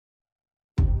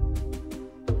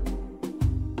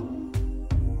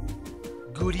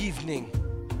Good evening.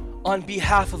 On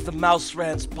behalf of the Mouse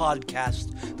Rants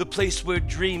podcast, the place where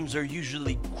dreams are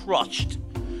usually crushed,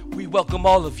 we welcome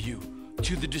all of you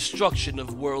to the Destruction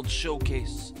of World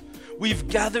Showcase. We've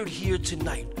gathered here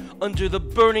tonight under the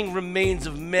burning remains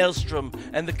of Maelstrom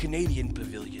and the Canadian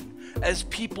Pavilion, as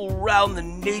people round the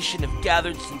nation have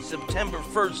gathered since September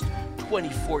 1st,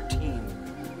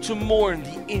 2014, to mourn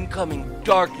the incoming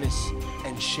darkness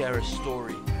and share a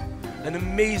story. An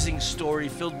amazing story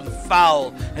filled with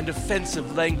foul and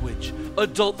offensive language,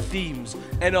 adult themes,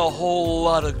 and a whole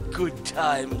lot of good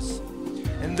times.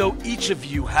 And though each of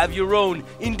you have your own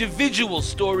individual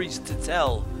stories to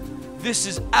tell, this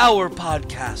is our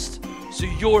podcast, so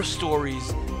your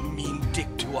stories mean dick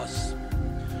to us.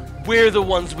 We're the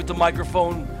ones with the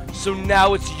microphone, so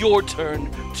now it's your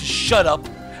turn to shut up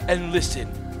and listen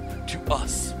to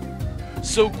us.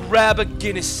 So grab a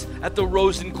Guinness at the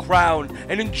Rose and Crown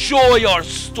and enjoy our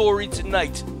story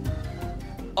tonight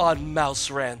on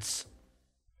Mouse Rants.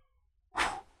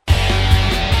 Mouse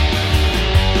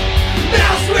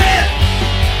Rant!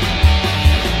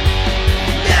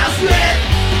 Mouse Rant!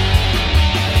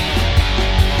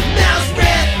 Mouse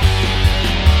Rant!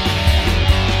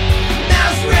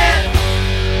 Mouse Rant!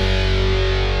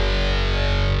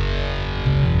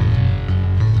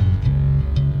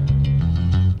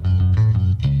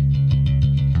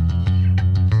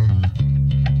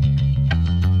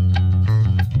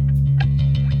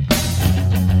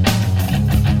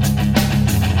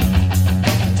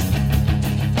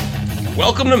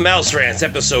 Welcome to Mouse Rants,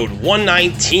 episode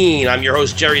 119. I'm your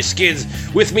host, Jerry Skids.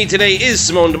 With me today is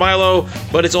Simone DeMilo,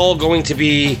 but it's all going to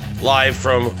be live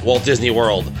from Walt Disney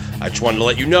World. I just wanted to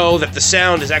let you know that the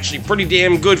sound is actually pretty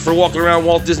damn good for walking around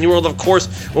Walt Disney World. Of course,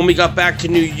 when we got back to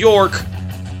New York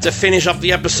to finish up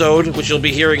the episode, which you'll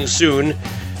be hearing soon,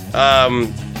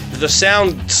 the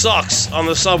sound sucks on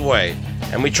the subway.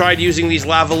 And we tried using these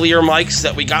lavalier mics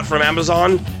that we got from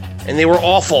Amazon, and they were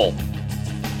awful.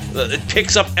 It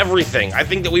picks up everything. I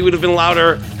think that we would have been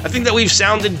louder. I think that we've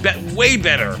sounded way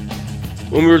better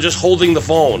when we were just holding the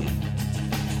phone.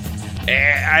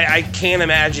 I can't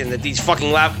imagine that these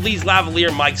lavalier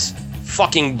mics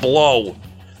fucking blow.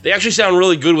 They actually sound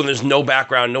really good when there's no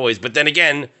background noise. But then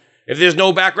again, if there's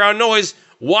no background noise,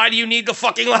 why do you need the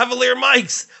fucking lavalier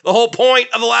mics? The whole point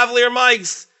of the lavalier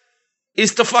mics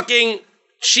is to fucking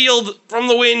shield from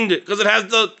the wind, because it has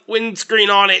the windscreen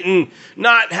on it, and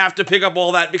not have to pick up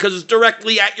all that because it's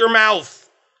directly at your mouth.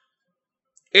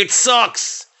 It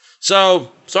sucks.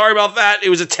 So, sorry about that. It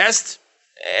was a test.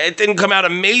 It didn't come out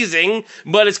amazing,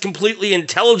 but it's completely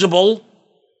intelligible.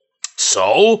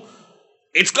 So,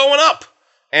 it's going up.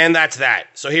 And that's that.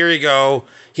 So here you go.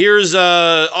 Here's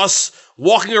us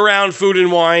walking around Food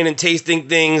and Wine and tasting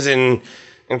things and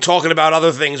talking about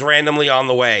other things randomly on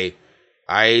the way.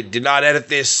 I did not edit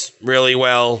this really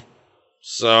well,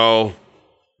 so,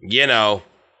 you know,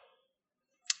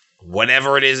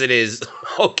 whatever it is, it is.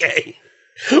 Okay.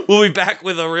 We'll be back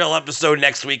with a real episode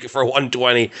next week for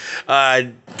 120.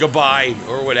 Goodbye,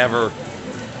 or whatever.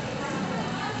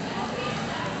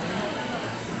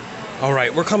 All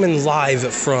right, we're coming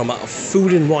live from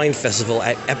Food and Wine Festival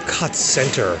at Epcot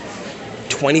Center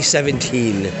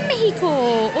 2017. Mexico,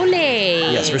 ole!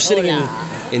 Yes, we're sitting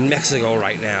in Mexico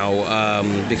right now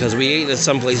because we ate at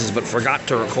some places but forgot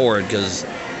to record because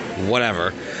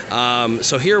whatever.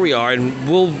 So here we are, and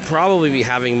we'll probably be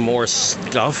having more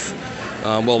stuff.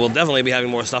 We'll definitely be having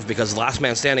more stuff because Last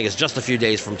Man Standing is just a few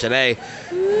days from today.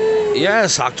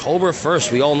 Yes, October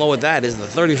 1st. We all know what that is, the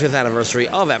 35th anniversary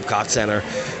of Epcot Center.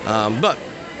 But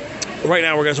right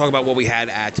now we're going to talk about what we had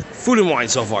at Food and Wine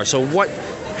so far. So what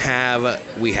have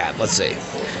we had? Let's see.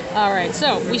 All right,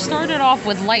 so we started off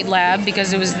with Light Lab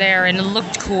because it was there and it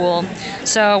looked cool.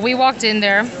 So we walked in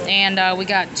there and we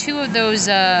got two of those,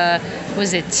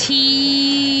 was it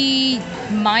T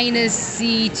minus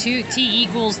C2, T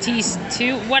equals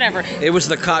T2, whatever. It was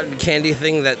the cotton candy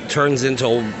thing that turns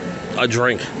into a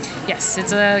drink. Yes,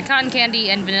 it's a cotton candy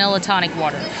and vanilla tonic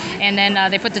water. And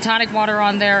then they put the tonic water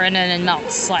on there and then it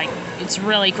melts. Like, it's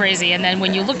really crazy. And then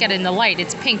when you look at it in the light,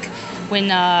 it's pink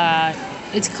when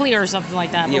it's clear or something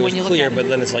like that. Yeah, but when you look at but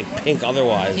then it's like pink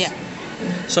otherwise. Yeah.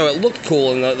 So it looked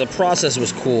cool, and the process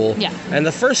was cool. Yeah. And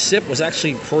the first sip was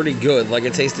actually pretty good. Like,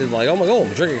 it tasted like, oh my god,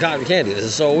 I'm drinking cotton candy. This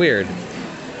is so weird.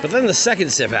 But then the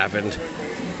second sip happened.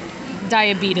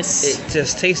 Diabetes. It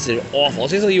just tasted awful. It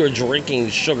tasted like you were drinking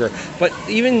sugar. But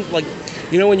even, like,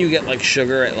 you know when you get, like,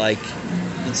 sugar at, like,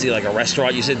 you'd see, like, a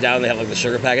restaurant, you sit down, and they have, like, the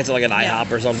sugar packets at, like, an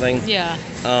IHOP or something? Yeah.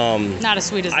 Not as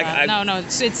sweet as that. No,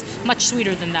 it's much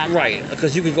sweeter than that. Right,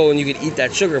 because you could go and you could eat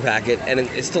that sugar packet, and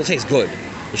it still tastes good.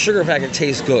 The sugar packet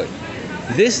tastes good.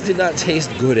 This did not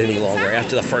taste good any longer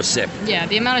after the first sip. Yeah,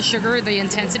 the amount of sugar, the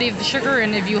intensity of the sugar,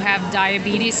 and if you have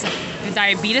diabetes,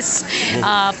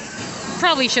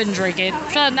 probably shouldn't drink it.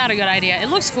 Not a good idea. It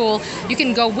looks cool. You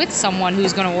can go with someone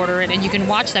who's going to order it, and you can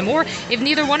watch them. Or if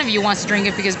neither one of you wants to drink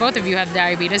it because both of you have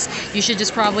diabetes, you should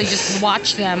just probably just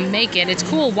watch them make it. It's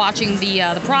cool watching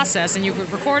the process, and you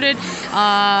could record it.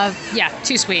 Yeah,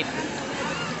 too sweet.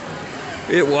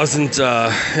 It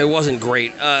wasn't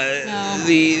great. No.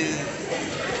 The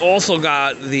also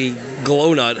got the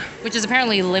glow nut. Which is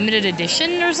apparently limited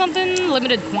edition or something,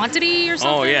 limited quantity or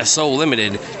something. Oh yeah, so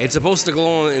limited. It's supposed to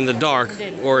glow in the dark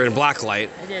or in black light,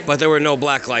 did. but there were no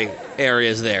black light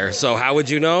areas there. So how would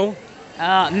you know?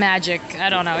 Magic. I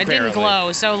don't know. It didn't Apparently.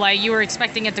 glow. So like you were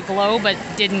expecting it to glow, but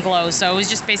didn't glow. So it was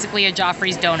just basically a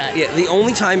Joffrey's donut. Yeah, the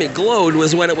only time it glowed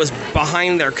was when it was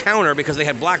behind their counter because they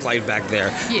had black light back there.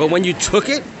 Yeah. But when you took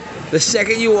it, the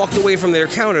second you walked away from their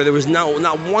counter, there was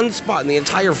not one spot in the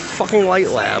entire fucking light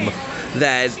lab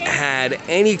that had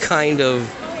any kind of.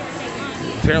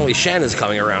 Apparently Shanna's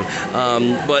coming around,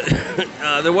 but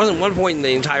there wasn't one point in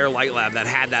the entire light lab that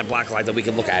had that black light that we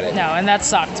could look at it. No, and that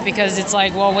sucked because it's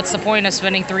like, well, what's the point of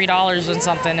spending $3 on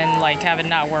something and like have it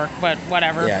not work? But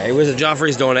whatever. Yeah, it was a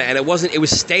Joffrey's donut, and it was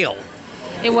stale.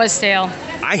 It was stale.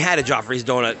 I had a Joffrey's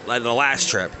donut like the last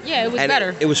trip. Yeah, it was and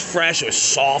better. It was fresh. It was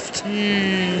soft.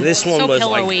 This one so was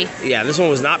pillowy. like, yeah, this one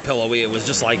was not pillowy. It was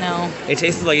just like, No. it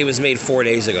tasted like it was made 4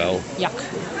 days ago Yuck.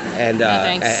 and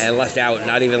thanks. and left out,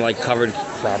 not even like covered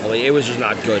properly. It was just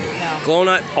not good. No. Glow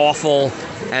nut awful,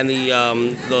 and the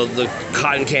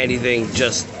cotton candy thing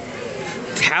just.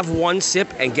 Have one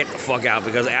sip and get the fuck out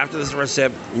because after this first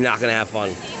sip, you're not gonna have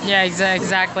fun. Yeah,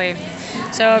 exactly.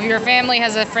 So if your family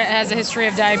has a history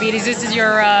of diabetes, this is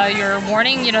your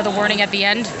warning. You know, the warning at the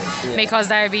end may cause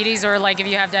diabetes, or like if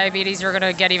you have diabetes, you're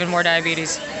gonna get even more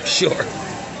diabetes Sure.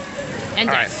 and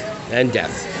All death. right. And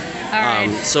death. All right.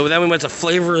 So then we went to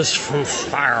Flavors from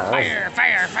Fire. Fire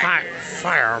from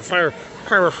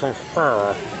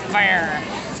Fire. Fire.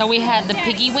 So we had the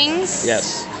piggy wings.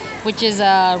 Yes. Which is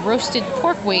roasted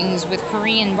pork wings with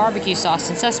Korean barbecue sauce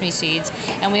and sesame seeds.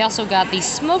 And we also got the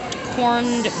smoked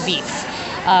corned beef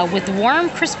with warm,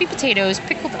 crispy potatoes,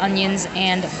 pickled onions,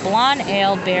 and blonde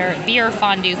ale beer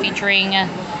fondue featuring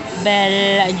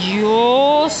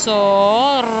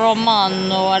Bellagioso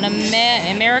Romano, an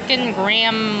American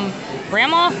grana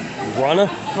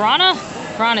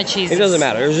cheese. It doesn't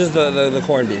matter. It was just the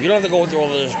corned beef. You don't have to go through all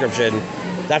the description.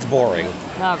 That's boring.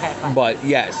 Okay, fine. But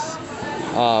yes.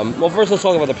 Well, first let's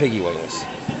talk about the piggy wings.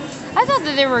 I thought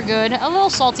that they were good. A little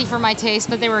salty for my taste,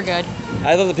 but they were good.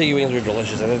 I thought the piggy wings were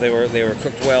delicious. I thought they were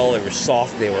cooked well. They were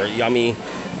soft. They were yummy.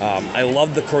 I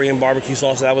loved the Korean barbecue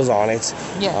sauce that was on it.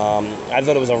 Yeah. I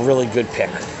thought it was a really good pick.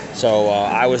 So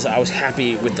I was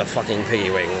happy with the fucking piggy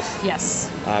wings. Yes.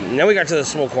 Then we got to the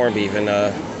smoked corned beef, and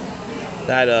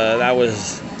that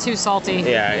was. Too salty.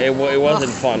 Yeah, it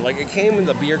wasn't fun. Like, it came in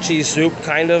the beer cheese soup,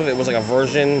 kind of. It was like a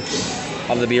version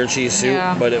of the beer cheese soup,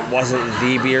 Yeah. but it wasn't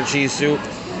the beer cheese soup.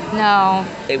 No.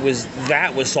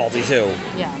 That was salty, too.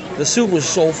 Yeah. The soup was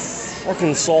so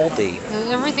fucking salty.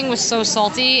 Everything was so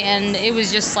salty, and it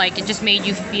was just like, it just made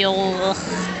you feel, ugh.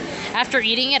 After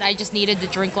eating it, I just needed to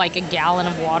drink like a gallon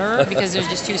of water because it was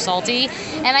just too salty.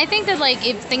 And I think that like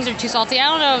if things are too salty, I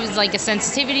don't know if it's like a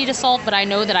sensitivity to salt, but I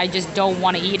know that I just don't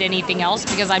want to eat anything else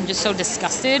because I'm just so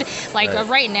disgusted. Like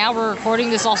right now we're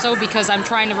recording this also because I'm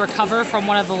trying to recover from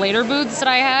one of the later booths that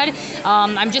I had.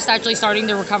 I'm just actually starting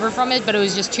to recover from it, but it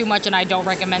was just too much and I don't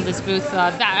recommend this booth.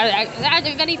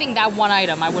 If anything, that one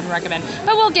item I wouldn't recommend.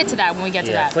 But we'll get to that when we get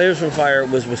to that. Flavors from Fire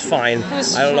was fine.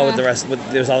 was, I don't know what the rest, but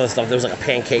there was other stuff. There was like a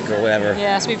pancake or whatever.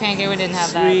 Yeah, sweet pancake, we didn't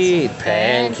have that. Sweet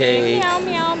pancake. Meow,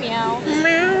 meow, meow.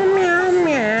 Meow, meow,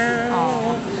 meow.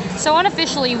 Aw. So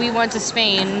unofficially, we went to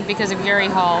Spain because of Gary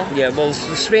Hall. Yeah, well,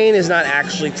 Spain is not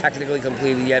actually technically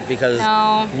completed yet because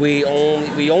No. we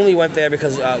only went there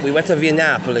because we went to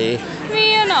Viennapoli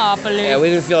Viennapoli. and we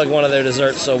didn't feel like one of their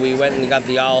desserts, so we went and got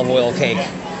the olive oil cake,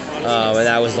 and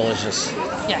that was delicious.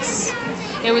 Yes.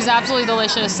 It was absolutely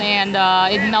delicious, and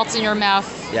it melts in your mouth.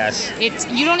 Yes.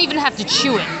 You don't even have to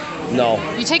chew it. No.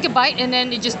 You take a bite, and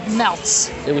then it just melts.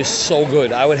 It was so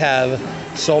good. I would have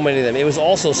so many of them. It was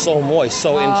also so moist.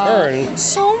 So in turn,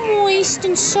 So moist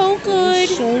and so good.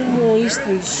 so moist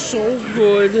and so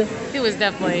good. It was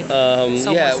definitely. Yeah, moist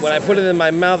when I and so put it in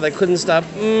my mouth, I couldn't stop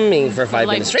mmming for 5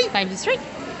 minutes straight. 5 minutes straight.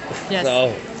 Yes.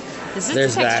 So, This is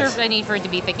there's the texture that. I need for it to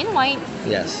be thick and white.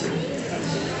 yes.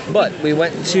 But we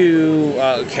went to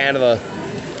Canada,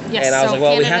 Yes. and I was so like,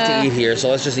 well, we have Canada- to eat here, so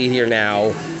let's just eat here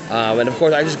now. And of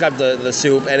course, I just got the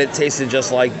soup, and it tasted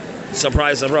just like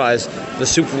surprise, surprise, the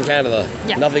soup from Canada.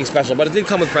 Yeah. Nothing special, but it did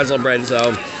come with pretzel bread,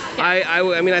 so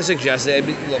I mean, I suggest it.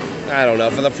 Look, I don't know,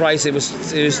 for the price, it was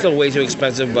still way too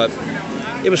expensive, but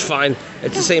it was fine.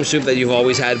 It's the same soup that you've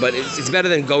always had, but it's better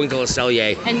than going to Le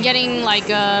Cellier. And getting like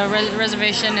a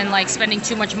reservation and like spending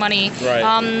too much money. Right.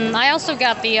 I also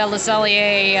got the Le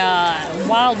Cellier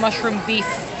wild mushroom beef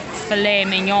filet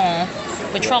mignon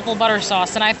with truffle butter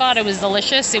sauce, and I thought it was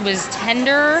delicious. It was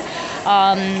tender.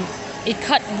 It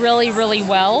cut really, really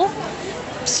well.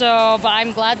 So, but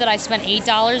I'm glad that I spent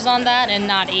 $8 on that and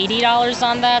not $80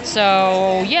 on that.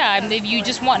 So, yeah, if you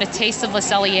just want a taste of Le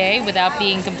Cellier without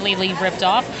being completely ripped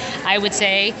off, I would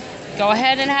say go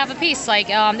ahead and have a piece.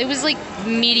 Like, it was like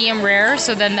medium rare,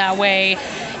 so then that way,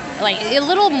 like a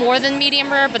little more than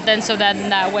medium rare, but then so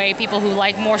then that way people who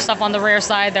like more stuff on the rare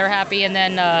side, they're happy, and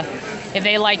then if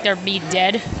they like their meat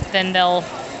dead, then they'll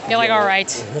be like, all right,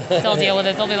 they'll deal with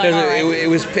it. They'll be like, all right.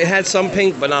 It had some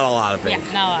pink, but not a lot of pink.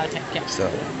 Yeah, not a lot of pink. Yeah. So.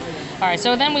 All right,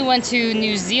 so then we went to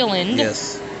New Zealand.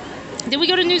 Yes. Did we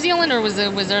go to New Zealand, or was there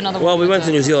another one? Well, we went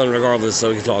to New Zealand regardless, so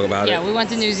we can talk about it. Yeah, we went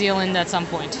to New Zealand at some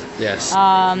point. Yes.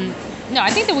 No, I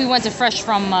think that we went to Fresh,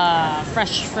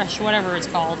 whatever it's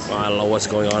called. I don't know what's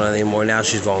going on anymore. Now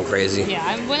she's going crazy.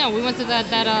 Yeah, we went to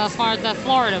that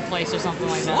Florida place or something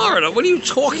like that. Florida? What are you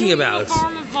talking about?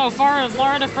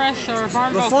 Florida Fresh or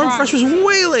Farm. The Farm Fresh was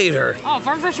way later. Oh,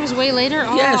 Farm Fresh was way later.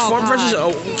 Oh, Yes, Farm Fresh is.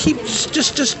 God.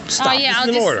 Just stop. Oh yeah, Just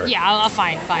in order.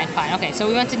 fine. Okay, so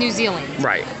we went to New Zealand.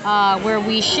 Right. Where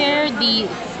we shared the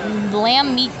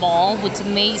lamb meatball with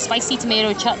spicy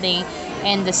tomato chutney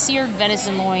and the seared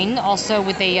venison loin, also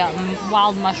with a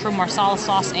wild mushroom marsala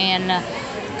sauce and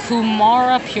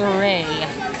kumara puree.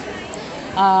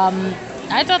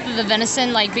 I thought that the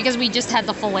venison, like, because we just had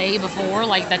the filet before,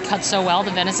 like, that cut so well,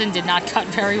 the venison did not cut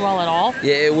very well at all.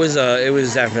 Yeah, it was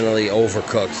definitely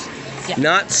overcooked. Yeah.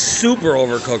 Not super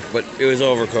overcooked, but it was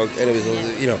overcooked, and it was,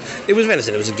 it was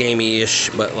venison. It was a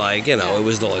gamey-ish, but, like, it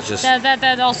was delicious.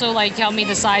 That also, like, helped me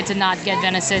decide to not get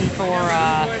venison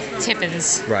for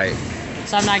Tippins. Right.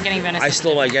 So I'm not getting venison. I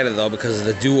still might get it, though, because of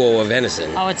the duo of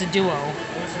venison. Oh, it's a duo.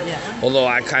 Yeah. Although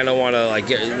I kind of want to, like,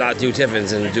 not do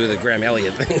Tippins and do the Graham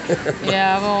Elliott thing.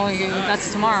 Yeah, well,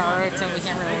 that's tomorrow, right? So we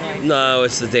can't really, like... No,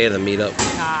 it's the day of the meetup.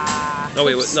 Oh,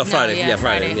 wait, no, Friday. Yeah,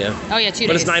 Friday, yeah. Oh, yeah, 2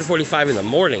 days. But it's 9:45 in the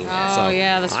morning, Oh,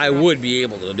 yeah, that's I true. would be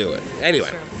able to do it. Anyway.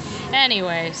 True.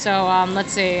 Anyway, so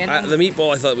let's see. And then, The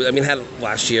meatball, I had it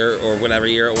last year or whatever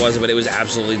year it was, but it was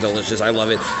absolutely delicious. I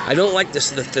love it. I don't like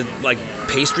the like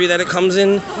pastry that it comes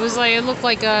in. it looked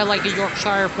like a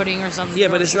Yorkshire pudding or something. Yeah,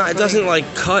 but it's not. It doesn't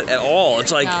like cut at all.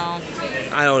 It's like No.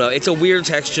 I don't know. It's a weird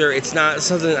texture. It's not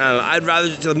something. I don't know. I'd rather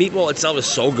the meatball itself is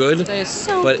so good. It's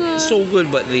so but good. so good.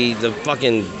 But the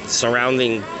fucking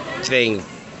surrounding thing,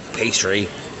 pastry,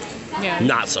 Yeah.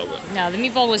 not so good. No, the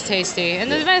meatball was tasty,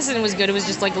 and the venison was good. It was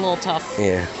just like a little tough.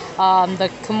 Yeah. The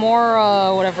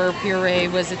Kimura whatever puree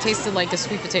it tasted like a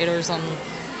sweet potato or something.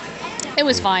 It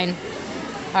was fine.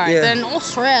 All right, Yeah. then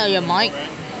Australia, Mike.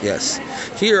 Yes.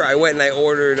 Here I went and I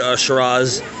ordered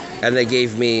Shiraz, and they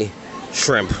gave me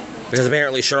shrimp because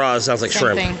apparently Shiraz sounds like Same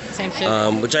shrimp. thing, same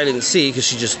shit. Which I didn't see because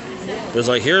she just was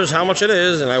like, "Here's how much it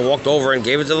is," and I walked over and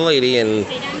gave it to the lady, and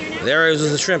there was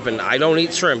the shrimp, and I don't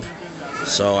eat shrimp,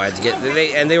 so I had to get.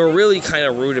 They were really kind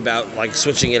of rude about like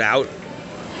switching it out,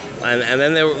 and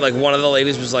then they were like, one of the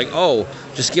ladies was like, "Oh,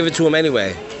 just give it to him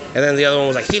anyway," and then the other one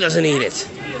was like, "He doesn't eat it,"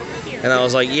 and I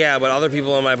was like, "Yeah, but other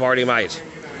people in my party might."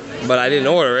 But I didn't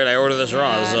order it. I ordered the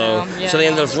Shiraz, so they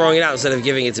ended up throwing it out instead of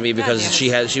giving it to me because she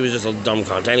was just a dumb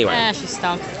cunt anyway. She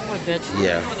stunk. What a bitch.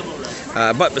 Yeah.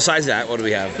 But besides that, what do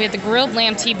we have? We had the grilled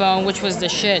lamb T-bone, which was the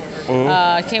shit.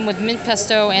 Came with mint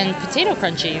pesto and potato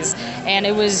crunchies, and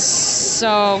it was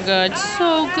so good,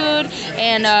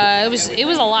 And it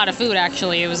was a lot of food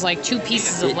actually. It was like 2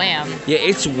 pieces of lamb. Yeah,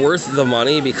 it's worth the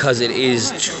money because it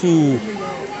is 2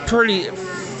 pretty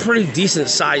decent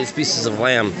sized pieces of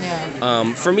lamb.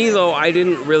 Yeah. For me though, I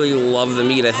didn't really love the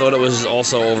meat. I thought it was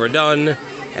also overdone.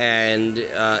 And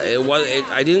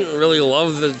I didn't really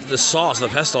love the sauce, the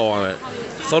pesto on it.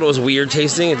 I thought it was weird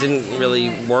tasting. It didn't really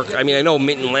work. I mean, I know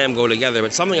mint and lamb go together,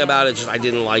 but something about it I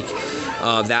didn't like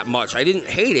that much. I didn't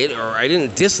hate it or I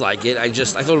didn't dislike it. I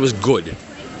thought it was good.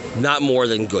 Not more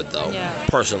than good, though,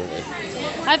 personally.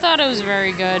 I thought it was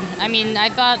very good. I mean, I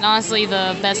thought, honestly,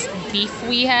 the best beef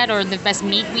we had, or the best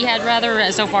meat we had,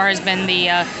 rather, so far has been the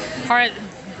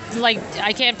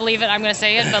I can't believe it, I'm going to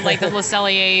say it, but like the Le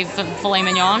Cellier filet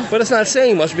mignon. But it's not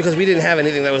saying much because we didn't have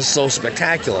anything that was so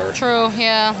spectacular. True,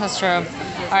 yeah, that's true. All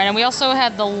right, and we also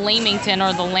had the Lamington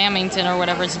or the Lamington or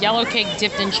whatever. It's yellow cake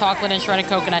dipped in chocolate and shredded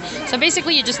coconut. So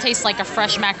basically, it just tastes like a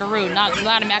fresh macaroon, not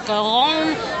a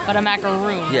macaron, but a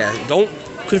macaroon. Yeah, don't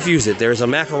confuse it. There's a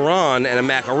macaron and a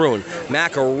macaroon.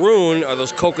 Macaroon are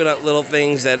those coconut little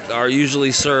things that are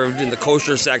usually served in the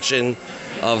kosher section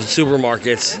of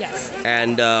supermarkets. Yes.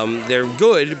 And they're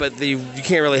good, but you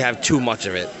can't really have too much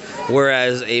of it.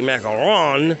 Whereas a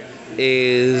macaron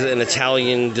is an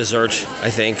Italian dessert, I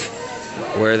think,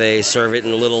 where they serve it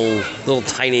in little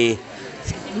tiny.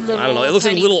 I don't know. It looks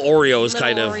like little Oreos,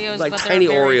 kind of Oreos, like but tiny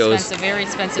they're very Oreos. Expensive, very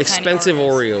expensive. Expensive tiny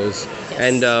Oreos, Yes.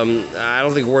 and I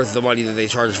don't think worth the money that they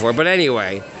charge for it. But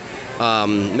anyway,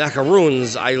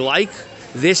 macaroons. I like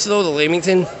this though. The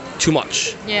Lamington, too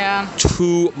much. Yeah.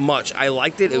 Too much. I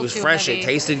liked it. It little was too fresh. heavy. It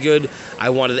tasted good. I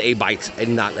wanted a bite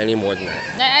and not any more than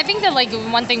that. I think that like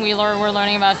one thing we're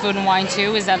learning about food and wine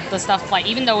too is that the stuff like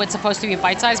even though it's supposed to be a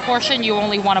bite-sized portion, you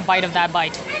only want a bite of that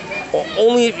bite.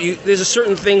 Only if you. There's a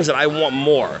certain things that I want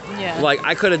more. Yeah. Like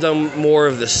I could have done more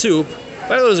of the soup.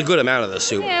 But it was a good amount of the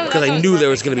soup Yeah, because I that was knew there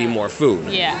was perfect going to be amount. more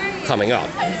food Yeah. coming up.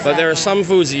 But there are some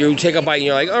foods that you take a bite and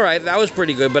you're like, all right, that was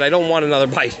pretty good, but I don't want another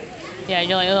bite. Yeah,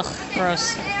 you're like, ugh,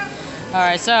 gross. All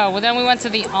right, so then we went to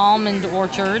the almond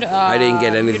orchard. I didn't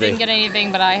get You anything. didn't get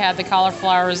anything, but I had the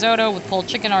cauliflower risotto with pulled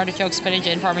chicken, artichoke, spinach,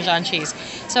 and Parmesan cheese.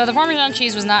 So the Parmesan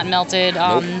cheese was not melted.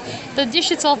 The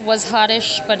dish itself was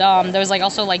hottish, but there was like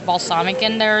also like balsamic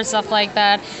in there and stuff like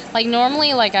that. Like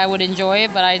normally, like I would enjoy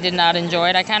it, but I did not enjoy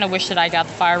it. I kind of wish that I got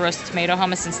the fire roasted tomato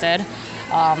hummus instead,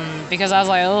 because I was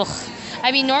like, ugh.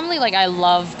 I mean, normally, like, I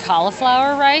love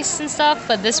cauliflower rice and stuff,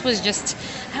 but this was just,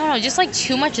 I don't know, just, like,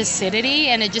 too much acidity,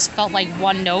 and it just felt like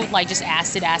one note, like, just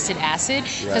acid.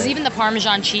 Because Right. even the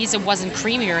Parmesan cheese, it wasn't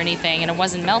creamy or anything, and it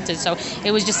wasn't melted, so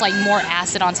it was just, like, more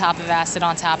acid on top of acid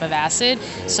on top of acid.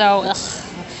 So, ugh.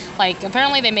 Like,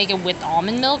 apparently they make it with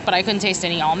almond milk, but I couldn't taste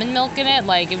any almond milk in it.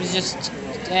 Like, it was just,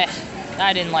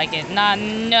 I didn't like it.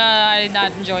 I did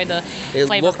not enjoy the It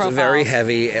flavor looked profile. very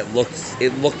heavy. It looked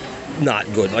not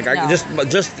good. Like I No.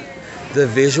 just the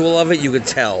visual of it, you could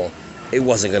tell it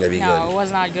wasn't going to be No, good. it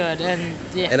was not good, and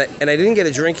yeah. And I didn't get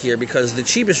a drink here because the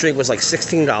cheapest drink was like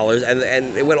 $16,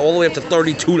 and it went all the way up to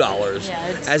 $32. Yeah,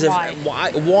 it's As if why?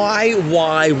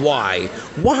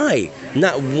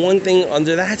 Not one thing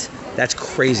under that. That's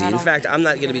crazy. I In don't- fact, I'm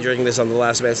not going to be drinking this on the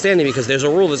Last Man Standing because there's a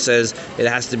rule that says it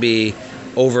has to be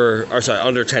under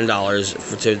 $10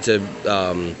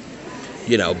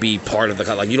 to be part of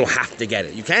the like you don't have to get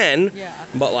it. You can, Yeah.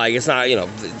 but like it's not,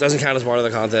 it doesn't count as part of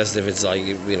the contest if it's like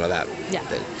that. Yeah.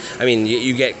 Thing. I mean,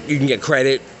 you can get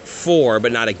credit for,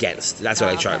 but not against. That's what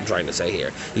Oh, I'm okay. trying to say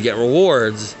here. You get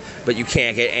rewards, but you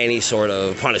can't get any sort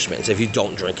of punishments if you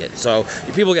don't drink it. So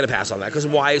people get a pass on that because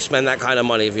why spend that kind of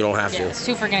money if you don't have Yeah, to? it's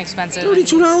too freaking expensive.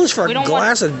 $32 for We a don't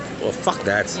glass of fuck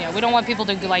that. Yeah, we don't want people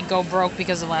to like go broke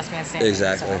because of Last Man Standing.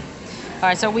 Exactly. So. All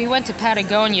right, so we went to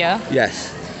Patagonia,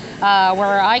 Yes.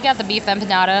 where I got the beef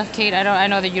empanada. Kate, I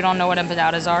know that you don't know what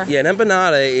empanadas are. Yeah, an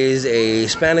empanada is a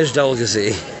Spanish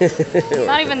delicacy. It's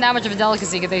not even that much of a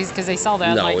delicacy because they sell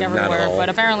that No, like not at everywhere. all. But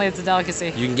apparently it's a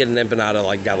delicacy. You can get an empanada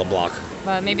like down the block.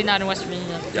 But maybe not in West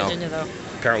Virginia, No. though.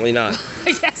 Apparently not.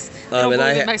 Yes. They don't and believe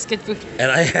I in ha- Mexican food.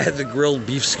 And I had the grilled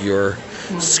beef skewer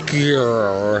with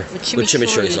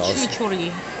chimichurri sauce.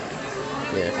 Chimichurri.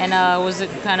 Yeah. And was it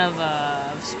kind of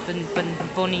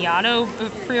boniato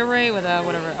puree with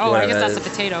whatever? Oh, I Whatever guess that that's a is.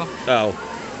 potato.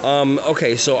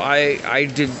 Okay, so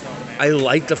I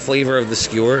liked the flavor of the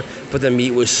skewer, but the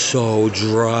meat was so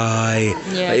dry.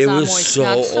 Yeah, it it's not was moist. so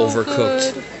Not so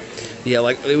overcooked. good. Yeah,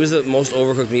 like it was the most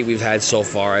overcooked meat we've had so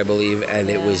far, I believe, and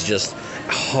it Yeah. was just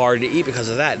hard to eat because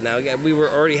of that. Now again, we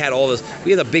already had all this.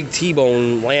 We had a big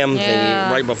T-bone lamb Yeah.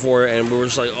 thing right before, and we were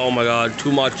just like, oh my god,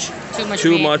 too much. Too much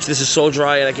meat. This is so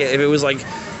dry, and I can't. If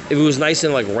it was nice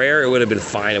and like rare, it would have been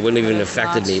fine. It wouldn't have even But it's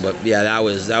affected not. me. But yeah, that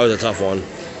was a tough one.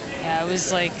 Yeah, it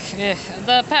was like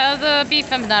the beef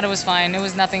empanada was fine. It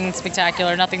was nothing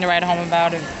spectacular, nothing to write home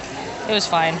about. It was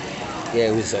fine. Yeah,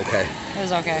 it was okay. It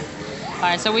was okay. All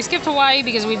right, so we skipped Hawaii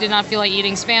because we did not feel like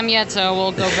eating Spam yet, so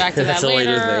we'll go back to that That's a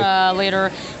later later. thing.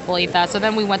 Later, we'll eat that. So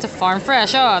then we went to Farm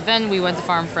Fresh. Then we went to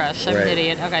Farm Fresh. I'm an Right.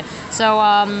 idiot. Okay, so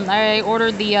I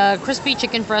ordered the crispy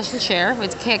chicken fresh and share.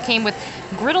 It came with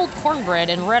griddled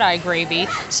cornbread and red-eye gravy.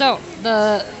 So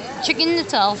the chicken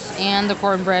itself and the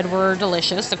cornbread were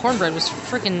delicious. The cornbread was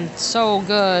freaking so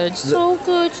good. So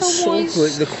good, so moist.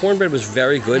 good. The cornbread was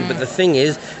very good, but the thing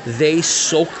is, they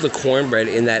soaked the cornbread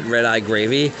in that red-eye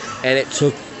gravy, and it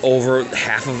took over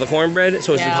half of the cornbread,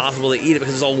 so it's Yeah. impossible to eat it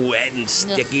because it's all wet and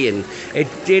sticky, and it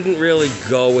didn't really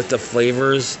go with the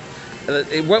flavors.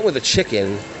 It went with the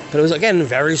chicken, but it was again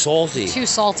very salty. Too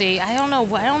salty. I don't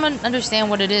know. I don't understand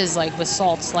what it is like with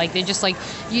salts. Like they just like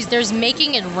there's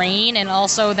making it rain and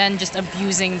also then just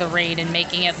abusing the rain and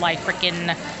making it like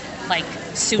freaking like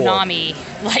tsunami.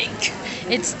 Like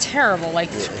it's terrible. Like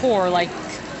it's poor. Like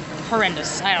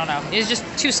horrendous. I don't know. It was just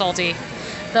too salty.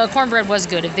 The cornbread was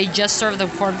good. If they just served the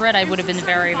cornbread, I would have been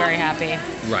very, very happy.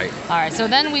 Right. All right, so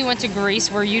then we went to Greece,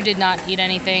 where you did not eat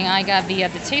anything. I got the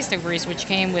Taste of Greece, which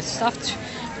came with stuffed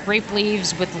grape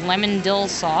leaves with lemon dill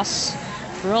sauce,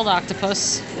 grilled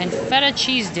octopus, and feta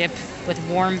cheese dip with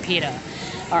warm pita.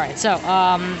 All right, so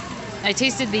I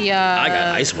tasted the... I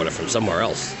got ice water from somewhere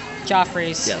else.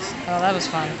 Joffrey's. Yes. Oh, that was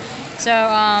fun. So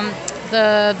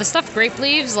the stuffed grape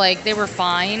leaves, like, they were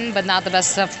fine, but not the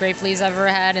best stuffed grape leaves I've ever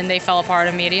had, and they fell apart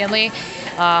immediately.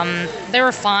 They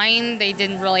were fine. They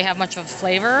didn't really have much of a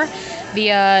flavor.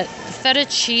 The feta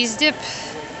cheese dip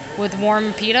with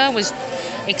warm pita was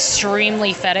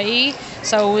extremely feta-y,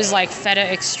 so it was like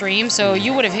feta extreme. So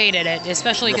you would have hated it,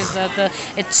 especially because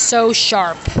it's so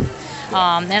sharp.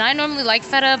 And I normally like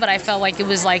feta, but I felt like it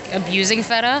was like abusing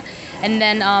feta. And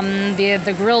then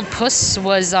the grilled puss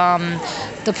was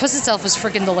the puss itself was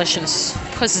freaking delicious.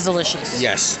 Puss is delicious.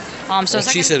 Yes. So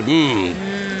she said,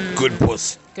 good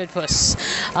puss. Good puss.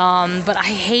 But I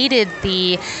hated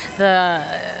the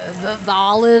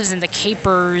olives and the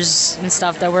capers and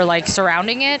stuff that were like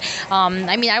surrounding it.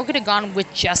 I mean, I could have gone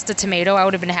with just a tomato. I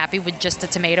would have been happy with just a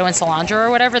tomato and cilantro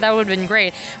or whatever. That would have been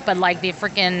great. But like the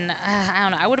freaking, I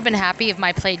don't know. I would have been happy if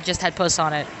my plate just had puss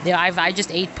on it. Yeah, I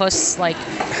just ate puss. Like,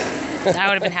 I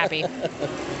would have been happy.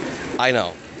 I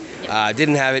know. Yeah.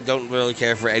 Didn't have it. Don't really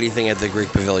care for anything at the Greek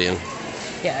Pavilion.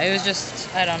 Yeah, it was just,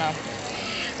 I don't know.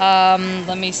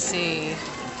 Let me see.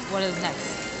 What is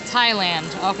next? Thailand.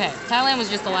 Okay. Thailand was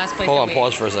just the last place. Hold that on, we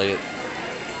pause ate. for a second.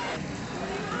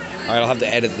 All right, I'll have to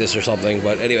edit this or something,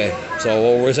 but anyway. So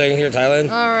what were we saying here,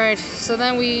 Thailand? All right. So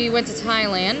then we went to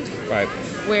Thailand, Right.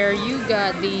 where you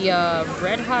got the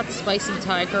red hot spicy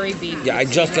Thai curry beef. Yeah, I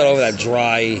just got over that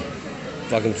dry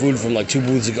fucking food from like 2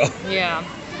 booths ago. Yeah.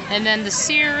 And then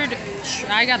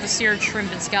I got the seared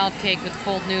shrimp and scallop cake with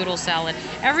cold noodle salad.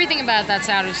 Everything about that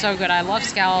salad was so good. I love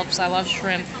scallops, I love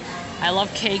shrimp, I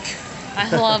love cake, I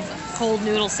love cold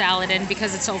noodle salad, and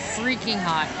because it's so freaking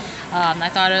hot, I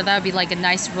thought that would be like a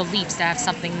nice relief to have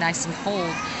something nice and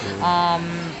cold.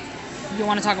 You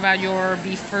want to talk about your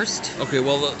beef first? Okay,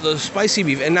 well, the spicy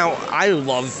beef, and now I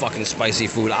love fucking spicy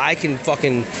food. I can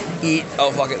fucking eat,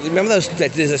 remember there's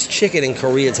this chicken in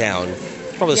Koreatown?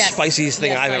 It's probably the spiciest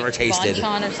thing I've ever tasted.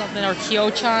 Banchan or something, or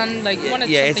Kyo-chan, like one of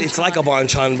Yeah, it's like a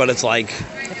banchan, but it's like...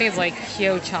 I think it's like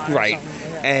Kyo-chan Right, or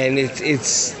something. Yeah. and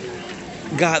it's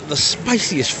got the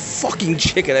spiciest fucking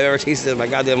chicken I've ever tasted in my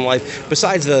goddamn life,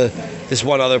 besides this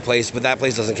one other place, but that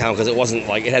place doesn't count because it wasn't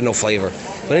like, it had no flavor.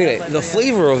 But anyway, the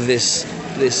flavor of this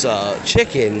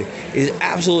chicken is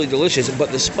absolutely delicious, but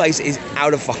the spice is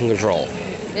out of fucking control.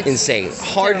 It's Insane.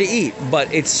 Hard to terrible. eat,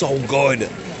 but it's so good,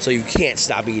 so you can't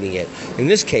stop eating it. In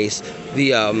this case,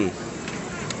 the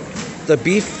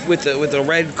beef with the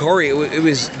red curry, it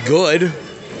was good.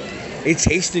 It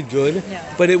tasted good, Yeah.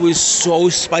 but it was so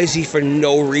spicy for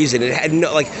no reason. It had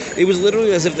no, like, it was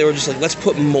literally as if they were just like, let's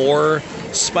put more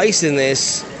spice in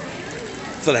this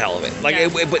for the hell of it. Like, Yeah.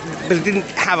 but it didn't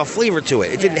have a flavor to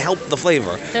it. It didn't help the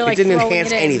flavor. They're like it didn't throwing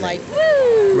enhance it in, anything. like,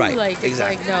 woo! Right, Like, it's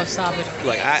exactly. like, no, stop it.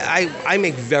 Like, I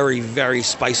make very, very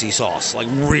spicy sauce. Like,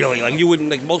 really. Like, you wouldn't,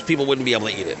 like, most people wouldn't be able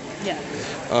to eat it. Yeah.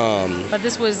 Um, But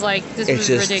this was like, this It's was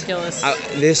just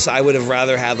ridiculous. I would have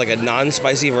rather had like a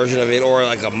non-spicy version of it or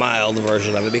like a mild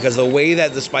version of it, because the way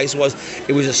that the spice was,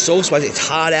 it was just so spicy. It's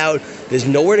hot out. There's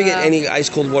nowhere to get Yeah. any ice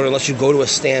cold water unless you go to a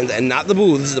stand, and not the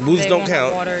booths. The booths They don't won't have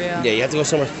count. water, yeah. You have to go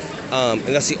somewhere.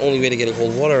 And that's the only way to get a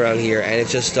cold water around here. And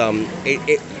it's just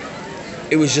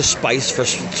it was just spice for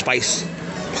spice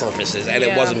purposes, and it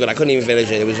Yeah. wasn't good. I couldn't even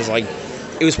finish it. It was just like,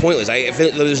 it was pointless.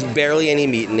 There was barely any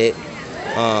meat in it.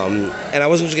 And I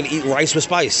wasn't just gonna eat rice with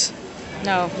spice.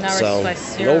 No, not So, rice with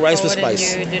spice. no You're rice with forward and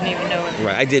spice. You didn't even know it.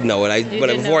 Right, I did know it. But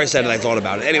did before know I it, said it, yeah. I thought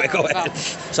about it. Anyway, go ahead.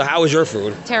 So, how was your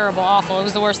food? Terrible, awful. It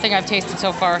was the worst thing I've tasted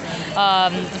so far.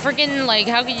 Freaking, like,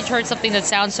 how could you turn something that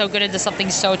sounds so good into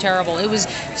something so terrible? It was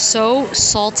so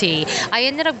salty. I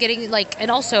ended up getting, like,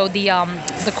 and also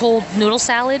the cold noodle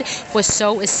salad was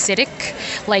so acidic.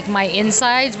 Like, my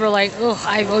insides were like, ugh,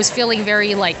 I was feeling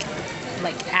very, like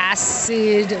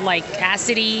acid, like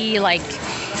acidy, like...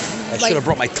 I should have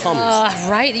brought my Tums.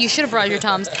 Right, you should have brought your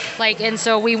Tums. Like, and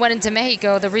so we went into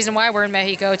Mexico. The reason why we're in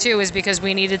Mexico too is because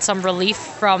we needed some relief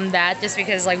from that, just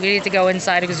because like we needed to go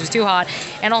inside because it was too hot,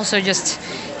 and also it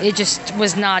just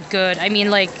was not good. I mean,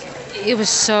 like, it was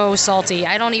so salty.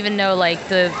 I don't even know, like,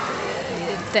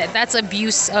 that's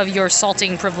abuse of your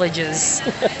salting privileges.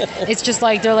 It's just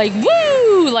like they're like,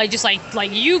 woo, like, just like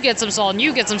you get some salt and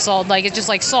you get some salt. Like, it's just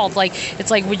like salt. Like,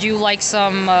 it's like, would you like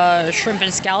some shrimp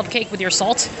and scallop cake with your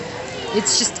salt?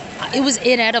 It's just it was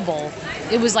inedible.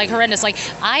 It was like horrendous. Like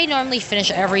I normally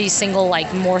finish every single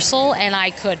like morsel, and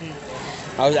I couldn't.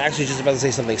 I was actually just about to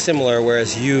say something similar,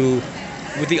 whereas you,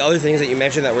 with the other things that you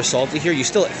mentioned that were salty here, you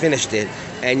still finished it,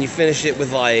 and you finished it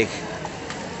with like,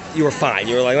 you were fine.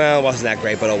 You were like, well, it wasn't that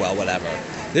great, but oh well, whatever.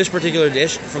 This particular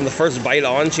dish, from the first bite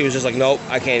on, she was just like, nope,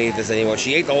 I can't eat this anymore.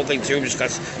 She ate the whole thing too, just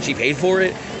because she paid for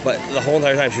it, but the whole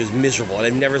entire time she was miserable, and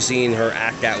I've never seen her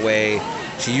act that way.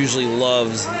 She usually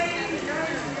loves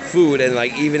food, and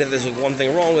like even if there's one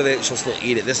thing wrong with it, she'll still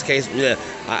eat it. This case, yeah,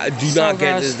 I do So not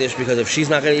get gross. this dish because if she's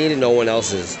not going to eat it, no one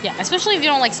else is. Yeah, especially if you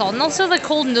don't like salt. And also the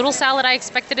cold noodle salad, I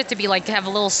expected it to be like to have a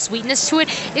little sweetness to it.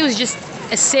 It was just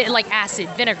like acid,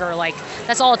 vinegar. Like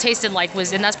that's all it tasted like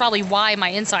was, and that's probably why my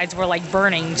insides were like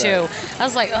burning too. Right. I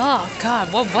was like, oh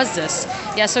god, what was this?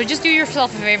 Yeah, so just do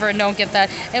yourself a favor and don't get that.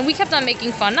 And we kept on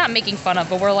not making fun of,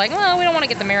 but we're like, well, we don't want to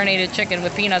get the marinated chicken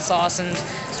with peanut sauce and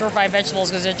stir-fried vegetables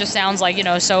because it just sounds like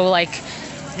so like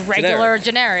regular,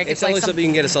 generic. It's like only something you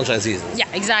can get at Sunshine Seasons. Yeah,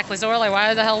 exactly. So we're like,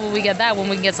 why the hell would we get that when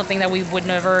we can get something that we would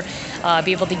never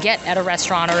be able to get at a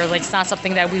restaurant, or like it's not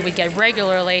something that we would get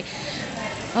regularly?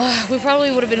 We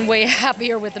probably would have been way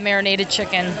happier with the marinated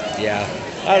chicken. Yeah.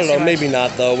 I don't That's know, too maybe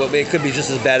not though, but it could be just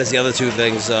as bad as the other two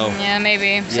things, so. Yeah,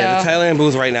 maybe. Yeah, so. the Thailand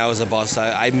booth right now is a bust.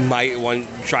 I might want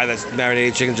to try that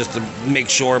marinated chicken just to make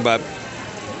sure, but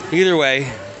either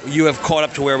way, you have caught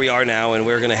up to where we are now, and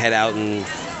we're going to head out and,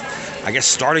 I guess,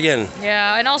 start again.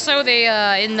 Yeah, and also they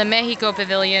in the Mexico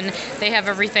Pavilion, they have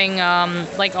everything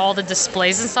like all the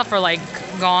displays and stuff are like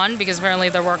gone because apparently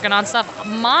they're working on stuff.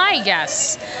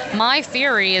 My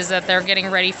theory is that they're getting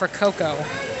ready for Coco.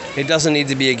 It doesn't need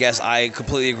to be a guess. I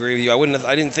completely agree with you.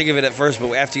 I didn't think of it at first,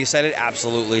 but after you said it,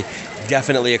 absolutely,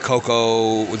 definitely a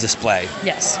Coco display.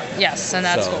 Yes, and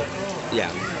that's So, cool.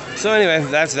 Yeah. So anyway,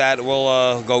 that's that.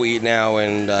 We'll go eat now,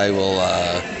 and I will.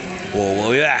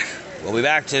 We'll be back. We'll be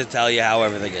back to tell you how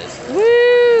everything is.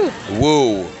 Woo!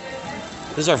 Woo!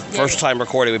 This is our first time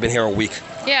recording. We've been here a week.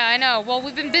 Yeah, I know. Well,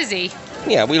 we've been busy.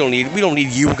 Yeah, we don't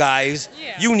need you guys.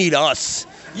 Yeah. You need us.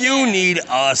 You need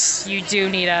us. You do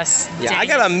need us. Yeah, I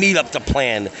got a meetup to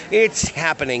plan. It's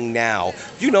happening now.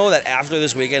 You know that after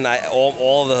this weekend,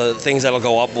 all the things that'll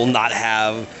go up will not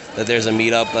have that there's a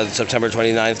meetup September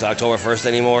 29th to October 1st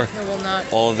anymore. No, will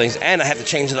not. All the things. And I have to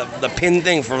change the pin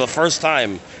thing for the first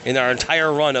time in our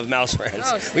entire run of Mouse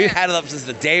Rants. Oh, snap. We've had it up since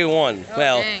the day one. Oh,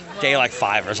 well, dang. day like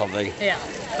 5 or something. Yeah,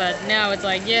 but now it's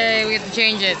like, yay, we have to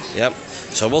change it. Yep.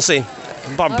 So we'll see.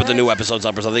 We'll probably put the new episodes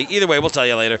up or something. Either way, we'll tell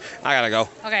you later. I gotta go.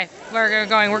 Okay, we're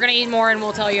going. We're gonna eat more, and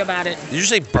we'll tell you about it. Did you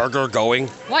say burger going?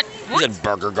 What? You said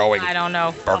burger going. I don't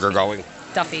know. Burger going.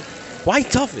 Duffy. Why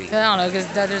Duffy? I don't know,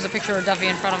 because there's a picture of Duffy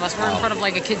in front of us. We're in front of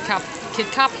like a kid cop. A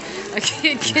kid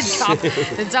cop.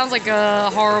 It sounds like a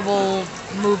horrible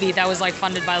movie that was like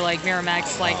funded by like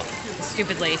Miramax, like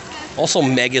stupidly. Also,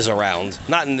 Meg is around.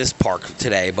 Not in this park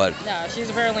today, but No, she's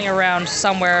apparently around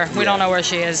somewhere. We don't know where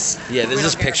she is. yeah, there's We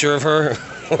this don't care. picture of her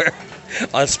where,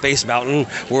 on Space Mountain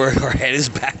where her head is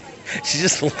back. She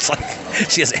just looks like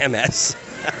she has MS.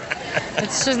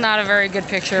 It's just not a very good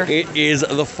picture. It is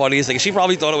the funniest thing. She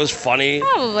probably thought it was funny.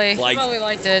 Probably. Like, She probably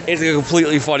liked it. It's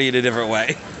completely funny in a different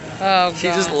way. Oh, She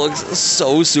God. just looks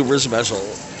so super special.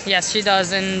 Yes, she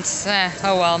does, and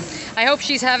oh well. I hope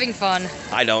she's having fun.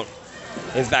 I don't.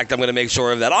 In fact, I'm going to make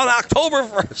sure of that on October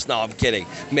 1st. No, I'm kidding.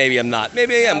 Maybe I'm not.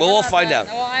 Maybe I am. No, We'll we're all not find that-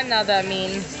 out. Well, I'm not that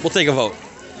mean. We'll take a vote.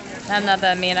 I'm not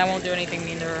that mean. I won't do anything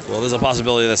mean to her. Well, there's a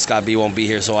possibility that Scott B won't be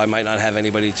here, so I might not have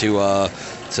anybody to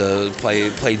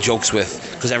play jokes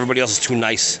with because everybody else is too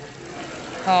nice.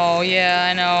 Oh yeah,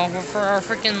 I know. We're for our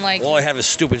freaking like. All I have is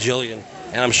stupid Jillian,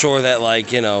 and I'm sure that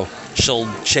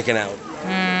she'll chicken out.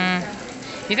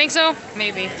 You think so?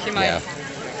 Maybe she might. Yeah.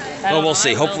 I Well, don't we'll know. see.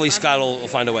 I don't know. Hopefully Scott will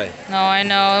find a way. No, I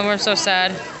know. We're so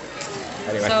sad.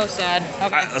 Anyway, So sad. Okay.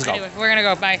 right, let's go. Anyway, we're gonna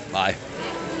go. Bye. bye.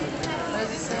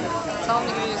 Tell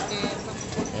him to use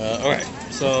the. All right.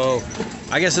 So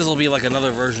I guess this will be like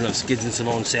another version of Skids and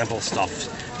Simone sample stuff.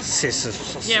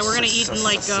 Yeah, we're gonna eat in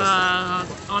like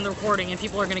on the recording, and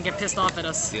people are gonna get pissed off at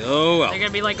us. Oh well. They're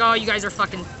gonna be like, "Oh, you guys are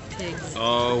fucking pigs."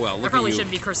 Oh well. I Look probably at you.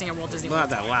 shouldn't be cursing at Walt Disney Not World.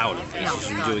 that loud. No,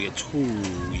 You're God. doing it to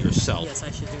yourself. Yes,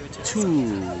 I should do it too.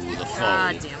 To the phone.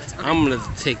 God damn it. Okay. I'm gonna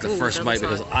take the Ooh, first that bite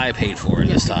looks because hot. I paid for it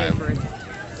Yes, this you paid time. for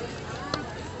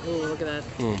it. Ooh, look at that.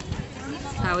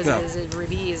 How is Yeah. it? Is it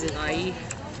Ruby? Is it IE?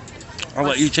 I'll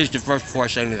let you taste it first before I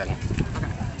say anything.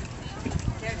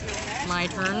 My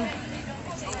turn.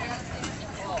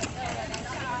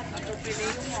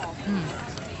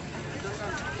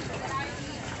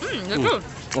 They're good.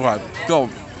 Okay, so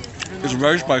it's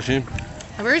very spicy.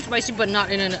 Very spicy, but not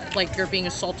in like you're being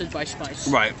assaulted by spice.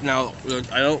 Right now,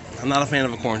 I'm not a fan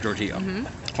of a corn tortilla.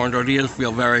 Corn corn tortillas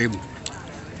feel very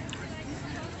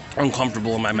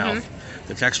uncomfortable in my mouth.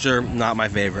 The texture, not my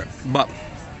favorite. But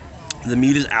the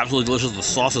meat is absolutely delicious. The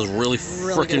sauce is really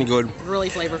freaking good.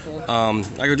 Really flavorful.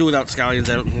 I could do without scallions.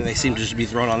 They seem to just be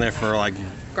thrown on there for like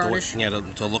Garnish.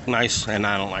 to look nice, and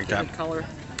I don't like that. Good color.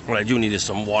 What I do need is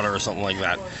some water or something like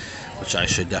that, which I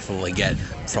should definitely get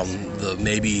from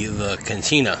maybe the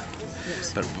cantina.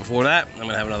 Yes. But before that, I'm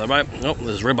gonna have another bite. Nope,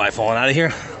 there's ribeye falling out of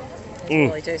here. It's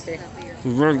really tasty.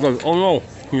 Very good. Oh no,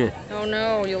 here, Oh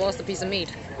no, you lost a piece of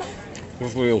meat. good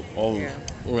for you. Oh, Yeah.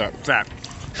 look at that fat.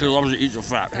 She loves to eat the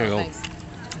fat. Here you Oh, go. thanks.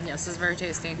 Yes, it's very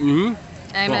tasty. Mm-hmm.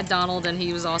 I Cool. met Donald and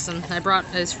he was awesome. I brought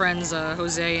his friends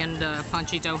Jose and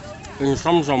Panchito In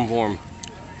some form.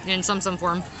 in some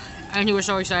form. And he was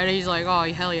so excited. He's like,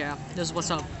 oh, hell yeah, this is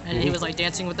what's up. And he was like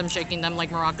dancing with them, shaking them like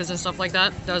maracas and stuff like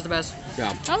that. That was the best. Yeah.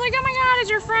 I was like, oh my god, it's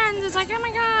your friends. It's like, oh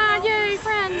my god, yay,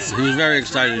 friends. He was very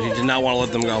excited. He did not want to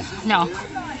let them go. No.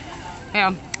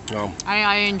 Yeah, No.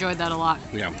 I enjoyed that a lot.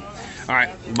 Yeah. All right.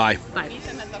 Bye. Bye.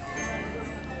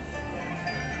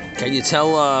 Can you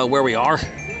tell where we are?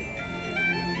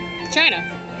 China.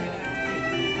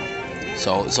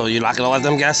 So you're not gonna let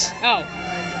them guess? Oh.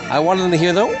 I wanted them to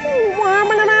hear the.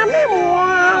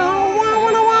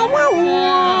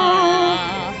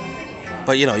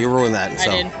 But you know, you ruined that.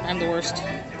 So. I did. I'm the worst.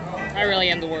 I really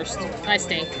am the worst. I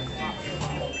stink.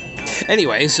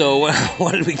 Anyway, so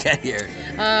what did we get here?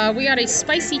 We got a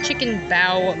spicy chicken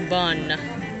bao bun.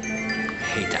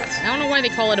 Hate that. I don't know why they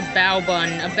call it a bao bun.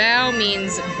 A bao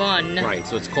means bun. Right,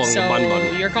 so it's calling So it a bun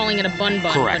bun. you're calling it a bun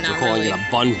bun. Correct, But you're not calling really. it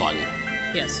a bun bun.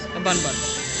 Yes, a bun bun.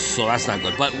 So that's not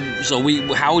good. But so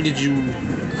how did you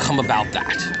come about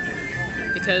that?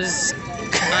 Because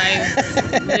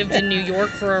I've lived in New York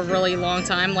for a really long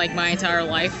time, like my entire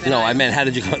life. and No, I meant how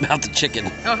did you come about the chicken?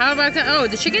 Oh, how about that? Oh,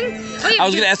 the chicken? Oh, yeah, I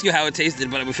was gonna ask you how it tasted,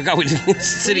 but we forgot we didn't. It's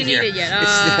sitting didn't here. eat it yet.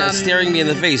 It's staring me in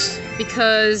the face.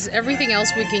 Because everything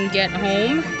else we can get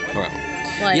home. All right.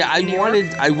 Like Yeah, in New York.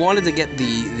 I wanted to get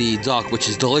the duck, which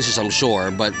is delicious, I'm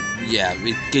sure, but yeah,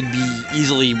 it could be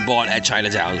easily bought at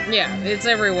Chinatown. Yeah, it's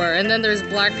everywhere. And then there's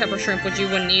black pepper shrimp, which you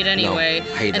wouldn't eat anyway. I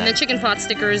hate and that. the chicken pot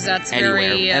stickers, that's Anywhere,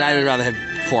 very. and I would rather have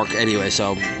pork anyway.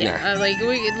 So yeah.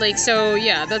 So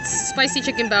yeah, that's spicy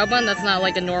chicken bao bun. That's not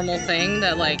like a normal thing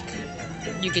that like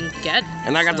you can get.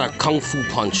 And I got so- the Kung Fu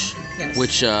Punch, Yes.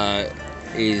 which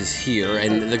is here,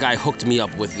 and the guy hooked me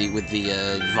up with the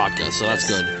vodka, so that's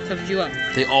good. Hooked you up.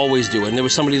 They always do, and there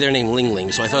was somebody there named Ling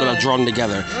Ling, so I thought Oh. about Drawn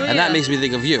Together, Oh, and that yeah. makes me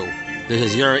think of you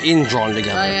because you're in Drawn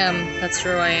Together. I am. That's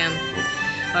true. I am.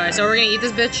 All right, so we're gonna eat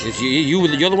this bitch. It's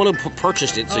you're the one who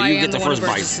purchased it, so I you am get the one who first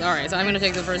bite. purchased- All right, so I'm gonna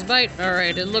take the first bite. All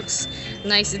right, it looks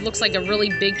nice. It looks like a really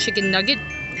big chicken nugget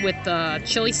with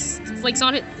chili flakes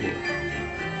on it.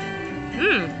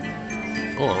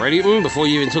 Mmm, Oh, already? Before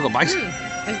you even took a bite?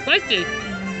 it's spicy.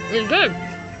 It's good.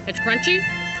 It's crunchy.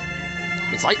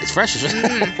 It's light, it's fresh.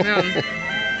 Yeah.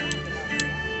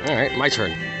 All right, my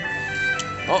turn.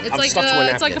 Oh, It's I'm like stuck to a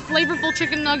it's like a napkin. flavorful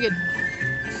chicken nugget.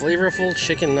 Flavorful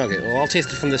chicken nugget. Well, I'll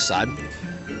taste it from this side.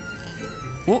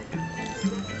 Whoop.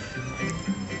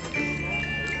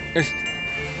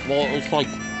 It's like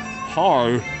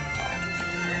hard.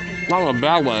 Not in a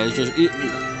bad way. It's just. I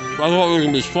thought it was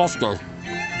gonna be softer.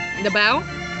 The bao,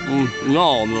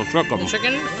 No, the chicken. the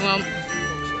chicken. Well,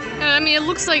 I mean, it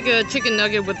looks like a chicken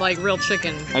nugget with like real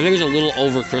chicken. I think it's a little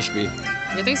over crispy.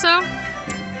 You think so?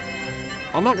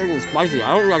 I'm not getting spicy.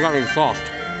 I don't think I got any sauce.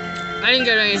 I didn't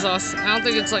get any sauce. I don't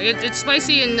think it's like it's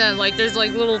spicy and like there's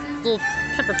like little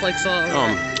pepper flakes all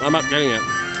over. I'm not getting it.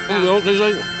 You know, there's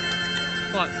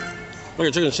What? like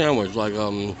a chicken sandwich, like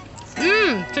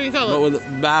Chicken but cutlet. with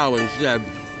bao instead.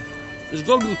 It's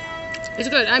good. It's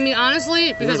good. I mean,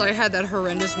 honestly, because I had that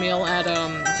horrendous meal at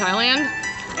Thailand,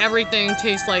 everything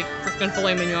tastes like freaking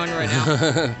filet mignon right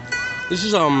now. This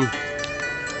is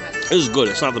good.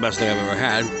 It's not the best thing I've ever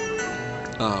had.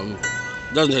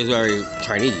 Doesn't taste very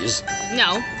Chinese.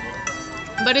 No,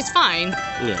 but it's fine.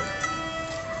 Yeah.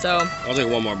 So I'll take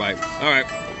one more bite. All right.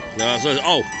 No,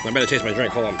 I better taste my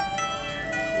drink. Hold on.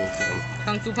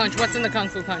 Kung Fu Punch. What's in the Kung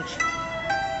Fu Punch?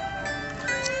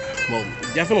 Well,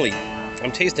 definitely,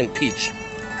 I'm tasting peach.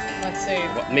 Let's see.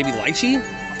 What, maybe lychee?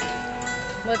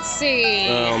 Let's see.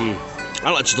 I don't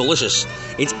know. It's delicious.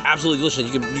 It's absolutely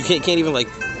delicious. You can't even like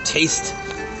taste.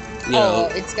 You know,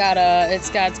 it's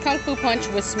got Kung Fu Punch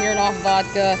with Smirnoff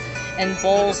vodka and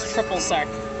Bowls triple sec.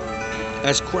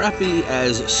 as crappy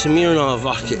as Smirnoff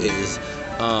vodka is,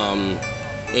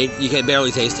 you can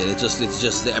barely taste it. It's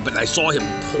just there. But I saw him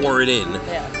pour it in,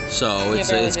 Yeah. so You it's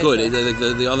barely it's good.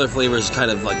 taste The other flavors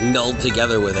kind of like meld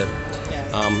together with it. Yeah.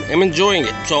 I'm enjoying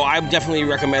it. So I definitely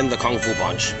recommend the Kung Fu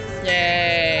Punch.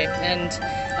 Yay! And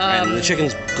the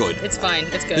chicken's good. It's fine.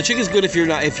 It's good. The chicken's good if you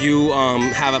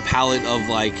have a palate of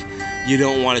like you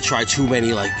don't want to try too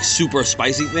many like super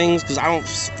spicy things, because I don't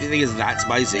think it's that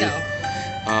spicy.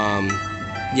 No.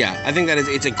 Yeah, I think that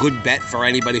it's a good bet for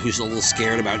anybody who's a little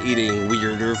scared about eating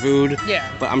weirder food.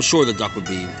 Yeah. But I'm sure the duck would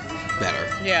be better.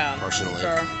 Yeah. Personally.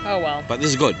 Sure. Oh well. But this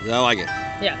is good. I like it.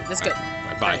 Yeah, that's good. All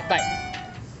right, bye. All right,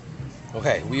 bye.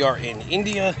 Okay, we are in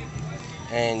India,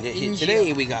 and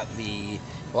today we got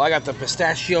I got the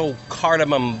pistachio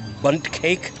cardamom bunt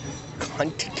cake.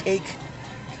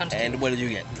 And what did you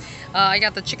get? I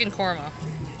got the chicken korma.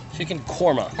 Chicken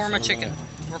korma. Korma chicken.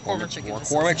 Or korma chicken.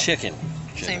 Korma chicken.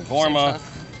 Same Korma. stuff.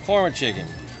 Korma chicken.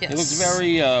 Yes. It looks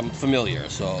very familiar,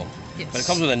 so. Yes. But it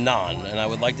comes with a naan, and I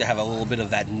would like to have a little bit of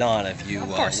that naan if you. Of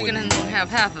course, you're gonna wouldn't mind. have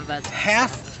half of that.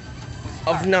 Half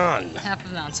of naan. Half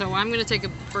of naan. So I'm gonna take a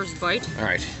first bite. All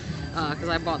right. Because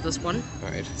I bought this one.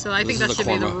 All right. So I think This that is should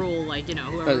be the korma. rule. Like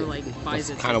whoever buys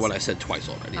it. Kind of what I said twice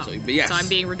already. Oh, So, but yes. So I'm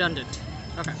being redundant.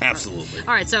 Okay. Absolutely. All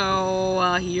right.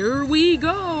 So here we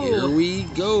go. Here we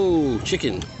go.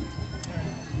 Chicken.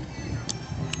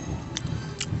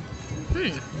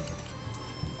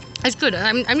 It's good.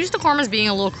 I'm used to kormas being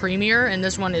a little creamier, and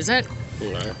this one isn't.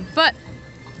 All right. But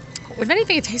if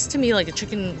anything, it tastes to me like a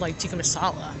chicken, like tikka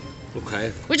masala, Okay.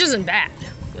 which isn't bad.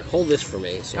 Now hold this for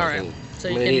me, so All I right. can. So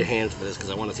I'm you gonna can- need hands for this because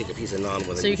I want to take a piece of naan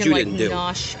with it. So you which can like didn't do.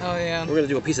 nosh. Oh yeah. We're gonna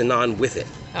do a piece of naan with it.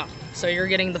 Oh, so you're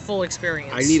getting the full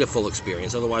experience. I need a full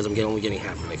experience, otherwise I'm only getting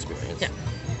half an experience. Yeah.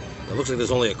 It looks like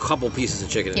there's only a couple pieces of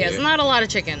chicken in Yeah, here. it's not a lot of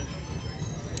chicken.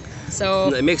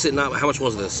 So It makes it not. How much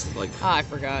was this? Like I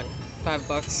forgot. $5.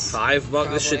 $5?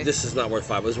 Probably. This is not worth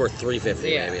 $5. It's worth $3.50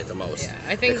 Yeah. maybe at the most. Yeah,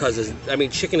 I think- because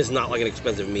chicken is not like an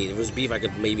expensive meat. If it was beef, I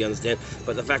could maybe understand,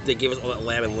 but the fact they gave us all that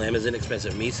lamb, and lamb is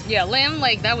inexpensive meat. Yeah, lamb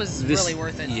that was This- really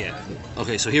worth it. Yeah.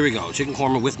 Okay, so here we go. Chicken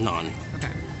korma with naan. Okay.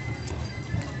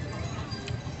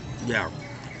 Yeah.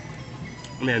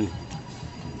 Man,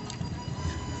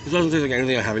 this doesn't taste like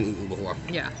anything I haven't eaten before.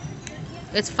 Yeah.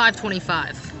 It's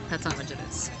 $5.25. That's how much it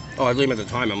is. Oh, I believe at the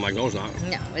time. I'm like, no, it's not.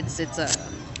 No, it's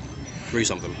 3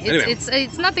 something. Anyway,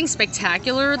 it's nothing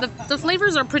spectacular. The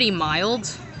flavors are pretty mild.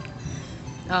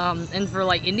 And for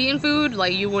like Indian food,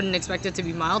 like you wouldn't expect it to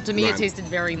be mild. To me, Right. it tasted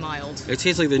very mild. it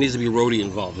tastes like there needs to be roti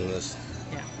involved in this.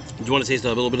 Yeah. Do you want to taste a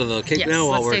little bit of the cake Yes, now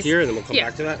while let's we're taste- here, and then we'll come yeah.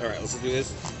 back to that? All right, let's do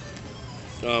this.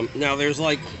 Now, there's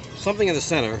like something in the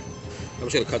center. I'm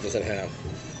just going to cut this in half.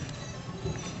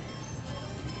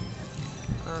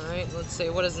 All right. Let's see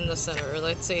what is in the center.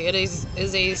 Let's see. It is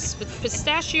a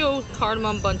pistachio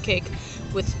cardamom bunt cake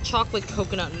with chocolate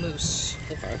coconut mousse.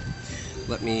 Okay.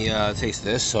 Let me taste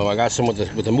this. So I got some with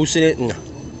the mousse in it, and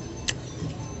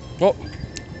oh,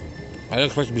 I didn't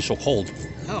expect it to be so cold.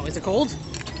 Oh, is it cold?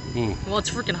 Mm. Well, it's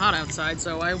freaking hot outside,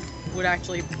 so I would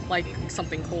actually like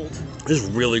something cold. This is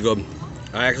really good.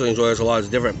 I actually enjoy this a lot. It's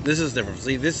different. This is different.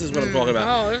 See, this is what I'm talking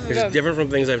about. Oh, this is It's good. different from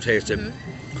things I've tasted.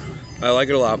 I like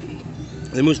it a lot.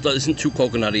 The mousse isn't too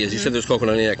coconutty. As you said, there's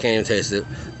coconut in it. I can't even taste it.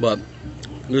 But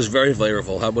it was very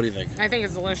flavorful. What do you think? I think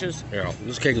it's delicious. Yeah,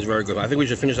 this cake is very good. I think we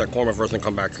should finish that korma first and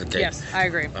come back to the cake. Yes, I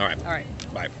agree. All right. All right.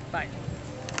 Bye. Bye.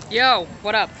 Yo,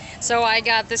 what up? So I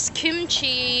got this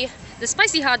the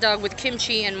spicy hot dog with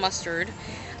kimchi and mustard.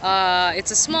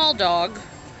 It's a small dog.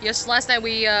 Yes, last night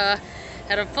we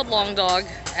had a foot-long dog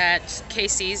at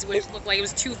Casey's, which looked like it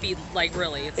was 2 feet, like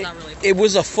really. It's not really. It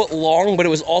was a foot long, but it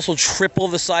was also triple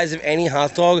the size of any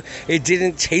hot dog. It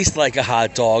didn't taste like a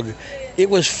hot dog. It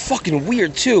was fucking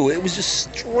weird, too. It was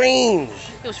just strange.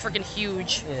 It was freaking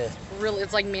huge. Yeah. Really,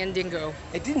 it's like Mandingo.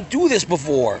 It didn't do this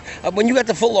before. When you got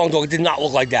the foot long dog, it did not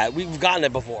look like that. We've gotten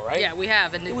it before, right? Yeah, we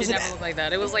have, and it was did an never look like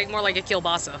that. It was like more like a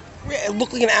kielbasa. It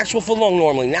looked like an actual foot long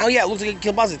normally. Now, yeah, it looks like a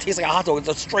kielbasa. It tastes like a hot dog. It's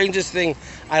the strangest thing.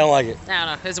 I don't like it. I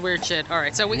don't know. It's weird shit. All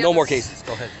right, so we got No more this- cases.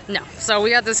 Go ahead. No. So we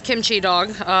got this kimchi dog.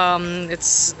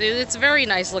 It's very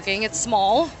nice looking. It's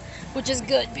small, which is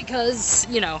good because,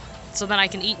 so then I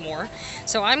can eat more.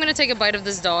 So I'm going to take a bite of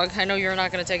this dog. I know you're not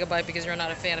going to take a bite because you're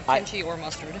not a fan of kimchi or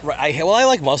mustard. Right. I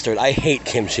like mustard. I hate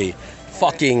kimchi.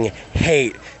 Fucking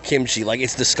hate kimchi. Like,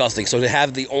 it's disgusting. So to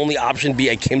have the only option be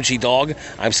a kimchi dog,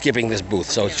 I'm skipping this booth.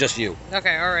 So it's just you.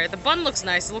 Okay, all right. The bun looks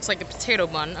nice. It looks like a potato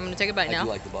bun. I'm going to take a bite I now. do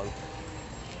like the bun.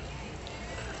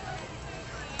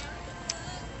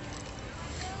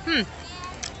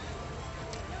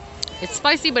 It's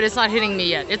spicy, but it's not hitting me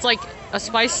yet. It's like a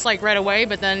spice like right away,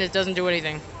 but then it doesn't do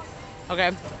anything.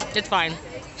 Okay, it's fine.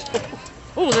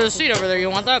 Oh, there's a seat over there. You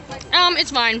want that?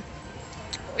 It's fine.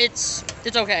 It's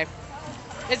okay.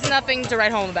 It's nothing to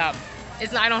write home about.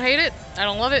 I don't hate it. I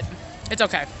don't love it. It's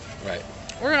okay. Right.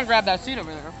 We're gonna grab that seat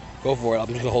over there. Go for it. I'm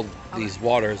just going to hold these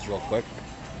waters real quick.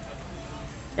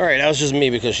 All right, that was just me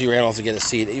because she ran off to get a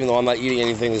seat. Even though I'm not eating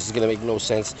anything, this is going to make no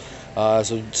sense.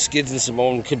 So Skids and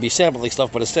Simone could be sampling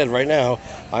stuff, but instead, right now,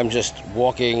 I'm just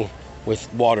walking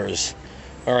with Waters.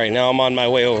 All right, now I'm on my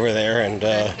way over there, and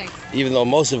even though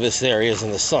most of this area is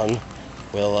in the sun,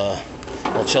 we'll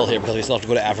chill here because we still have to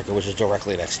go to Africa, which is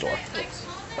directly next door.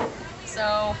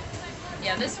 So,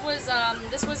 yeah, this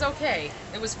was okay.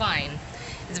 It was fine.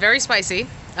 It's very spicy,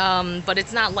 but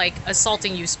it's not like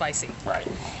assaulting you spicy. Right.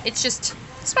 It's just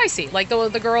spicy. Like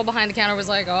the girl behind the counter was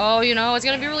like, "Oh, you know, it's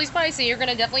gonna be really spicy. You're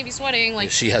gonna definitely be sweating."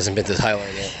 Like She hasn't been to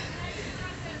Thailand yet.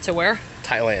 to where?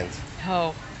 Thailand.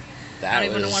 Oh, That I don't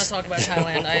even was want to talk about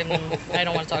Thailand. I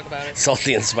don't want to talk about it.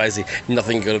 salty and spicy.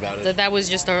 Nothing good about it. That was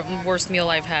just the worst meal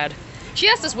I've had. She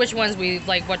asked us which ones we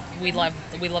like, what we love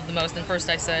the most, and first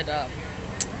I said,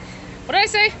 what did I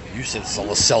say? You said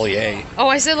Le Cellier Oh,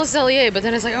 I said Le Cellier, but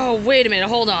then it's like, oh, wait a minute,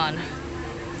 hold on.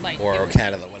 Like, or it was-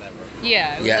 Canada, whatever.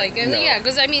 yeah, it was Yeah, like, no. yeah,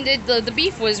 because I mean, the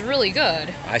beef was really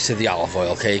good. I said the olive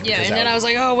oil cake. Yeah, because and that then I was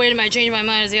like, oh, wait a minute, I changed my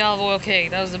mind. It's the olive oil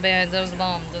cake. That was the bad, that was the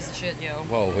bomb. That was the shit, yo.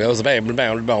 Whoa, that was a bad.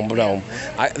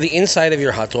 The inside of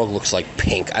your hot dog looks like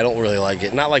pink. I don't really like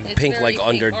it. Not like It's pink, very like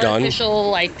underdone. artificial,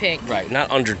 like pink. Right,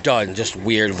 not underdone, just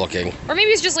weird looking. Or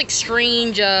maybe it's just like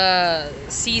strange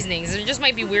seasonings. It just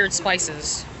might be weird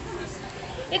spices.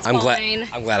 It's I'm fine.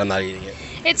 glad I'm not eating it.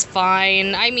 It's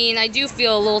fine. I mean, I do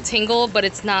feel a little tingle, but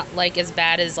it's not like as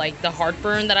bad as like the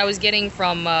heartburn that I was getting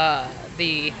from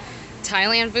the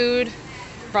Thailand food,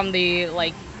 from the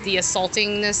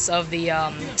assaultingness of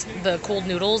the cold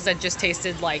noodles that just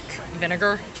tasted like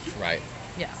vinegar. Right.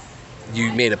 Yeah.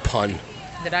 You made a pun.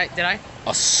 Did I?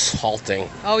 Assaulting.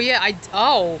 Oh yeah.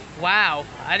 Oh wow.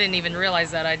 I didn't even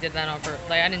realize that I did that on purpose.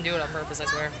 Like I didn't do it on purpose. I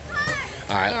swear.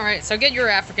 All right. All right. So get your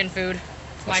African food.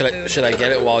 My food. Should I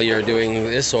get it while you're doing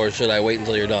this, or should I wait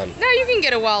until you're done? No, you can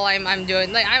get it while I'm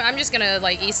doing. Like, I'm just gonna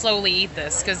like slowly eat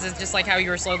this because it's just like how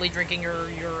you were slowly drinking your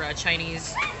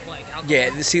Chinese like alcohol.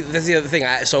 Yeah. See, that's the other thing.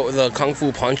 So the Kung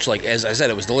Fu Punch, like as I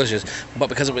said, it was delicious, but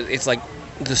because it's like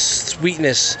the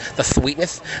sweetness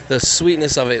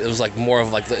of it was like more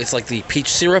of like it's like the peach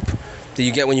syrup that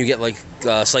you get when you get like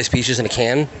sliced peaches in a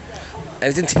can. And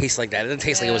it didn't taste like that. It didn't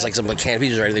taste like it was like some like canned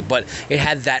peaches or anything, but it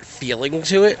had that feeling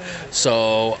to it.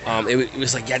 So it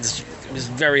was like it was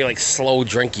very like slow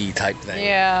drinky type thing.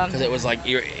 Yeah. Because it was like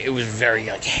it was very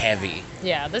like heavy.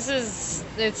 Yeah, this is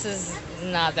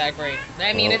not that great.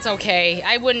 I mean, Well- it's okay.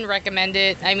 I wouldn't recommend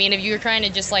it. I mean, if you're trying to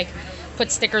just like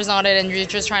put stickers on it and you're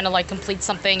just trying to like complete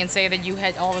something and say that you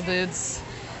had all the goods,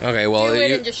 Okay, well, do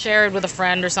it and just share it with a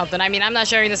friend or something. I mean, I'm not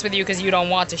sharing this with you because you don't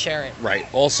want to share it. right.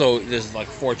 Also, there's like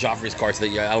 4 Joffrey's carts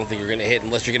that I don't think you're gonna hit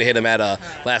unless you're gonna hit them at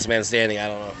Last Man Standing. I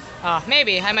don't know.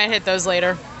 Maybe I might hit those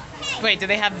later. Wait, do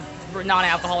they have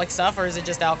non-alcoholic stuff or is it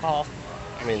just alcohol?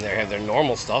 I mean, they have their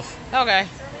normal stuff. Okay.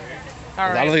 All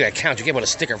right. I don't think that counts. You can't put a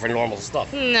sticker for normal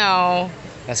stuff. It No.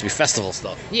 has to be festival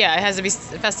stuff. Yeah, it has to be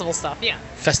festival stuff. Yeah.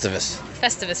 Festivus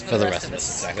Festivus for the rest of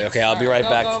us. Exactly. Okay, I'll be right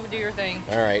back. Go do your thing.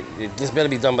 All right, this better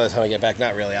be done by the time I get back.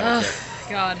 Not really. I don't Ugh,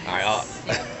 care. God. All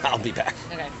right, I'll be back.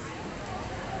 Okay.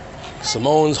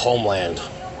 Simone's homeland,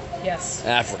 Yes.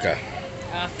 Africa.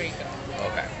 Africa.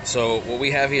 Okay, so what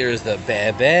we have here is the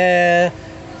Bebe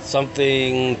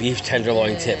something beef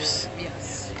tenderloin tips.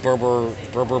 Yes. Berber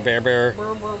bear bear.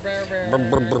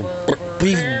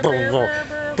 Beef burger.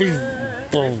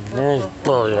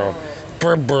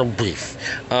 Berber beef.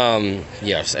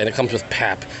 Yes, and it comes with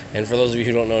pap. And for those of you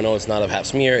who don't know, it's not a pap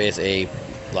smear. It's a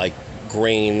like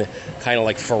grain, kind of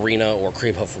like farina or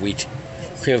cream of wheat.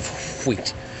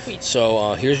 Wheat.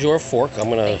 So here's your fork. I'm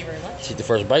gonna Thank you very much. take the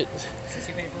first bite. Since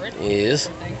you paid for it.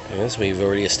 Thing. Yes, we've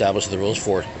already established the rules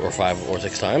 4 or 5 or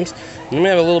 6 times. And then we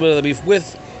have a little bit of the beef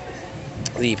with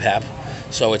the pap.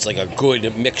 So it's like a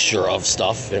good mixture of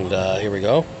stuff. And here we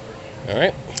go. All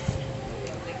right.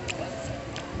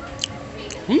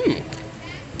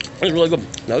 It's really good.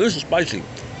 Now this is spicy.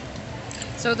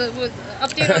 So the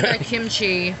update on that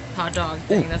kimchi hot dog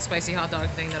thing, that spicy hot dog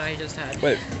thing that I just had.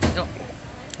 Wait, Oh,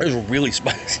 it's really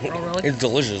spicy. Oh, really? It's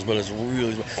delicious, but it's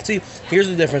really spicy. See, here's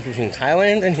the difference between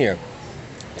Thailand and here.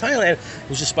 Thailand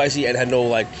was just spicy and had no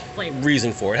like Flavor.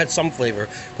 reason for it. It had some flavor,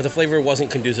 but the flavor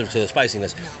wasn't conducive to the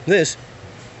spiciness. This,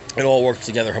 it all worked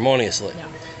together harmoniously. Yeah.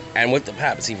 And with the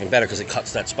pap, it's even better because it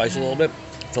cuts that spice a little bit.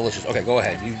 Delicious. Okay, go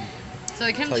ahead. You So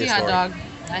the Tell kimchi your hot story. dog,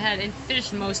 I had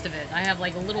finished most of it. I have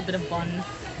like a little bit of bun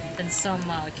and some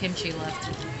kimchi left.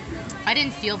 I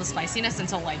didn't feel the spiciness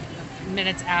until like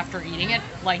minutes after eating it.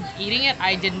 Like eating it,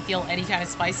 I didn't feel any kind of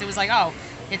spice. It was like, oh,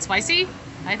 it's spicy,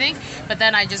 I think. But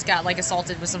then I just got like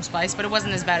assaulted with some spice, but it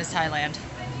wasn't as bad as Thailand.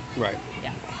 right.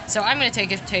 Yeah. So I'm gonna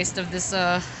take a taste of this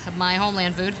of my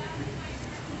homeland food.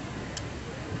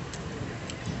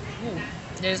 Ooh,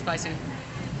 it is spicy.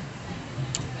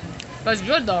 But it's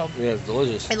good though. Yeah, it's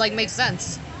delicious. It like makes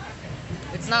sense.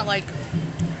 It's not like,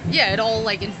 yeah, it all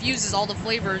like infuses all the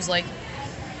flavors like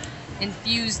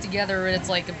infused together, and it's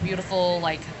like a beautiful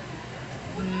like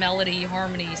melody,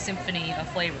 harmony, symphony of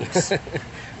flavors.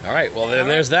 All right, well then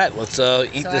there's that. Let's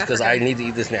eat this because I need to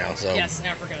eat this now. So Yes,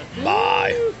 never forget it.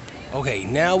 bye. Okay,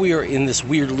 now we are in this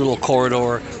weird little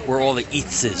corridor where all the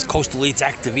eats is. Coastal eats,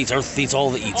 active eats, earth eats, all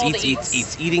the eats. All the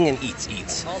Eats, eating and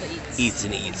eats. All the eats. Eats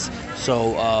and eats.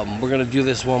 So we're gonna do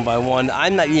this one by one.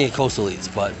 I'm not eating coastal eats,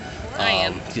 but I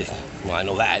am. yeah, well, I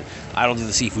know that. I don't do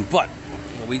the seafood, but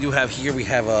what we do have here, we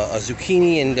have a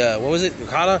zucchini and what was it?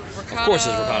 Ricotta? Of course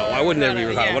it's ricotta. Why wouldn't there be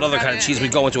ricotta? Yeah, What other kind of ricotta cheese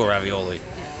would go into a ravioli?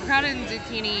 Ricotta and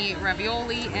zucchini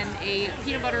ravioli and a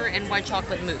peanut butter and white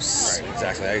chocolate mousse. Right,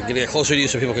 exactly. I'm gonna get closer to you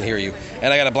so people can hear you.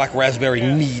 And I got a black raspberry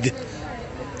mead.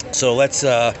 So let's.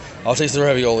 I'll taste the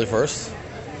ravioli first.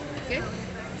 Okay.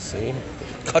 See,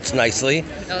 cuts nicely.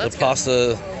 that's The good.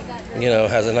 pasta,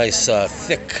 has a nice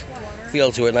thick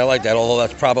feel to it, and I like that. Although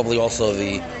that's probably also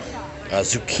the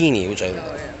zucchini, which I.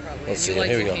 Let's see. You like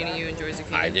Here we go. zucchini, you enjoy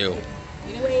zucchini. I do.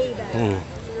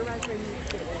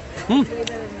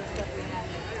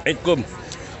 It's good.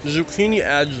 The zucchini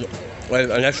adds like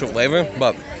an extra flavor,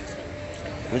 but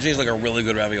it tastes like a really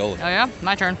good ravioli. Oh yeah?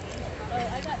 My turn.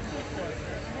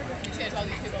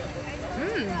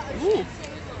 Ooh.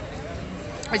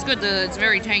 It's good, it's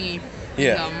very tangy.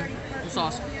 Yeah. The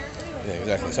sauce. Yeah,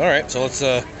 exactly. So, all right, so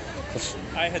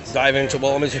let's dive into.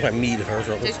 Well, let me taste my mead first.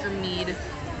 real quick. Taste your mead,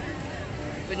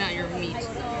 but not your meat.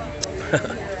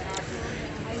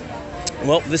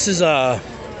 Well, this is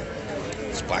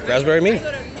it's black raspberry mead.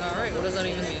 Alright, what does that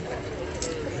even mean?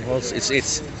 Well,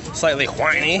 it's slightly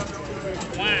whiny.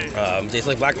 Tastes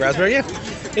like black raspberry. Yeah,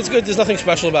 it's good. There's nothing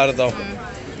special about it though.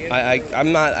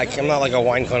 I'm not like a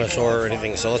wine connoisseur or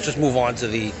anything. So let's just move on to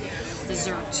the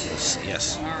Dessert.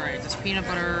 yes. Alright, this peanut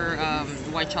butter,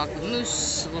 white chocolate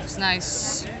mousse. It looks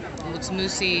nice. It looks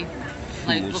moussey.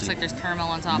 Like, looks Moussey. like there's caramel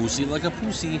on top. Moussey like a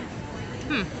pussy.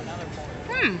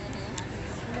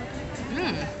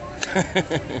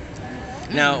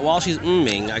 Now, while she's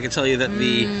mmming, I can tell you that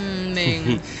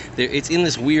Ming. it's in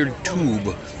this weird tube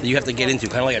that you have to get into,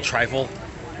 kind of like a trifle.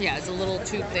 Yeah, it's a little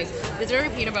tube thing. It's very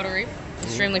peanut buttery.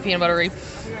 Extremely peanut buttery.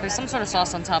 There's some sort of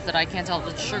sauce on top that I can't tell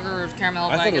if it's sugar or caramel. I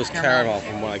but thought it guess was caramel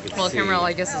from what I could Well, see. caramel,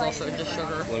 I guess, is also just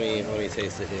sugar. Let me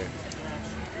taste it here.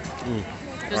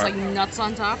 There's Alright. like nuts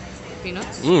on top,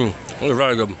 peanuts. They're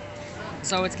very good.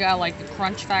 So it's got like the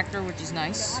crunch factor, which is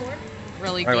nice.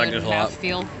 Really I good like this a lot.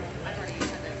 mouthfeel.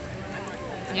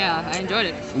 Yeah, I enjoyed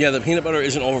it. Yeah, the peanut butter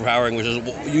isn't overpowering, which is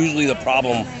usually the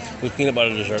problem with peanut butter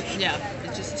desserts. Yeah,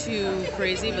 it's just too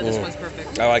crazy, but this one's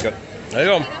perfect. I like it. There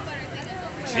you go.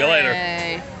 See you later.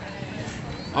 Yay.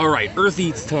 All right, Earth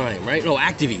Eats time, right? No,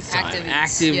 Active Eats time. Active Eats.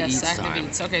 Active Yes, Eats Active time.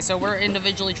 Eats. Okay, so we're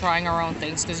individually trying our own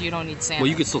things because you don't need salmon. Well,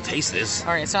 you could still taste this.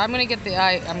 All right, so I already got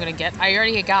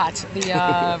the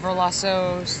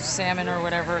Verlasso salmon or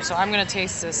whatever. So I'm gonna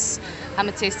taste this. I'm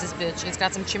gonna taste this bitch. It's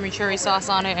got some chimichurri sauce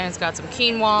on it, and it's got some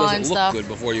quinoa Does and it look stuff. good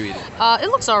before you eat it? It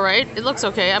looks all right. It looks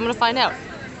okay. I'm gonna find out.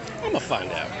 I'm gonna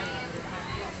find out.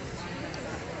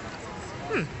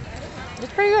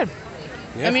 It's pretty good.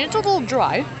 Yeah. I mean, it's a little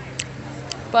dry,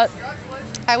 but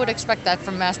I would expect that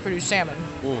from mass-produced salmon.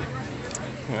 All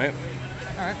right,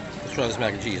 All right, let's try this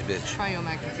mac and cheese, bitch. try your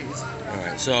mac and cheese. All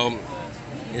right, so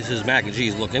this is mac and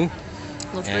cheese looking,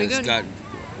 Looks and pretty it's good. got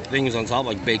things on top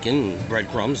like bacon and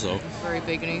breadcrumbs. So Very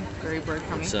bacony, very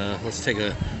breadcrumby. let's take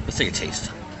a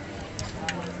taste.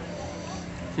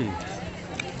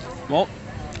 Well,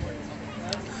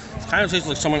 it kind of tastes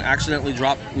like someone accidentally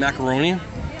dropped macaroni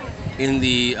in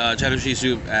the cheddar cheese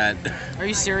soup at. Are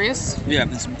you serious? Yeah,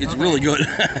 it's really good.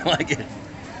 I like it.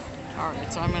 All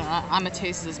right, so I'm gonna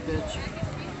taste this bitch.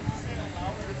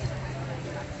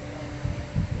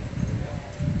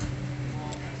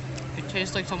 It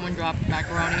tastes like someone dropped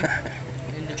macaroni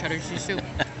in the cheddar cheese soup.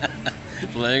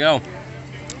 So there you go.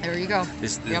 There you go.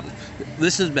 Yep.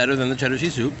 This is better than the cheddar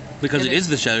cheese soup because It it is is.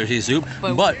 the cheddar cheese soup,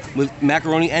 But- but with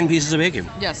macaroni and pieces of bacon.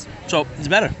 Yes. So it's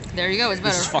better. There you go. It's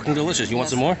better. This is fucking delicious. You want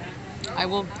Yes. some more? I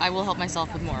will help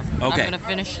myself with more. Okay. I'm gonna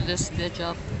finish this bitch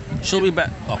up. She'll be back.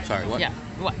 Oh, sorry. What? Yeah.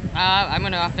 What? I'm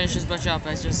gonna finish this bitch up,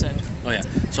 as just said. Oh yeah.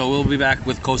 So we'll be back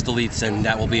with Coastal Eats, and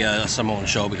that will be a Samoan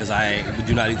show because I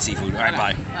do not eat seafood. All right,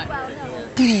 bye. Bye.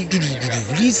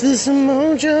 It's the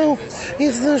Simone Show.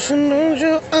 It's the Simone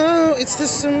Show. Oh, it's the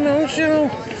Simone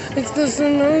Show. It's the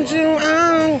Simone Show.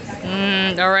 Oh.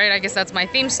 All right, I guess that's my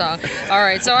theme song. All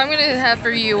right, so I'm gonna have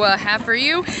for you.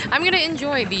 I'm gonna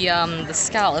enjoy the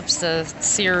scallops, the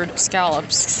seared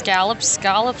scallops.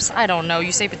 I don't know.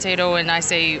 You say potato, and I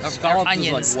say Scallops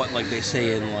onions. is like what they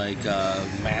say in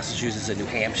Massachusetts and New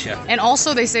Hampshire. And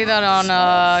also, they say that on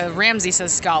Ramsey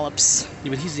says scallops. Yeah,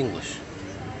 but he's English.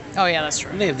 Oh yeah, that's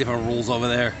true. They have different rules over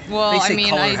there. Well, they say I mean,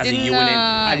 color I has didn't. a U in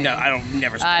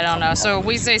it. I don't know. So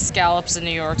we say scallops in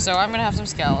New York. So I'm gonna have some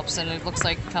scallops, and it looks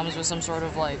like it comes with some sort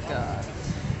of like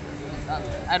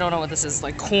I don't know what this is,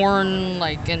 like corn,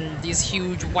 like in these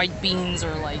huge white beans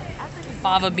or like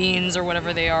fava beans or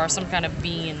whatever they are, some kind of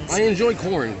beans. I enjoy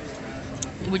corn.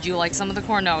 Would you like some of the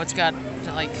corn? No, it's got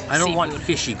like I don't want seafood.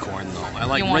 fishy corn though. I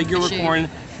like You want regular fishy? corn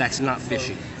that's not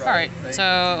fishy. All right,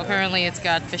 so apparently it's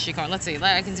got fishy corn. Let's see.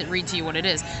 I can read to you what it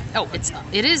is. Oh,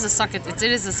 it is a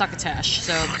succotash.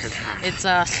 So it's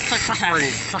a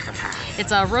succotash.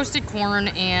 It's a roasted corn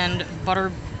and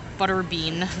butter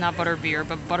bean, not butter beer,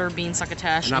 but butter bean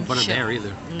succotash. Not and butter bear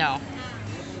either. No.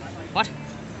 What?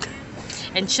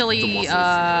 And chili.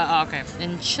 Okay.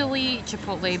 And chili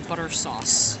chipotle butter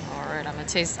sauce. All right, I'm gonna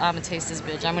taste this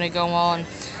bitch. I'm gonna go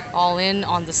all in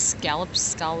on the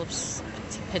scallops,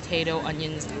 potato,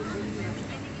 onions.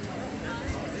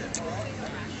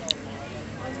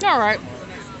 All right.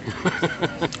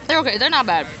 They're okay. They're not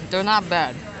bad.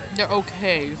 They're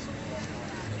okay.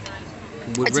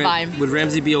 It's fine. Would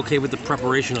Ramsey be okay with the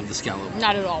preparation of the scallop?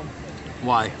 Not at all.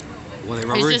 Why? Were they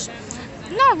rubbery? It's just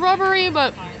not rubbery,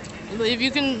 but if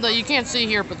you can't see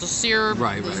here, but the sear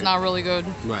is not really good.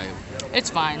 Right. It's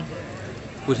fine.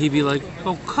 Would he be like,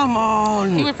 oh, come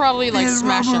on? He would probably like they're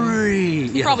smash them. rubbery."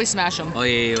 He'd probably smash them. Oh,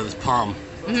 yeah, with his palm.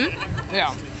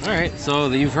 Yeah. All right, so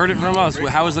you've heard it from us.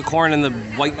 How is the corn and the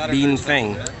white bean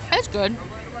thing? It's good.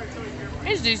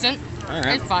 It's decent. All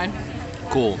right. It's fine.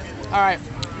 Cool. All right.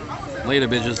 Later,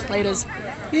 bitches. Laters.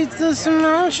 It's the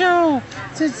Simone Show.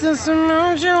 It's the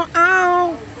Simone Show.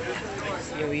 Ow.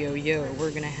 Yo.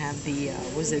 We're gonna have the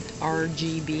was it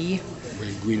RGB?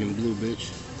 Red, green, and blue,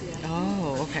 bitch.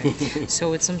 Oh, okay.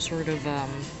 So it's some sort of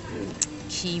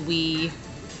kiwi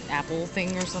apple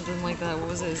thing or something like that. What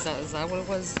was it? Is that what it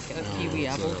was? A kiwi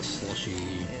It's apple a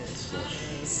slushy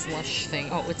slush thing.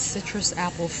 Oh, it's citrus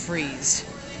apple freeze.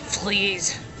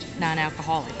 Please,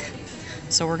 non-alcoholic.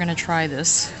 So we're gonna try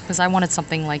this because I wanted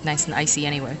something like nice and icy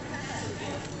anyway.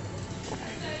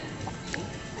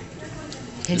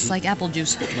 Tastes like apple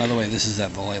juice. By the way, this is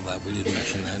at the Light Lab. We didn't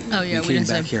mention that. Oh, yeah, we came didn't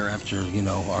back say. here after,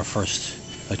 our first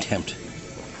attempt.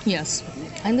 Yes,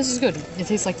 and this is good. It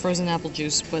tastes like frozen apple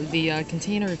juice, but the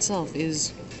container itself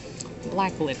is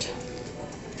blacklit,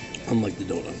 Unlike the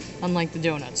donut. unlike the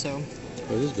donut. So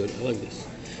Oh, this is good. I like this.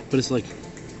 But it's like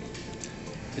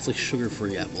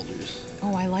sugar-free apple juice.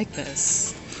 oh, I like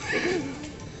this.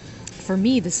 For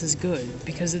me, this is good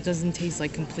because it doesn't taste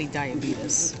like complete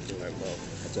diabetes. All right, well,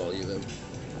 that's all you then.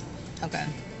 Okay.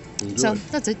 Enjoy. So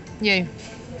that's it. Yay.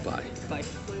 Bye. Bye.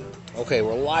 Okay,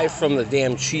 we're live from the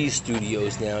damn cheese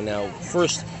studios now. Now,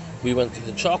 first we went to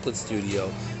the chocolate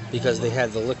studio because they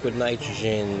had the liquid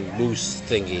nitrogen mousse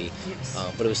thingy,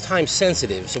 but it was time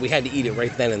sensitive, so we had to eat it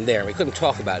right then and there. We couldn't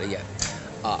talk about it yet.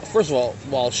 First of all,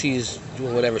 while she's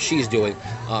doing whatever she's doing,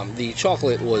 the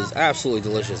chocolate was absolutely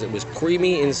delicious. It was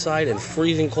creamy inside and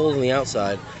freezing cold on the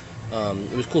outside.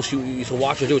 It was cool. You used to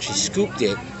watch her do it. She scooped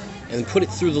it and put it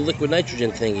through the liquid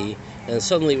nitrogen thingy, and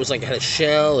suddenly it was like it had a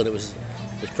shell, and it was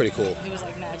pretty cool. It was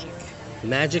like magic.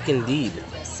 Magic indeed.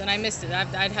 Yes, and I missed it.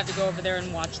 I'd have to go over there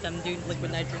and watch them do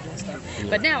liquid nitrogen stuff.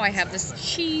 But now I have this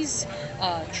cheese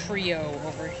trio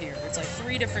over here. It's like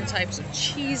 3 different types of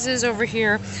cheeses over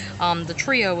here. The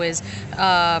trio is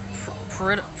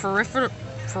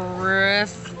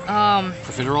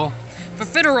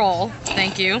profiterole,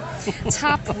 thank you,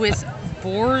 topped with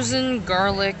boursin,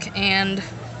 garlic, and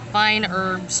fine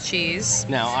herbs cheese.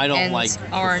 Now, I don't And like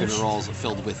orange. profiteroles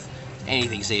filled with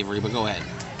anything savory, but go ahead.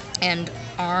 And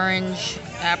orange,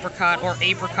 apricot, or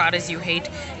apricot as you hate,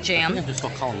 I jam. just saw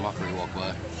Colin Mockery walk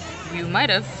by. You might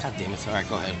have. God damn it. All right,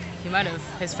 go ahead. You might have.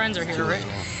 His friends are here,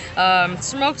 right?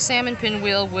 Smoked salmon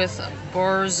pinwheel with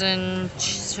boursin,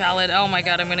 shallot. Oh my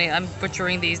god, I'm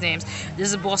butchering these names. This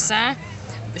is boursin,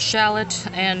 shallot,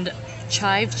 and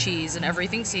chive cheese and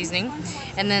everything seasoning.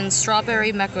 And then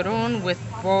strawberry macaron with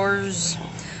boursin,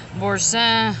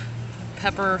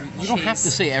 pepper, cheese. You don't have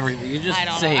to say everything. You just I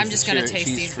don't say know. I'm it's just gonna cheese taste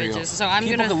these trio. bitches. So I'm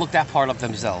People gonna. can look that part up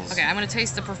themselves. Okay, I'm gonna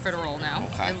taste the profiterole now.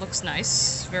 Okay. It looks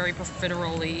nice, very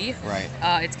profiterole-y. Right.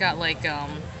 It's got like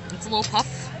it's a little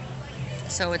puff.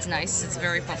 So it's nice. It's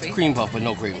very puffy. Cream puff, but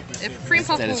no cream. Cream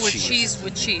puff That is with cheese. cheese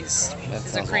with cheese. That It's a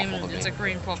sounds cream. awful to me. It's a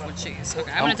cream puff with cheese. Okay,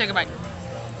 I'm gonna take a bite.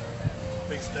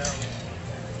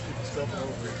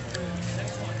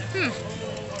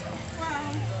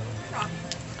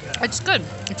 It's good.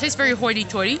 It tastes very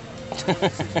hoity-toity.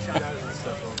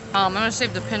 I'm gonna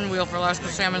save the pinwheel for last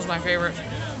because salmon's my favorite.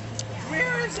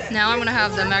 Now I'm gonna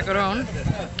have the macaron.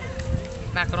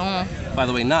 Macaron. By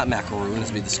the way, not macaroon,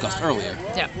 as we discussed earlier.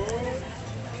 Yeah.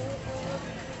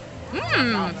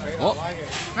 Mmm. Well,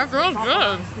 Macaron's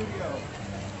good.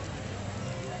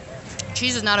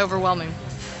 Cheese is not overwhelming.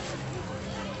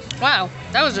 Wow,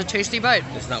 that was a tasty bite.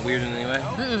 it's not weird in any way?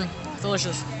 Mm-mm.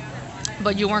 Delicious.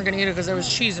 But you weren't gonna eat it because there was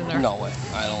cheese in there. No way.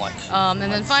 I don't like And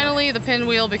then finally the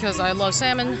pinwheel because I love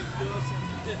salmon.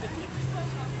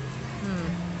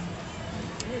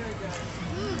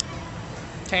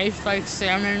 Tastes like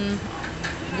salmon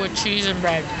with cheese and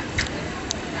bread.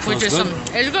 Which Sounds is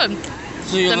good. it's good.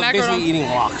 So you're the basically macaron- eating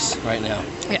lox right now.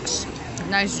 Yes.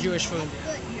 Nice Jewish food.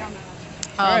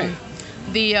 Alright.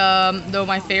 Though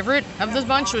my favorite of this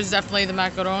bunch was definitely the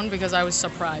macaron because I was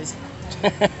surprised.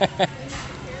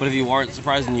 But if you weren't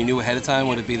surprised and you knew ahead of time,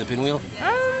 would it be the pinwheel?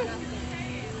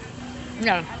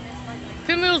 Yeah.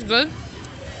 Pinwheel's good.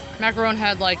 Macaron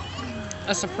had like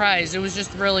a surprise. It was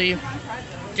just really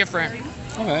different.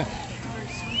 Okay.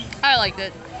 I liked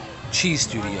it. Cheese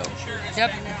Studio.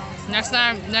 Yep. Next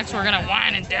we're gonna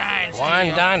wine and dine.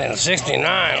 Wine Dining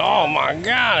 69. Oh my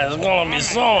god, it's gonna be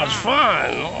so much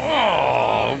fun.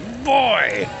 Oh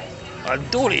boy. A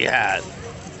duty hat.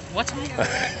 What?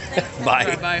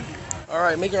 Bye. Bye.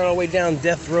 Alright, making our way down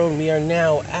Death Road. We are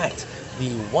now at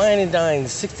the Wine and Dine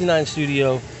 69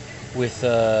 studio with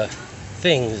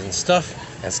things and stuff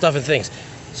and things.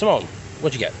 Simone,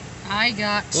 what'd you get? I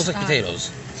got. Looks like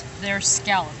potatoes. They're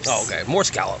scallops. Oh, okay. More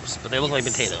scallops, but they look like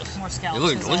potatoes. More They scallops.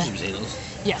 look like is delicious that- potatoes.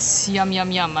 Yes. Yum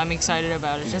yum yum. I'm excited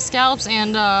about it. Just scallops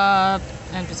and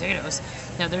potatoes.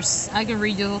 Yeah, there's. I can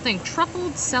read you the whole thing.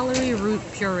 Truffled celery root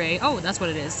puree. Oh, that's what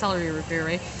it is. Celery root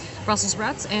puree. Brussels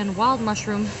sprouts and wild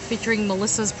mushroom featuring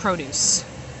Melissa's produce.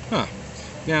 Huh.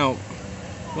 Now,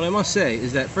 what I must say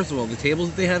is that, first of all, the tables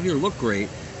that they have here look great,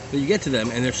 but you get to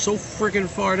them and they're so freaking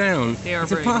far down, They are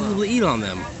it's very impossible low. to eat on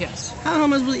them. Yes. How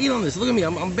am I supposed to eat on this? Look at me,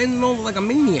 I'm bending over like a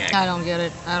maniac. I don't get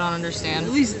it. I don't At understand.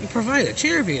 least provide a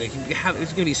chair for you. Like,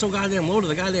 it's gonna be so goddamn low to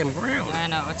the goddamn ground. I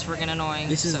know it's freaking annoying.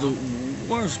 This is so. the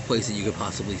worst place that you could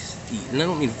possibly eat, and I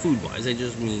don't mean food-wise. I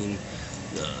just mean,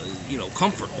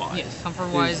 comfort-wise. Yeah,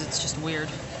 comfort-wise, it's just weird.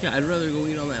 Yeah, I'd rather go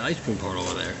eat on that ice cream part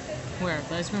over there. Where?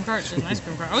 The ice cream cart? There's an ice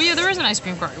cream cart. Oh yeah, there is an ice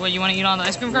cream cart. What, you want to eat on the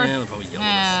ice cream cart? Yeah, they'll probably yell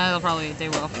at us. They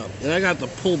will. Oh, and I got the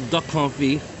pulled duck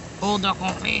confit. Old duck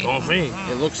confit.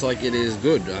 It looks like it is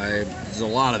good. There's a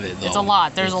lot of it, though. It's a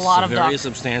lot. There's a lot of very duck.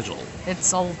 substantial.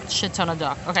 It's a shit ton of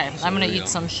duck. Okay, So I'm gonna there you eat go.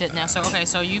 some shit now. So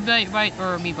so you bite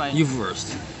or me bite? You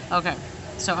first. Okay.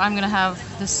 So I'm gonna have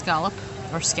the scallop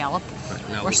or scallop Right,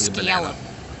 now or look at the scallop.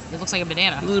 It looks like a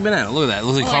banana. Look at the banana. Look at that. It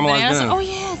looks like Oh, caramelized bananas? banana. Oh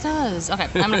yeah, it does. Okay,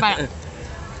 I'm gonna bite it.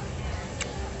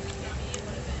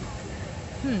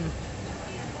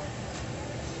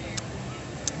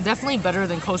 Definitely better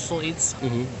than Coastal Eats.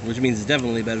 Which means it's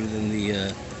definitely better than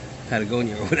the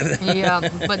Patagonia or whatever. Yeah,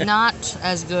 but not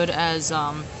as good as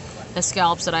the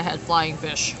scallops that I had Flying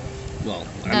Fish. Well,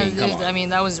 come on. I mean,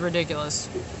 that was ridiculous.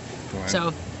 All right. So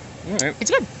All right.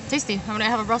 it's good, tasty. I'm gonna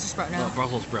have a Brussels sprout now. Well,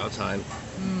 Brussels sprout time.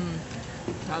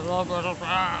 I love Brussels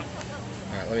sprouts.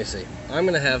 All right, let me see. I'm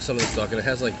gonna have some of this duck, and it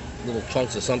has like little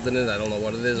chunks of something in it. I don't know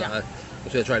what it is. Yeah. I'm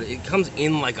just gonna try it. It comes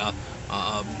in like a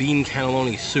bean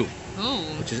cannelloni soup, Ooh,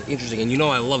 which is interesting. And you know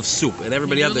I love soup, and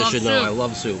everybody You out do there love should know soup. I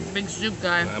love soup. big soup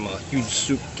guy. I'm a huge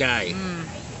soup guy.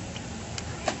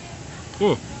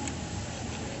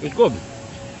 It's good.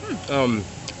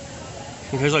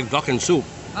 It tastes like duck and soup.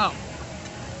 Oh,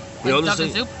 You know, like this duck and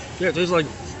is- soup? Yeah, it tastes like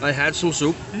I had some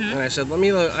soup, and I said,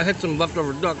 I had some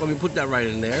leftover duck. Let me put that right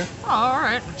in there. Oh, all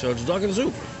right, So it's duck and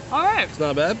soup. all right. It's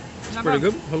not bad. It's Not pretty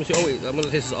bad. good. Let me see. Oh wait, I'm gonna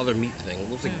taste this other meat thing. It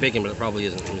looks like bacon, but it probably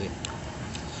isn't. Let me see.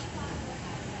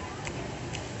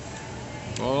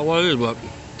 I don't know what it is, but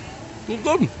it's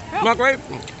good. Yeah. Not great,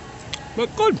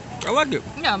 but good. I like it.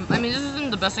 Yeah, I mean, this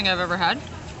isn't the best thing I've ever had,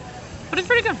 but it's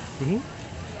pretty good.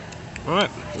 All right,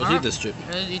 let's All eat right. this shit.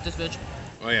 Let's eat this bitch.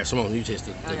 Oh yeah, Simone, you taste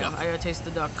it. I gotta taste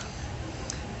the duck.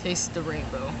 Taste the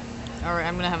rainbow. All right,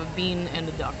 I'm gonna have a bean and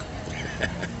a duck.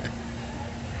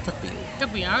 Duck bean.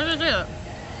 Duck bean. I was gonna say that.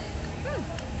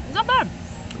 It's not bad.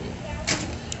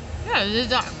 Yeah,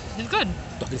 it's good.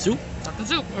 Duck and soup. Duck and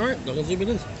soup. All right, duck and soup it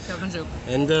is. Duck and soup.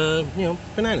 And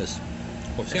bananas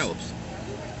or scallops.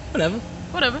 Whatever.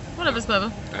 Whatever's clever.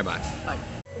 All right, bye. Bye.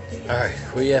 Alright,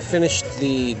 we have finished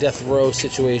the death row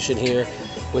situation here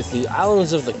with the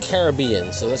islands of the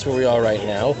Caribbean. So that's where we are right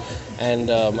now.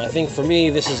 And I think for me,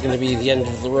 this is going to be the end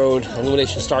of the road.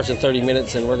 Illumination starts in 30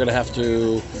 minutes, and we're going to have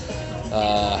to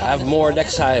have more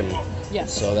next time.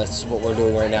 Yes. So that's what we're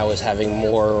doing right now, is having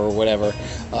more or whatever.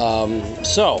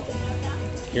 So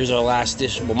here's our last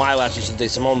dish. Well, my last dish of the day.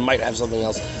 Simone might have something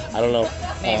else. I don't know.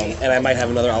 Maybe. And I might have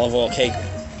another olive oil cake,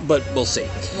 but we'll see.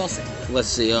 We'll see. Let's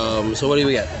see. So what do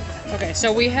we get? Okay,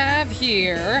 so we have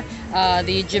here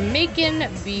the Jamaican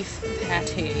beef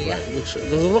patty. It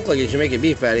doesn't look like a Jamaican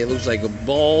beef patty. It looks like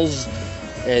balls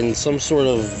and some sort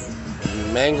of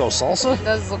mango salsa. It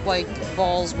does look like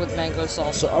balls with mango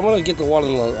salsa. So I'm gonna get the one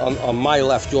on my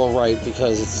left, your right,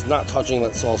 because it's not touching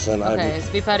that salsa. And Okay, it's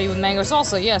beef patty with mango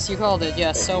salsa. Yes, you called it.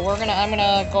 Yes. So I'm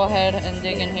gonna go ahead and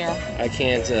dig in here. I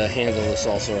can't handle the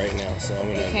salsa right now, so I'm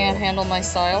gonna. You can't handle my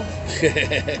style.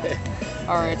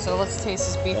 All right, so let's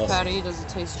taste this beef patty. Does it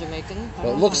taste Jamaican?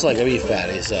 Well, it looks like a beef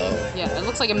patty, so. Yeah, it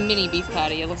looks like a mini beef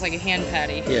patty. It looks like a hand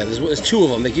patty. Yeah, there's two of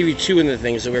them. They give you two in the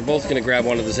thing, so we're both gonna grab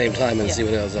one at the same time and see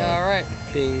what else. All right.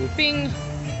 Bing. Bing.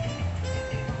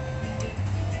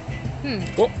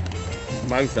 Oh,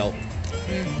 mine fell.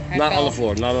 Not on the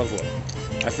floor. Not on the floor.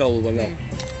 I fell with one now.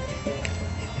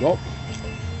 Nope.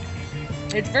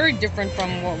 It's very different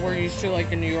from what we're used to,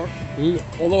 like in New York.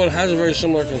 Although it has a very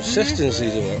similar consistency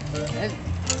to it. It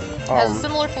has a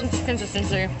similar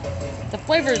consistency. The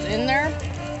flavors in there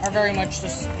are very much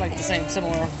just like the same,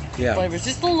 similar flavors.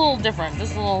 Just a little different.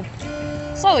 Just a little,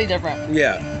 slightly different.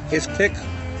 Yeah, his kick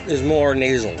is more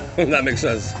nasal, if that makes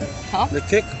sense. Huh? The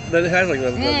kick that it has, like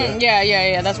the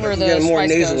Yeah. That's where the you get more spice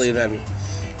nasally goes.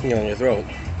 than in your throat.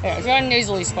 Yeah, it's got a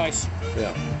nasally spice.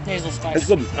 Yeah, Nasal spice. it's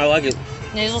good. I like it.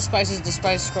 Nasal spice is the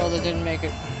Spice Girl that didn't make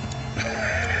it.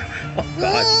 Oh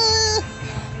God.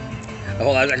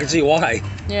 Oh, I can see why.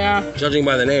 Yeah. Judging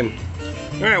by the name.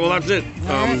 All right, well that's it.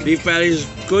 Alright. Beef patty's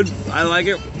good. I like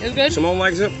it. It's good. Simone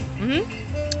likes it.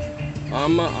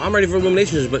 I'm ready for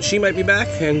Illuminations, but she might be back,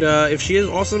 and if she is,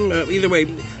 awesome. Either way,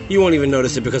 you won't even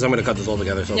notice it because I'm gonna cut this all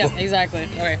together. So. Yeah, exactly.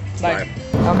 Okay, bye.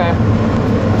 Bye. Okay.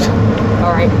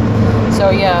 All right. So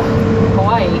yeah,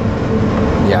 Hawaii.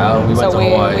 Yeah, we went to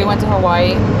Hawaii. We went to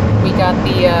Hawaii. We got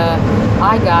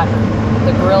I got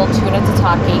the grilled tuna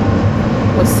tataki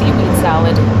with seaweed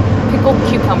salad, pickled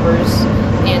cucumbers,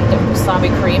 and wasabi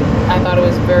cream. I thought it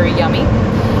was very yummy.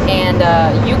 And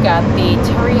you got the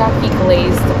teriyaki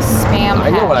glazed spam I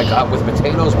know what I hash. got with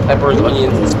potatoes, peppers,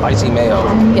 onions, and spicy mayo.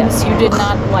 Yes, you did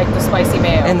not like the spicy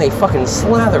mayo. And they fucking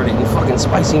slathered it in fucking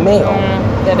spicy mayo.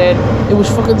 They did. It was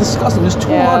fucking disgusting. It was too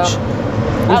much.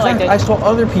 In I liked fact, it. I saw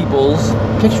other people's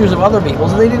pictures of other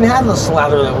people's, and they didn't have the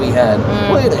slather that we had.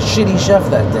 We had a shitty chef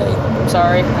that day. I'm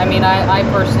sorry. I mean, I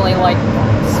personally like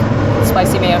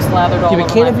spicy mayo slathered all Yeah, over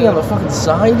but can't my it be food. on the fucking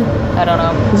side? I don't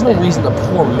know. There's no reason to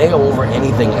pour mayo over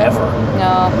anything ever.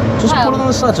 No. Just put it on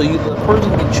the side so the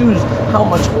person can choose how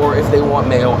much or if they want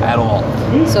mayo at all.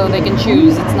 So they can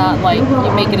choose. It's not like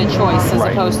you make it a choice as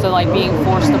Right. opposed to like being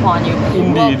forced upon you.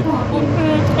 Indeed.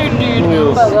 Indeed.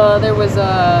 Yes. But there was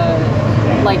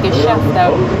like a chef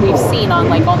that we've seen on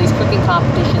like all these cooking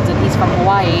competitions, and he's from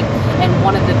Hawaii. And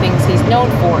one of the things he's known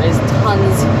for is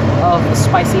tons of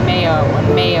spicy mayo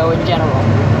and mayo in general.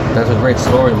 That's a great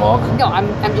story, Mark. No,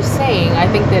 I'm just saying. I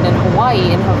think that in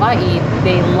Hawaii,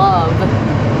 they love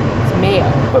mayo.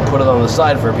 But put it on the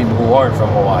side for people who aren't from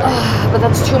Hawaii. But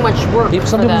that's too much work. Some for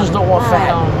people them. just don't want I fat.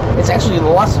 don't. It's actually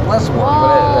less work,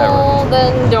 but whatever. Well,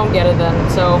 then don't get it then.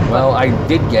 So. Well, I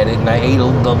did get it, and I ate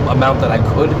the amount that I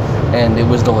could, and it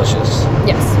was delicious.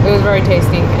 Yes, it was very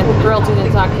tasty, and the grilled tuna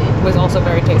tataki was also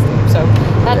very tasty. So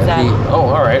that's that. Oh,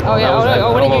 all right. Oh yeah.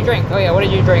 What did you drink? Oh yeah. What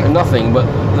did you drink? Nothing. But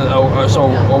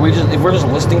are we just? If we're just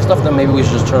listing stuff, then maybe we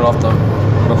should just turn off the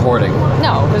recording.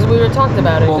 No, because we were talked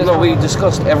about it. Well, no, we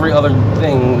discussed every other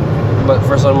thing, but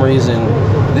for some reason,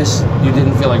 this you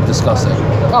didn't feel like discussing.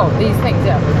 Oh, these things,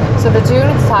 yeah. So the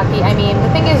tuna tataki, I mean, the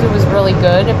thing is, it was really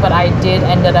good, but I did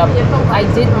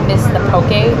miss the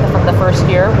poke from the first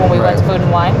year when we went to Food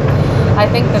and Wine. I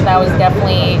think that was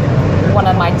definitely one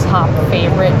of my top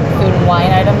favorite food and wine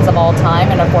items of all time,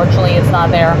 and unfortunately, it's not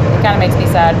there. It kind of makes me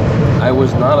sad. I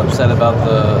was not upset about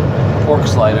the pork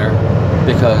slider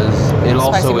because it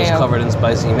also is mayo. covered in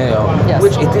spicy mayo, Yes.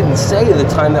 which it didn't say the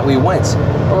time that we went.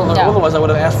 Otherwise, I would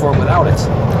have asked for it without it.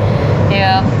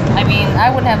 Yeah, I mean, I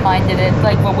wouldn't have minded it,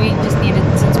 like, but we just needed,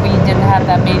 since we didn't have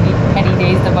that many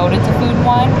days devoted to food and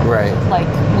wine, Right. like,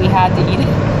 we had to eat it.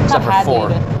 Except for 4.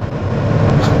 To eat it.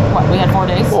 What, we had 4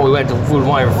 days? Well, we went to Food and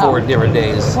Wine for 4 different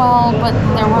days. Well, but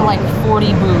there were like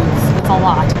 40 booths. It's a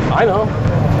lot. I know.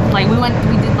 Like we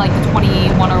did like the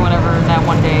 21 or whatever that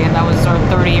one day, and that was our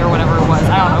 30 or whatever it was.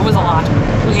 I don't know. It was a lot.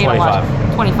 We ate a lot.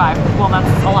 25. Well, that's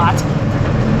a lot.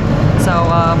 So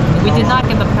we did not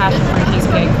get the passion fruit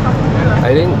cheesecake.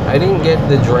 I didn't get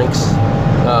the drinks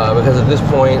because at this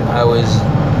point I was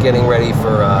getting ready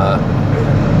for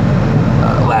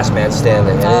Last Man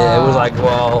Standing, and it was like,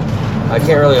 well, I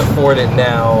can't really afford it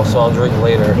now, so I'll drink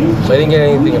later. So I didn't get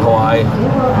anything in Hawaii.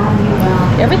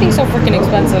 Everything's so freaking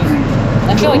expensive.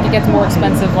 I feel like it gets more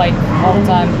expensive like all the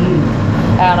time.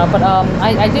 I don't know, but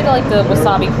I did like the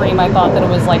wasabi cream. I thought that it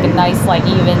was like a nice, like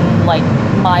even, like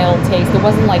mild taste. It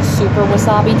wasn't like super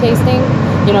wasabi tasting.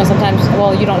 You know, sometimes,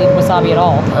 well, you don't eat wasabi at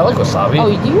all. I like wasabi. Oh,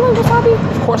 do you like wasabi?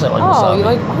 Of course I like Oh, wasabi. you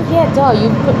like? Oh yeah, duh. You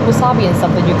put wasabi in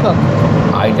something you cook.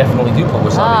 I definitely do put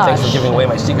wasabi. Ah, Thanks for giving away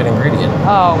my secret ingredient.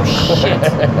 Oh shit!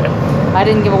 I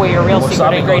didn't give away your real secret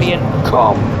Wasabi ingredient.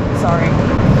 Come. Sorry.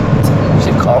 You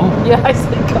said come? Yeah, I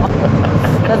said come.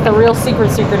 That's the real secret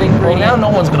Well, ingredient. now no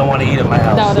one's gonna want to eat at my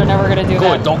house. No, they're never gonna do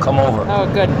that. Good, don't come over. Oh,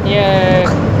 good. Yay.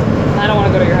 I don't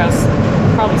want to go to your house.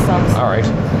 Probably sucks. All right.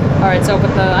 All right, so but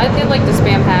I did like the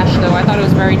Spam hash though. I thought it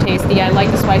was very tasty. I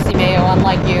like the spicy mayo.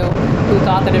 Unlike you, who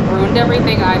thought that it ruined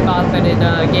everything, I thought that it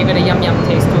gave it a yum yum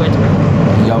taste to it.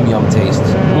 Yum yum taste.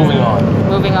 Moving on.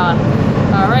 Moving on.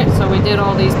 All right, so we did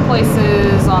all these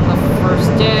places on the first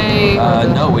day.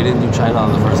 No, we didn't do China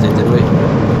on the first day, did we?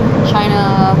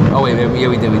 China. Oh wait, yeah,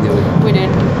 we did. We did.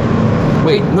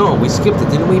 Wait, no, we skipped it,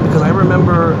 didn't we? Because I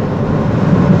remember.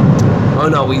 Oh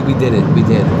no, we did it. We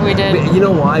did. We did. But you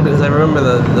know why? Because I remember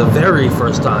the very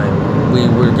first time we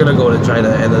were gonna go to China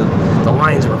and the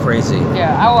lines were crazy.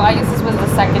 Yeah. I guess this was the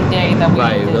second day that we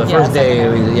Right. did. The first day,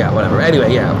 whatever.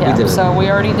 Anyway, yeah, we did it. So we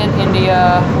already did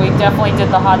India. We definitely did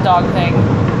the hot dog thing.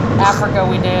 Africa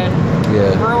we did.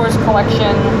 Yeah. Brewers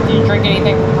Collection. Did you drink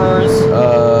anything from Brewers?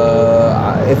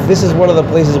 If this is one of the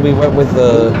places we went with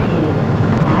the.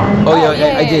 Oh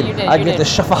yeah, I did. You did. I get the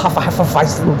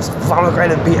Hefeweizen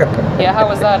pomegranate beer. Yeah, how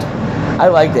was that? I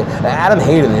liked it. Adam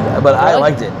hated it, but I Really?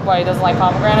 liked it. Why, he doesn't like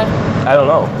pomegranate? I don't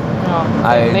know. No.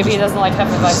 I Maybe he just- doesn't like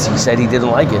Hefeweizen. He said he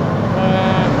didn't like it.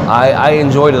 Mm, I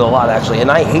enjoyed it a lot actually,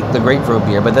 and I hate the grapefruit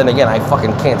beer. But then again, I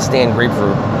fucking can't stand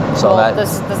grapefruit. So well, that.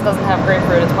 this doesn't have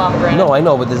grapefruit, it's pomegranate. No, I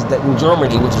know, but there's that in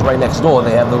Germany, which is right next door.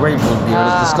 They have the grapefruit beer.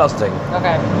 Ah. It's disgusting.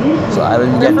 Okay. So I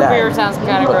didn't get Grapefruit that. beer sounds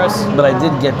kind of gross. But I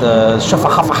did get the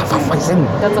Hefeweizen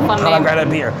That's a fun name. pomegranate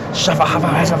beer.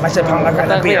 Hefeweizen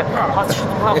pomegranate beer.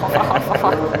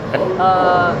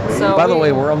 So By the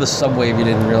way, we're on the subway. If you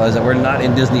didn't realize that, we're not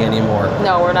in Disney anymore.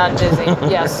 no, we're not Disney.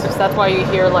 Yes, that's why you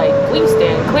hear like, please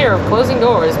stand clear of closing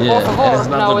doors. Yeah, Por favor. and it's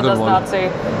not No, the it good does one. not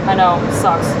say. I know,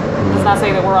 sucks. It does not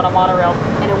say that we're on a monorail,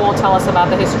 and it won't tell us about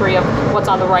the history of what's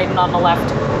on the right and on the left.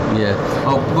 Yeah.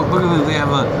 Oh, look at this. They have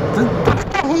a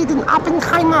Dr. Hayden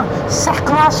Oppenheimer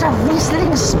Sackglasser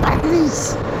Riesling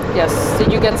Spadleys. Yes.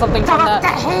 Did you get something from Dr.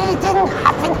 that? Hayden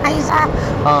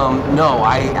Oppenheimer. No,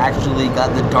 I actually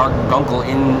got the Dark Dunkel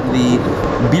in the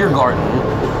beer garden,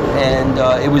 and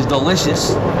it was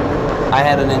delicious. I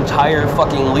had an entire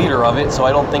fucking liter of it, so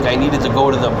I don't think I needed to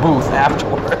go to the booth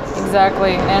afterwards.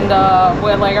 Exactly. And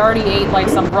well, like I already ate like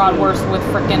some bratwurst with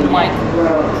frickin' like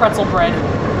pretzel bread,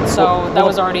 so that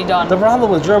was already done. The problem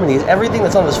with Germany is everything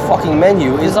that's on this fucking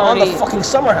menu is Is on the already- fucking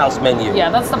summer house menu. Yeah,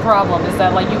 that's the problem. Is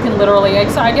that like you can literally, I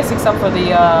guess, except for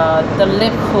the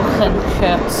Lebkuchen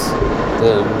chips.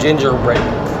 The gingerbread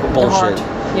bullshit. heart,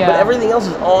 yeah. But everything else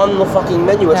is on the fucking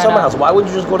menu at I Summer know. House. Why would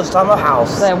you just go to Summer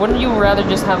House? So, wouldn't you rather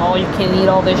just have all you can eat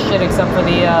all this shit except for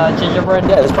the gingerbread?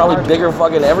 Yeah, there's probably heart? bigger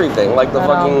fucking everything. Like the I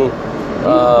fucking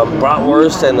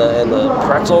bratwurst and the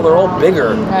pretzel, they're all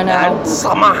bigger. I know. At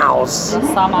Summer House. The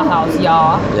summer house,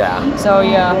 yeah. Yeah. So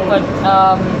yeah, but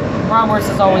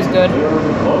bratwurst is always good.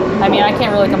 I mean, I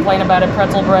can't really complain about it.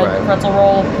 Pretzel bread, Right. pretzel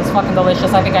roll is fucking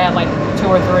delicious. I think I had like 2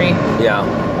 or 3. Yeah.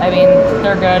 I mean,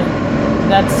 they're good.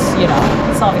 That's,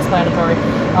 self-explanatory.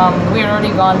 We had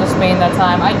already gone to Spain that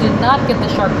time. I did not get the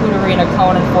charcuterie in a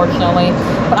cone, unfortunately.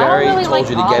 But Gary I don't really told like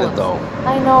you to get it, olives. though.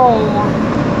 I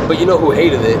know. But you know who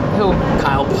hated it? Who?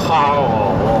 Kyle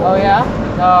Powell. Oh, yeah?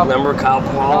 Oh, Remember Kyle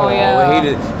Powell? Oh, yeah.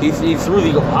 Hated. He threw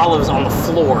the olives on the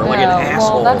floor like an yeah,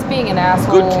 asshole. Well, that's being an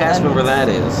asshole. Good cast and- member that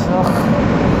is.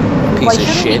 Ugh. Piece Like, of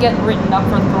shouldn't he shit. get written up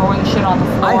for throwing shit on the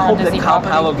floor I on hope that Disney Kyle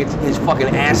property? Powell gets his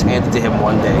fucking ass handed to him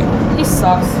one day. He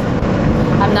sucks.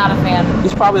 I'm not a fan.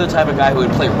 He's probably the type of guy who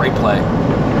would play Rape Play.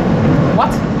 What?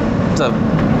 It's a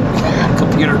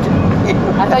computer game.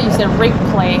 I thought you said rape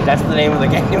play. That's the name of the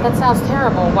game. That sounds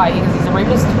terrible. Why? Because he's a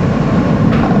rapist?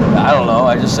 I don't know.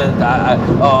 I just said,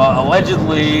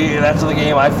 allegedly, that's the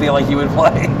game I feel like he would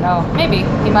play. No, maybe.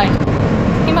 He might.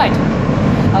 He might.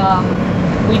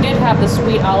 We did have the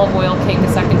sweet olive oil cake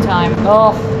the second time.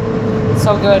 Oh,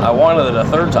 So good. I wanted it a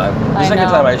third time. The I second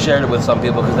know. time I shared it with some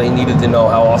people because they needed to know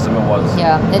how awesome it was.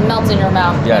 Yeah, it melts in your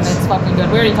mouth. Yes. And it's fucking good.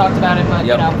 We already talked about it, but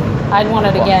Yep. you know, I'd want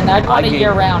it again. I'd want it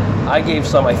year round. I gave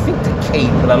some, I think, to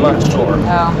Kate, but I'm not sure.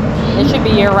 Oh, it should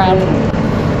be year round.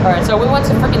 All right, so we went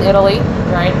to freaking Italy,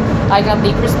 right? I got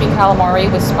the crispy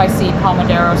calamari with spicy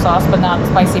pomodoro sauce, but not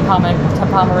spicy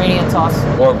Pomeranian sauce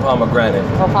Or pomegranate.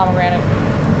 or pomegranate,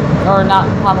 or not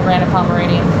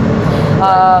Pomeranian.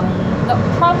 The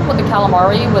problem with the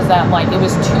calamari was that like it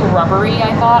was too rubbery.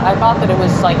 I thought that it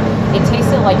was like it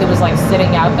tasted like it was like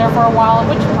sitting out there for a while,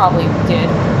 which it probably did.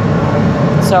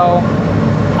 So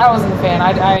I wasn't a fan.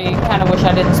 I kind of wish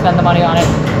I didn't spend the money on it.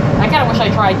 I kind of wish I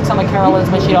tried some of Carolyn's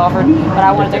when she'd offered, but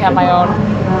I wanted to have my own.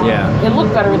 Yeah. It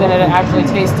looked better than it actually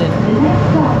tasted.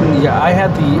 Yeah, I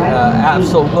had the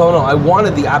absolute. No, I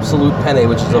wanted the Absolute Penne,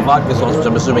 which is a vodka sauce, which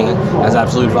I'm assuming has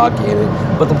Absolute vodka in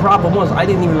it. But the problem was, I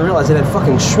didn't even realize it had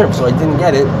fucking shrimp, so I didn't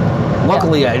get it.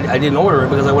 Luckily, I didn't order it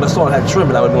because I would have saw it had shrimp,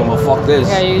 and I would have gone, well, fuck this.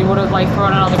 Yeah, you would have like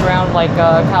thrown it on the ground like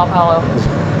Cal Palo.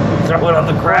 Throw it on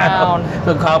the ground.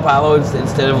 So Cal Palo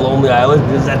instead of Lonely Island.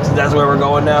 That's where we're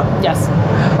going now. Yes.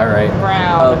 All right.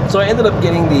 Brown. So I ended up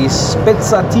getting the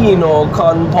Spezzatino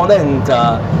con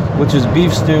polenta, which is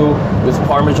beef stew with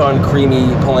Parmesan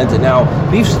creamy polenta. Now,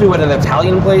 beef stew at an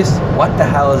Italian place? What the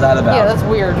hell is that about? Yeah, that's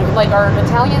weird. Like, are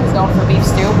Italians known for beef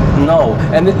stew? No,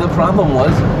 and the problem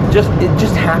was, it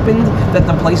just happened that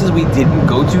the places we didn't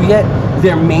go to yet,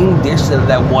 their main dish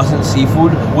that wasn't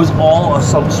seafood was all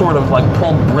some sort of like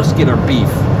pulled brisket or beef.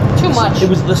 Too much. It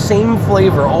was the same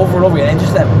flavor over and over again, and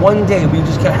just that one day we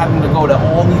just kept having to go to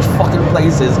all these fucking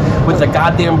places with the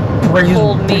goddamn braised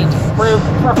Cold meat.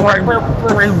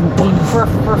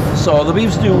 So the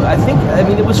beef stew, I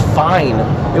mean, it was fine.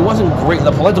 It wasn't great.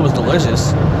 The polenta was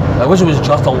delicious. I wish it was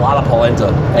just a lot of polenta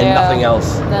and nothing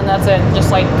else. Then that's it.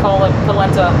 Just like call it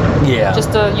polenta. Yeah.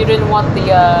 Just you didn't want the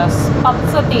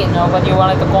spazzatino, but you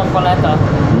wanted the con polenta.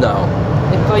 No.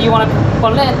 You wanted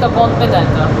polenta con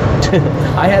pedenta.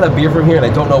 I had a beer from here and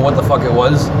I don't know what the fuck it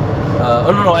was.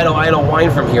 No, I had a wine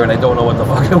from here and I don't know what the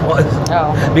fuck it was.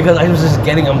 Oh. Because I was just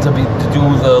getting them to do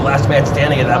the last man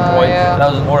standing at that point. Yeah. And I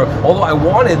was although I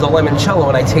wanted the limoncello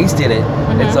and I tasted it.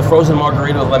 It's a frozen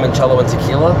margarita with limoncello and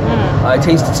tequila. I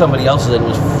tasted somebody else's and it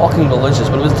was fucking delicious,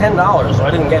 but it was $10, so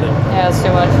I didn't get it. Yeah, it's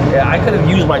too much. Yeah, I could have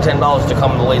used my $10 to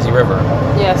come to Lazy River.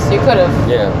 Yes, you could have.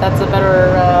 Yeah. That's a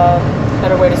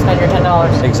better way to spend your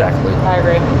 $10. Exactly. I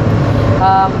agree.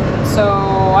 So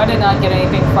I did not get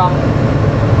anything from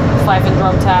Fife and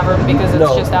Drum Tavern because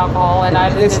it's just alcohol, and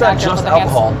it's not just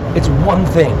alcohol. It's one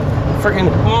thing. Freaking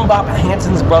Bop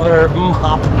Hansen's brother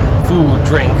Hop food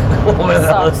drink. Whatever the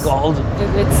hell it's called.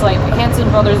 It's like Hanson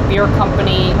Brothers Beer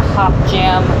Company Hop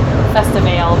Jam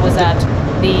Festival was at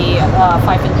the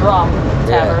Fife and Drum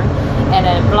Tavern, and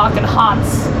at Block and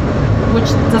Hots, which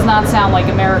does not sound like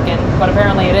American, but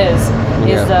apparently it is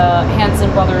the Hanson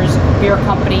Brothers Beer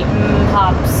Company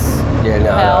Hops. Yeah,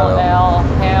 no.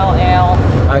 Pale Ale.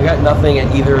 I got nothing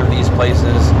at either of these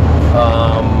places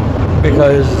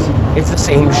because it's the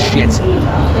same shit.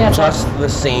 Yeah, just the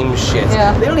same shit.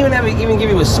 Yeah. They don't even give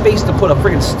you a space to put a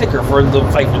freaking sticker for the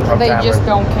Fife and Drum They Tavern. just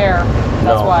don't care.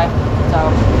 That's why. So,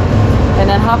 and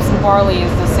then Hops and Barley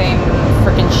is the same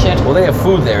freaking shit. Well, they have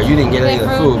food there. You didn't get any of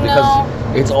the food because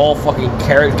it's all fucking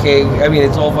carrot cake. I mean,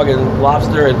 it's all fucking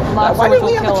lobster and. Why didn't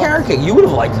we have the carrot cake? You would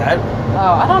have liked that.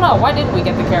 Oh, I don't know. Why didn't we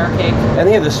get the carrot cake? And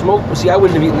they have the smoked. See, I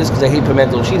wouldn't have eaten this because I hate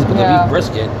pimento cheese, but the beef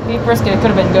brisket. Beef brisket, it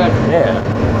could have been good. Yeah.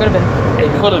 Could have been. It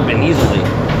could have been easily.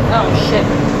 Oh shit.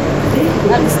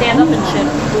 I had to stand up and shit.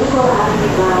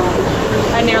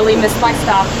 I nearly missed my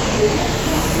stop.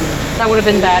 That would have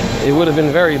been bad. It would have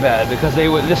been very bad because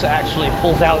this actually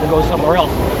pulls out and goes somewhere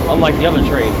else, unlike the other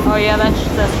train. Oh yeah, that's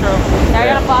true. Now I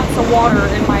got a box of water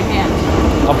in my hand.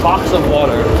 A box of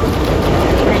water.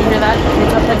 Can you hear that?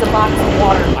 It's a box of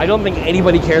water. I don't think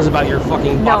anybody cares about your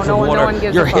fucking box of water. No one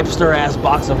gives your a fuck. hipster ass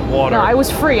box of water. No, I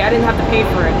was free. I didn't have to pay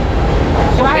for it.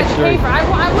 If I had to pay for it,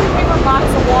 I wouldn't pay for a box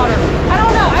of water. I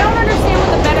don't know. I don't understand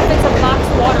what the benefits of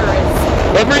boxed water is.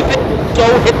 Everything so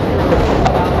hip.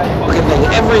 Fucking thing.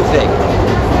 Everything.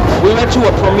 We went to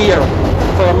a premiere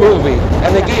for a movie,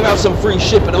 and they gave out some free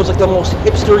shit, but it was like the most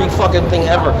hipstery fucking thing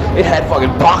ever. It had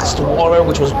fucking boxed water,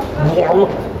 which was warm.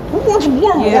 Who wants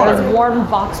warm water? Yeah, it's warm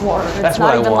box water. It's That's not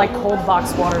what I even want. like cold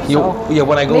box water. So Yeah,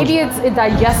 when I go. maybe it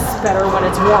digests better when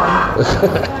it's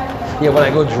warm. Yeah, when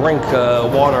I go drink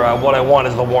water, what I want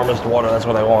is the warmest water. That's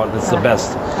what I want. It's the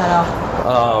best. I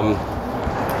know.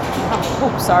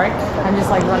 Oops, sorry. I'm just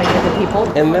like running into people.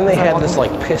 And then they had this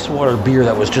like piss water beer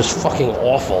that was just fucking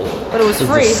awful. But it was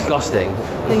free. Disgusting.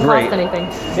 Didn't Great. cost anything.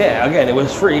 Yeah, again, it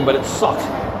was free, but it sucked.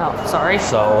 Oh, sorry.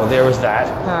 So there was that.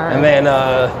 Alright. And then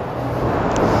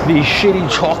these shitty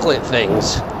chocolate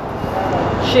things.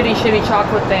 Shitty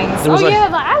chocolate things. There was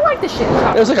I like the shitty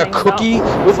chocolate. It was like a things, cookie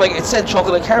with like, it said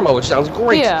chocolate and caramel, which sounds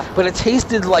great. Yeah. But it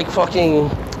tasted like fucking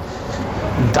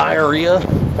diarrhea,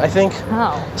 I think.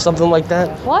 Oh. Something like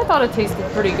that. Well, I thought it tasted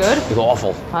pretty good. It was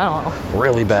awful. I don't know.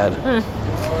 Really bad.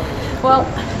 Well,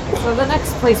 so the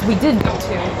next place we did go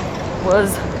to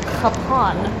was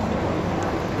Hapan.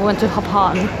 We went to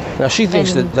Hapan. Now she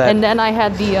thinks and, that and then I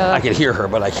had the I can hear her,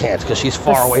 but I can't because she's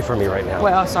far away from me right now.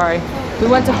 well, sorry. We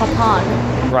went to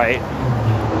Hapan. Right.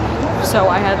 So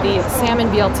I had the salmon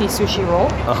BLT sushi roll,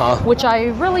 Uh-huh. which I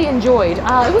really enjoyed.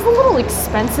 It was a little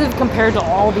expensive compared to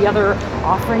all the other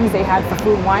offerings they had for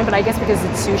food and wine, but I guess because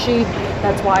it's sushi,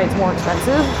 that's why it's more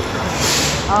expensive.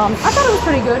 I thought it was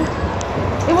pretty good.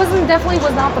 It definitely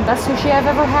was not the best sushi I've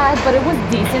ever had, but it was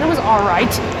decent. It was all right.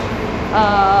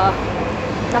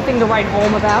 Nothing to write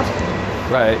home about.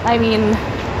 Right. I mean,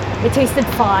 it tasted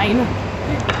fine.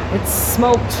 It's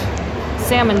smoked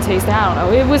salmon taste. I don't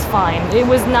know. It was fine. It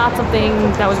was not something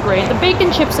that was great. The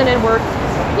bacon chips in it were,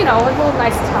 a little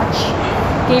nice touch.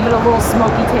 Gave it a little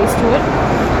smoky taste to it.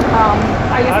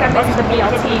 I guess that makes it the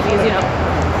BLT because,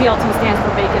 BLT stands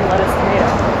for bacon, lettuce, tomato.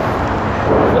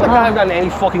 I feel like I haven't gotten any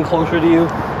fucking closer to you.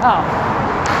 Oh.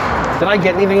 Did I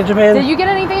get anything in Japan? Did you get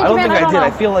anything in I don't Japan? think I did. know.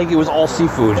 I feel like it was all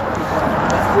seafood.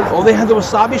 Oh, they had the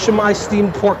wasabi shumai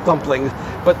steamed pork dumplings,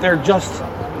 but they're just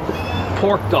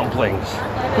pork dumplings,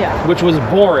 Yeah. which was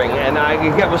boring. And I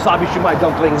could get wasabi shumai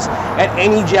dumplings at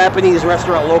any Japanese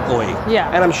restaurant locally. Yeah.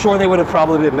 And I'm sure they would have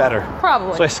probably been better.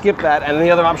 Probably. So I skipped that. And the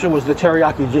other option was the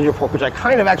teriyaki ginger pork, which I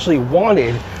kind of actually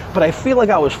wanted, but I feel like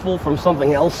I was full from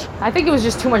something else. I think it was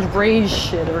just too much braised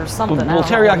shit or something. I Well,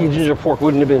 don't know. teriyaki ginger pork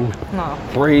wouldn't have been No.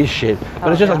 braised shit. But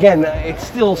Oh, it's just, yeah. again, it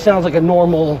still sounds like a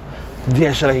normal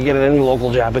dish that I could get at any local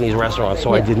Japanese restaurant,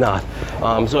 so I Yeah. did not.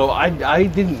 So I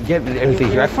didn't get anything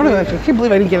here. I can't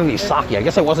believe I didn't get any sake. I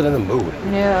guess I wasn't in the mood.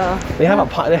 Yeah. They had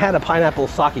a pineapple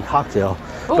sake cocktail,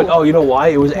 but Ooh. you know why?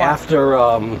 It was Why?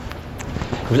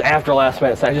 after last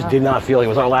minute, so I just did not feel like it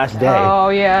was our last day. Oh,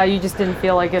 yeah. You just didn't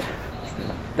feel like it.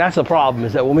 That's the problem,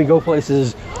 is that when we go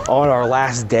places on our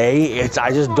last day,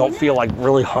 I just don't feel like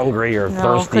really hungry or No,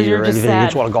 'cause thirsty you're or just anything. I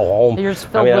just sad. want to go home. You're just I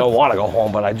filled mean, I don't with- want to go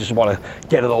home, but I just want to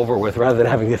get it over with rather than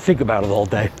having to think about it all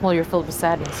day. Well, you're filled with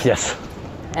sadness Yes,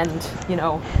 and,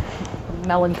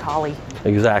 melancholy.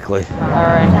 exactly. All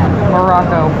right.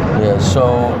 Morocco. Yeah, so,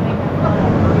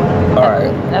 all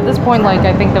right. At this point,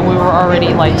 I think that we were already,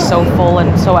 so full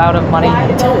and so out of money.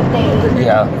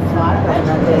 Yeah.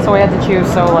 So we had to choose.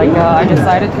 So, I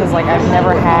decided, because, I've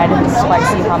never had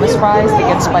spicy hummus fries, to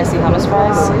get spicy hummus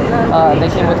fries. They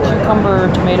came with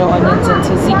cucumber, tomato, onions, and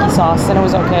tzatziki sauce, and it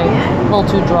was okay. A little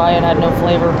too dry and had no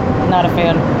flavor. Not a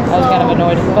fan. I was kind of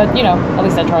annoyed. But, at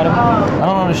least I tried them. I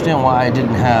don't understand why I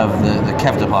didn't have the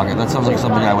kefta pocket. That sounds like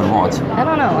something I would want. I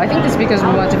don't know. I think it's because we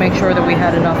wanted to make sure that we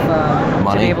had enough to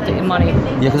Money? be able to money.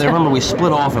 Yeah, because I remember we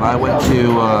split off and I went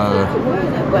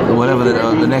to whatever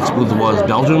the next booth was,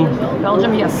 Belgium.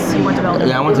 Belgium, yes. You went to Belgium.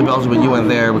 Yeah, I went to Belgium, but you went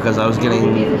there because I was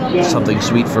getting something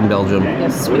sweet from Belgium.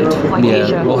 Yes, sweet. Like Yeah.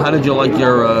 Asia. Well, how did you like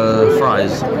your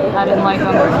fries? I didn't like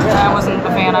them. I wasn't a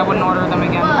fan. I wouldn't order them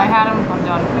again. I had them. I'm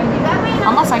done.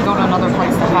 Unless I go to another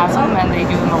place that has them and they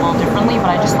do them a little differently, but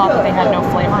I just thought that they had no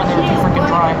flavor and they were too freaking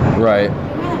dry. Right.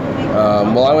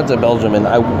 Well, I went to Belgium and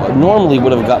I normally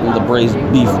would have gotten the braised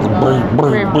beef,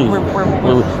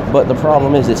 but the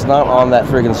problem is it's not on that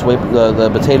friggin' the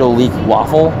potato leek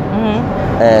waffle.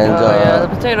 And the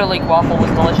potato leek waffle was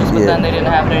delicious, but yeah. then they didn't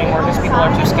have it anymore because people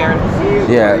are too scared.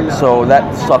 yeah, so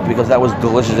that sucked because that was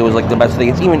delicious. It was the best thing.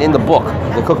 It's even in the book,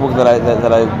 the cookbook that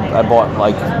I bought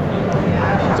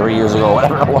 3 years ago,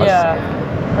 whatever it was. Yeah,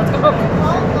 that's a good book.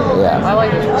 Yeah. I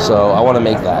like it. So I want to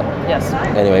make that. Yes.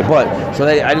 Anyway,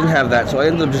 I didn't have that, so I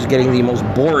ended up just getting the most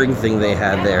boring thing they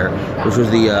had there, which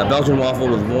was the Belgian waffle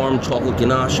with warm chocolate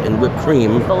ganache and whipped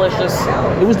cream. Delicious.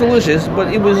 It was delicious,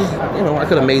 but it was, I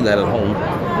could have made that at home.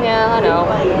 Yeah, I know,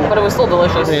 but it was still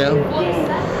delicious. Yeah.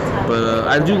 But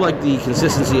I do like the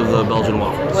consistency of the Belgian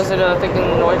waffles. Was it thick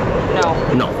and no?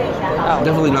 No. Oh.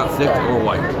 Definitely not thick or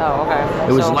white. Oh, okay.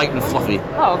 It was So- light and fluffy.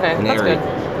 Oh, okay. and That's airy. good.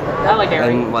 I like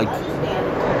airy. And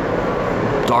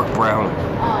dark brown.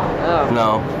 Oh.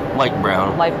 No, light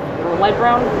brown. Light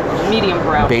brown, medium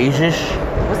brown. Beige-ish.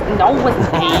 No, it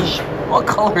wasn't beige. What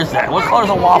color is that? What color is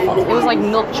a waffle? It was like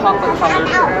milk chocolate colored.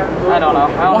 I don't know.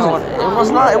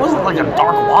 It wasn't like a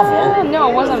dark waffle.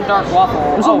 No, it wasn't a dark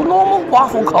waffle. It was a normal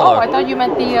waffle color. Oh, I thought you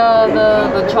meant the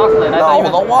chocolate. No,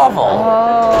 the waffle.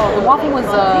 Oh, the waffle was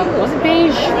it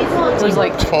beige? It was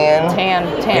like tan.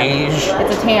 Beige. Beige.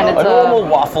 It's a tan. It's a normal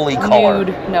waffly color.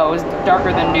 Nude. No, it was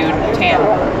darker than nude. Tan.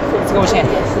 Let's go with tan.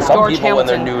 Some George people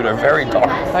Hamilton. when they're nude are very dark.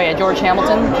 Oh yeah, George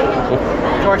Hamilton.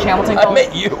 George Hamilton. I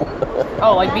met you.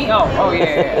 Oh, like me? Oh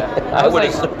yeah. I was would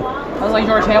like, assume. I was like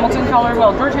George Hamilton color.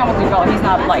 Well, George Hamilton color. He's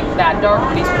not like that dark,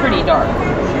 but he's pretty dark.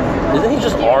 Isn't he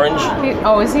just orange?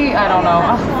 Is he? I don't know.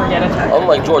 Oh, forget it.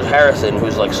 Unlike George Harrison,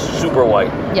 who's like super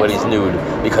white when he's nude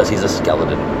because he's a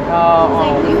skeleton.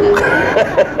 Oh.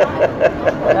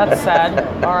 That's sad.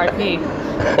 R.I.P.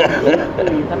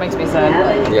 That makes me sad.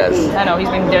 Yes. I know he's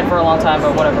been dead for a long time,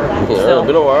 but whatever. Yeah,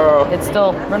 been a while. It's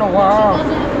still been a while.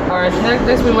 All right.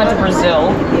 Next we went to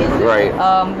Brazil. Right.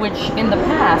 Which in the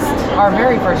past, our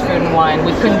very first Food and Wine,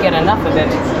 we couldn't get enough of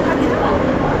it.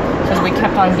 Because we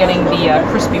kept on getting the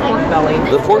crispy pork belly.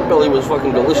 The pork belly was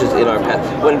fucking delicious in our past.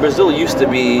 When Brazil used to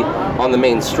be on the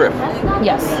main strip.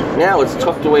 Yes. Now it's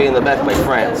tucked away in the back by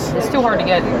France. It's too hard to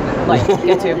get to.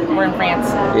 We're in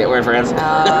France. Yeah, we're in France.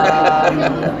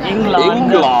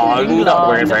 England.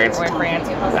 We're in France. We're in France.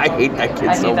 I hate that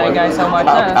kid so much. I hate that guy so much.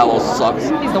 Kyle Powell sucks.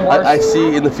 He's the worst. I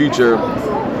see in the future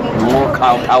more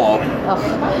Kyle Powell. Ugh.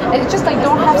 It's just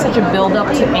don't have such a build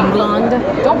up to England.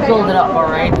 Don't build it up, all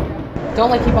right?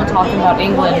 Don't keep on talking about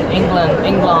England, and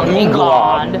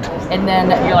then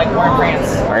you're like, we're in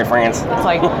France. We're in France. It's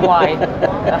like, why?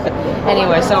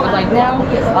 Anyway, so now,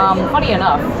 funny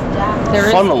enough,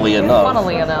 funnily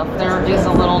enough, there is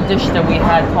a little dish that we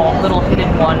had called Little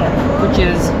Hidden One, which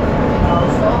is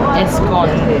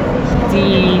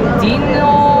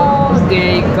escondidino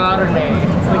de carne,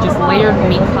 which is layered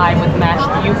meat pie with mashed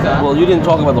yuca. Well, you didn't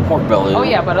talk about the pork belly. Oh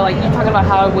yeah, but you're talking about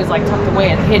how it was tucked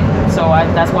away and hidden, so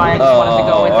that's why I just wanted to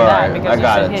go into that. Because I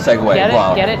got it. Segue.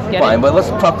 Get it? Fine, but let's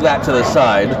tuck that to the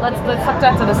side. Let's tuck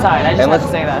that to the side. I just have to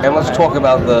say that. And let's talk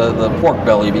about the pork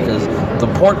belly, because the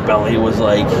pork belly was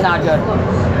not good.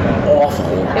 Awful.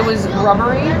 It was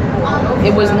rubbery.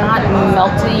 It was not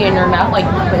melty in your mouth. Like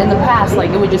in the past,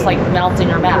 it would just melt in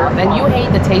your mouth. And you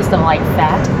hate the taste of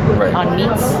fat on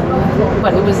meats,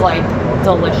 but it was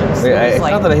delicious. Yeah, it's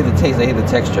not that I hate the taste, I hate the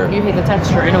texture. You hate the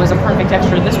texture, and it was a perfect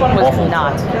texture. This one was awful.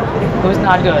 Not. It was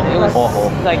not good. It was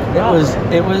awful.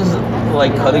 It was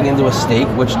like cutting into a steak,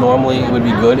 which normally would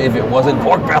be good if it wasn't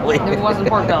pork belly. If it wasn't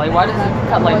pork belly. Why does it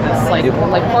cut like this?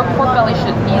 Pork belly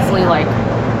should easily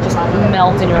just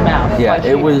melt in your mouth. Yeah,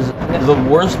 it was the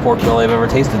worst pork belly I've ever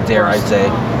tasted, dare I say.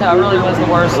 No, it really was the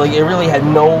worst. It really had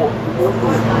no...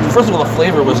 First of all, the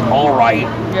flavor was alright.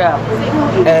 Yeah.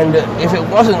 And if it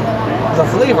wasn't the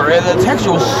flavor, the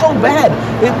texture was so bad.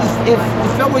 It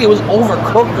felt like it was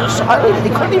overcooked or something.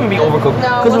 It couldn't even be overcooked.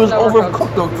 Because it was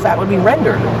overcooked, the fat would be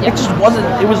rendered. Yeah. It just wasn't...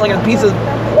 It was like a piece of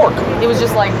pork. It was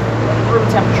just room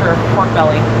temperature pork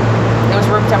belly. It was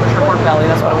room temperature pork belly,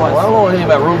 that's what it was. Well, I don't know anything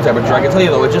about room temperature. I can tell you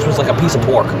though, it just was like a piece of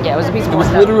pork. Yeah, it was a piece of pork.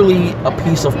 It was literally a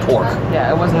piece of pork.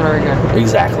 Yeah, it wasn't very good.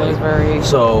 Exactly. It was very...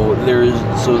 So there's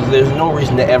no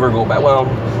reason to ever go back. Well,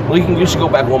 you should go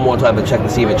back one more time to check to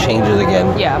see if it changes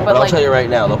again. Yeah, but I'll tell you right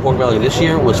now, the pork belly this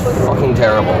year was fucking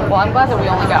terrible. Well, I'm glad that we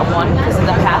only got one, because in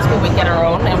the past we would get our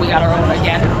own, and we got our own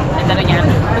again, and then again.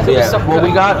 It was so good.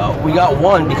 We got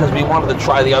one because we wanted to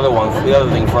try the other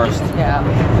thing first. Yeah.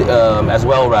 As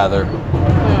well, rather.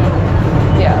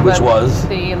 Yeah. Which was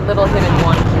the Little Hidden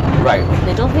One. Right.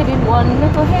 Little Hidden One.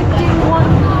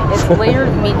 It's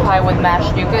layered meat pie with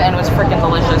mashed yuca, and it was freaking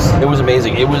delicious. It was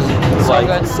amazing. It was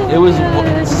good. It was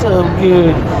so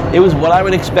good. It was what I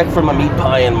would expect from a meat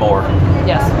pie and more.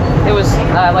 Yes. It was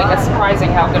it's surprising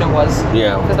how good it was.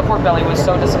 Yeah. Because the pork belly was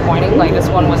so disappointing. This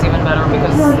one was even better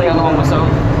because the other one was so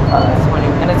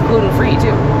disappointing, and it's gluten free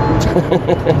too.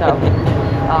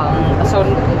 So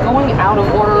going out of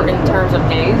order in terms of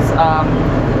days,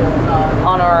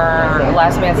 on our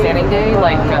last man standing day,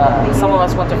 some of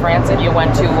us went to France and you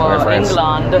went to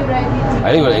England.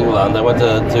 I didn't go to England. I went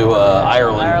to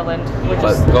Ireland.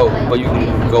 But you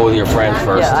can go with your friends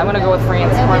first. Yeah, I'm gonna go with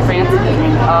France. We're in France.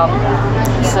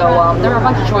 There were a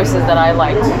bunch of choices that I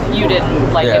liked. You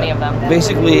didn't like any of them.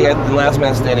 Basically, at the last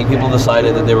man standing, people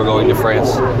decided that they were going to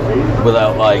France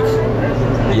without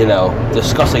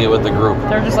discussing it with the group.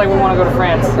 They're just we want to go to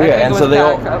France. Yeah, and so they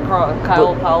all...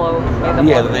 Kyle Paulo made them.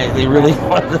 Yeah, they really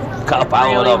wanted to Kyle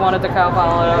Paulo it up. wanted to Kyle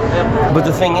Paulo it up. Yep. But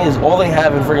the thing is, all they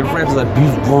have in friggin' France is that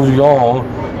beef bourguignon,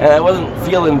 and I wasn't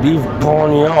feeling beef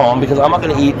bourguignon because I'm not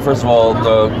going to eat, first of all,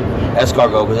 the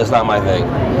escargot because that's not my thing.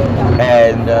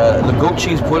 And the goat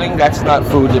cheese pudding, that's not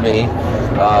food to me.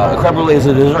 Creme brulee is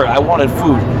a dessert. I wanted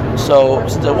food. So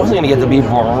since I wasn't going to get the beef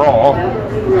raw,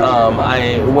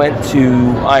 I went to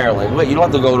Ireland. Wait, you don't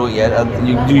have to go to it yet.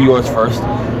 You do yours first.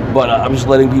 But I'm just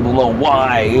letting people know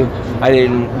why I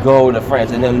didn't go to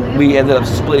France. And then we ended up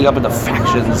splitting up into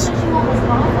factions.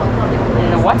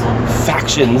 The what?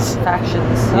 Factions.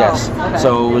 Factions. Yes. Oh, okay.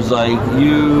 So it was like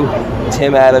you,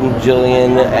 Tim, Adam,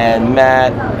 Jillian, and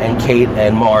Matt, and Kate,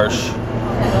 and Marsh.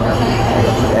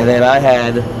 And then I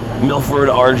had Milford,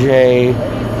 RJ,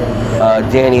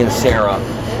 Danny, and Sarah.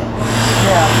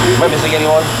 Yeah. Am I missing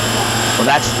anyone? Well,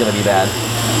 that's going to be bad.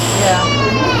 Yeah.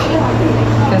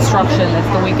 Construction. It's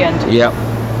the weekend. Yep.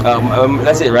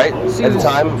 That's it, right? At the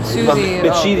time? Susie,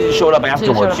 But she showed up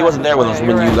afterwards. She wasn't there with us when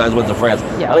You're you right. guys went to France.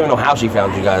 Yeah. I don't even know how she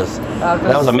found you guys.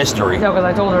 That was a mystery. No, because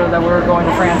I told her that we were going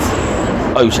to France.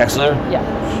 Oh, you texted her? Yeah.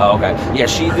 Oh, okay. Yeah,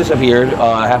 she disappeared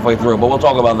halfway through, but we'll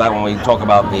talk about that when we talk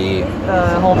about the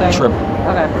The whole thing. trip.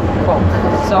 Okay, cool.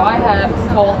 So I had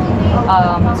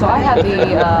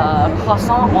the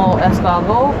croissant au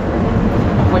escargot,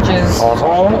 which is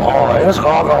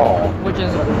escargot. which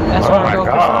is Oh escargot my God.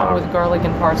 croissant with garlic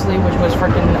and parsley, which was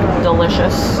freaking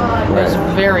delicious. It was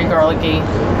very garlicky.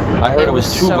 I heard it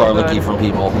was too so garlicky good. from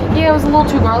people. Yeah, it was a little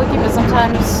too garlicky, but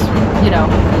sometimes,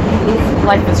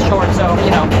 life is short, so,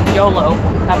 YOLO,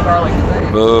 have garlic.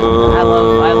 Boo.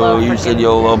 I love You freaking- said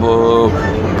YOLO, boo.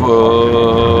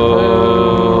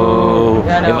 Boo.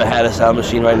 Yeah, I know. If I had a sound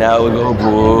machine right now, it would go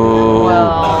boo.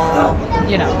 Well,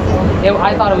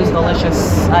 I thought it was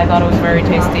delicious. I thought it was very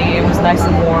tasty. It was nice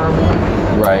and warm.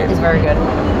 Right. It's very good.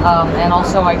 And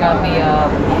also I got the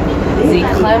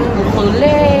crème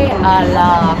brûlée à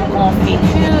la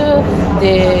confiture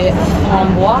de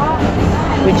framboise,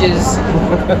 which is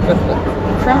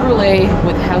crème brûlée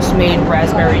with house-made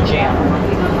raspberry jam.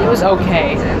 It was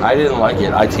okay. I didn't like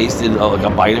it. I tasted like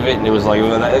a bite of it, and it was like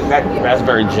that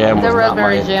raspberry jam was The not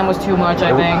raspberry my. jam was too much,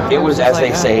 I think. It was, just as they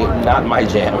like, say, not my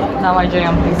jam. Not my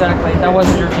jam, exactly. That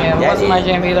wasn't your jam. It wasn't my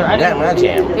jam either. Not my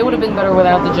jam. It would have been better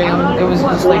without the jam. It was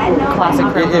just like classic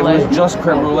creme It was brulee. just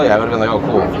creme brulee. I would have been like, oh,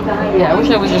 cool. Yeah, I wish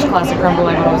it was just classic creme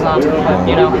brulee, but it was not. But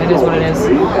it is what it is.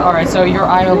 All right, so your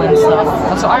Ireland stuff.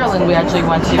 So Ireland, we actually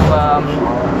went to.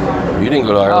 You didn't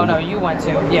go to Oh Ireland. no, you went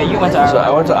to. Yeah, you went to So Ireland. I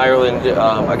went to Ireland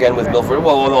again with Milford.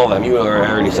 Well, with all of them. You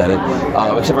already said it.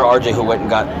 Except for RJ, who went and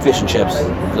got fish and chips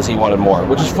because he wanted more,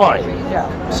 which is fine. Yeah.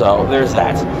 So there's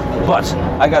that. But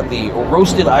I got the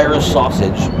roasted Irish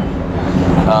sausage,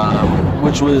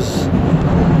 which was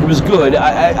good.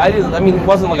 I didn't. I mean, it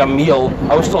wasn't like a meal.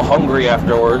 I was still hungry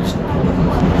afterwards.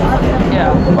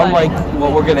 Yeah. Unlike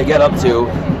what we're gonna get up to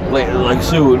later, like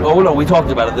soon. Oh no, we talked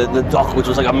about it. The duck, which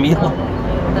was like a meal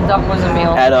The duck was a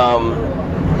meal. at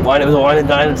Wine. It was a Wine and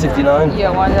Dine at 69. Yeah,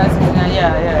 why did I say that?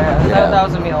 Yeah. That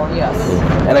was a meal. Yes.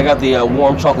 And I got the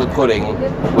warm chocolate pudding,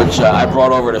 which I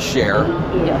brought over to share.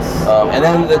 Yes. And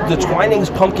then the Twinings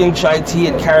pumpkin chai tea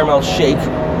and caramel shake,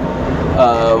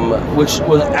 which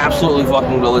was absolutely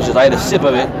fucking delicious. I had a sip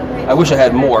of it. I wish I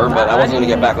had more, but I wasn't going to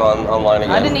get back online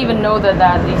again. I didn't even know that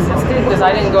existed because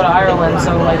I didn't go to Ireland.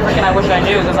 So freaking, I wish I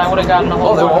knew because I would have gotten a whole.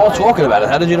 Oh, they were all talking about it.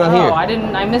 How did you not hear? Oh, I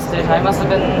didn't. I missed it. I must have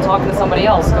been talking to somebody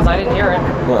else because I didn't hear it.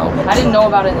 Well, I didn't know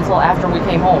about it until after we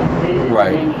came home.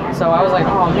 right. So I was like,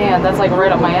 oh man, that's like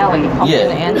right up my alley. Pumpkin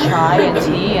Yeah. and chai and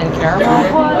tea and caramel.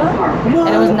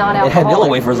 And it was non-alcoholic. It had Nilla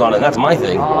wafers on it. That's my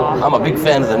thing. I'm a big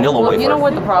fan of the Nilla Well, wafer. you know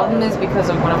what the problem is? Because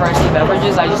of whenever I see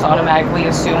beverages, I just automatically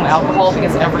assume alcohol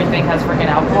because everything has freaking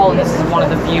alcohol, and this is one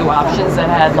of the few options that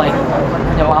had like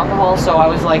no alcohol. So I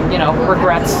was like,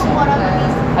 regrets.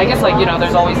 I guess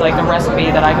there's always like the recipe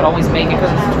that I could always make it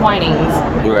because it's Twinings.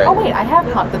 Right. Oh wait, I have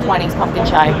the Twinings pumpkin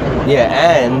chai. Yeah,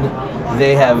 and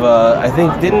they have, I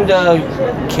think, didn't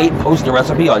Kate post a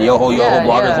recipe on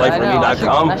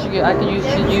yohoyohobloggersLifeForMe.com? I should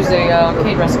use a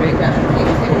Kate recipe.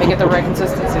 Make it the right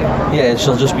consistency. Yeah, and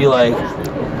she'll just be like,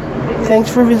 thanks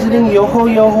for visiting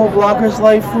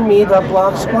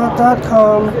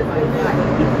yohoyohobloggerslifeforme.blogspot.com.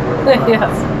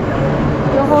 Yes.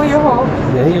 Yoho yoho.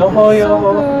 Yeah,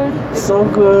 yoho. So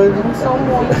good. So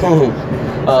moist.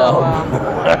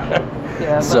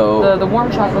 Yeah, but So- the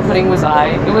warm chocolate pudding was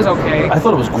it was okay. I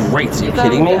thought it was great. Are you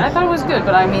kidding me? I thought it was good,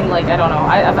 but I mean, I don't know.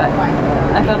 I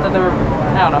thought that there were,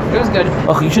 I don't know. It was good.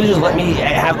 Oh, you should have just let me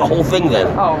have the whole thing then.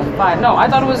 Oh, fine. No, I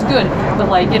thought it was good, but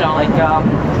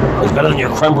It's better than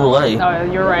your creme brulee. no,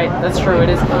 you're right. That's true. It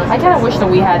is. I kind of wish that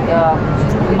we had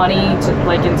money to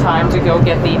in time to go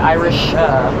get the Irish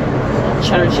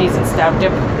cheddar cheese and stout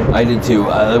dip. I did too.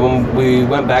 When we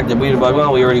went back, I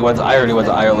already went to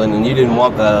Ireland, and you didn't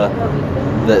want the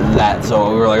that.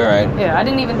 So we were like, all right. Yeah, I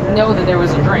didn't even know that there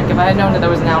was a drink. If I had known that there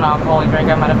was a non-alcoholic drink,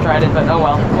 I might have tried it, but oh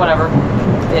well, whatever.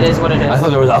 It is what it is. I thought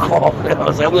there was alcohol. I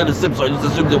was like, I'm going to sip, so I just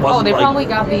assumed it wasn't. Oh, they probably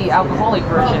got the alcoholic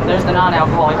version. There's the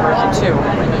non-alcoholic version too.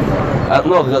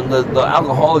 No, the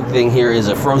alcoholic thing here is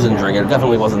a frozen drink. It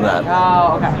definitely wasn't that.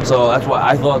 Oh, okay. So that's why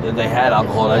I thought that they had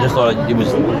alcohol, and I just thought it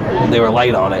was they were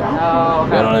light on it. Oh,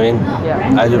 okay. You know what I mean?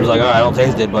 Yeah. I just was like, all right, I don't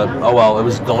taste it, but oh well, it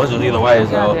was delicious either way. God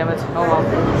So damn it. Oh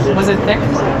well. Was it thick?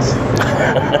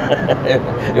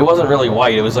 it wasn't really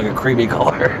white. It was like a creamy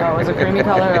color. Oh, it was a creamy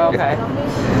color. Oh, okay.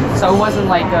 So it wasn't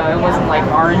like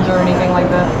orange or anything like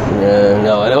that.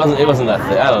 No, and it wasn't that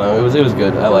thick. I don't know. It was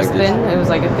good. I liked it. Thin. It was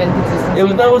like a thin consistency. It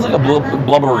was like a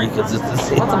blubbery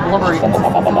consistency. What's a blubbery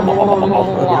consistency?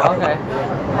 Okay.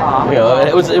 You know, and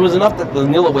it was enough that the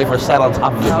Nilla wafer sat on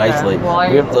top of it nicely. Well,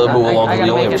 we have to move along I because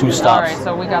we only have 2 stops. Alright,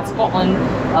 so we got Scotland.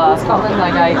 Scotland,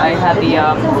 like I had the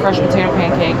fresh potato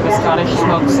pancake with Scottish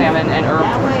smoked salmon and herb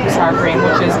sour cream,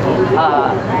 which is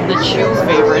the Chew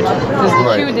favorite. Because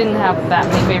the Chew didn't have that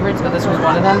many favorites, but this was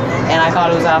one of them. And I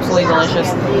thought it was absolutely delicious.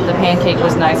 The pancake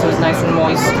was nice. It was nice and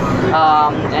moist.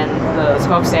 And the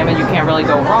smoked salmon you can't really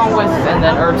go wrong with. And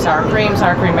then herb sour cream.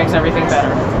 Sour cream makes everything better.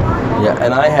 Yeah,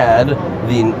 and I had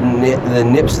the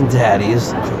nips and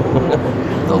tatties,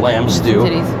 the lamb stew.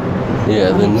 Titties.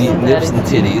 Yeah, the nips and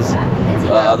titties,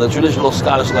 the traditional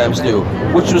Scottish lamb stew,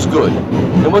 which was good.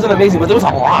 It wasn't amazing, but there was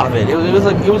a lot of it. It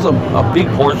was a big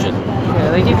portion. Yeah,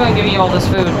 they keep on giving you all this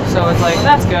food, so it's like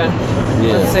that's good.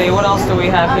 Yeah. Let's see, what else do we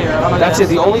have here? Oh, That's it.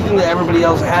 The only thing that everybody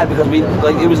else had, because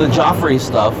it was the Joffrey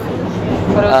stuff.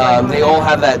 But it was like, They all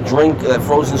have that drink, that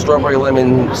frozen strawberry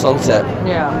lemon sunset.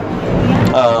 yeah.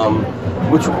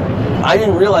 Which I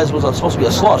didn't realize was supposed to be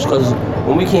a slush, because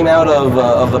when we came out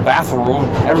of the bathroom,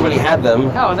 everybody had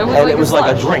them, Oh, there was and like it was a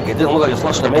like a slush. drink. It didn't look like a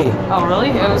slush to me. Oh, really?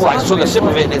 It was Well, I supposed took to a be sip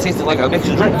of it, and it tasted like a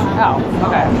mixed drink. Oh,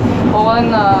 okay. Well, when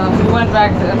we went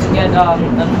back to get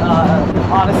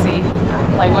Odyssey,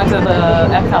 like went to the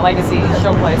Epcot Legacy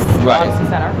showplace, Right. Odyssey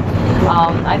Center.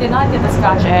 I did not get the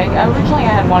Scotch egg. Originally,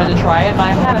 I had wanted to try it, but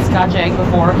I've had a Scotch egg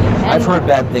before. And I've heard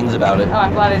bad things about it. Oh,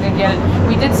 I'm glad I didn't get it.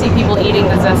 We did see people eating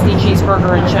the zesty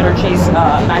cheeseburger and cheddar cheese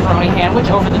macaroni sandwich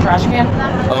over the trash can.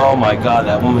 Oh my god,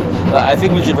 that woman! I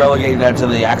think we should relegate that to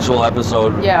the actual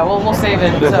episode. Yeah, we'll save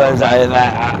it. Because So.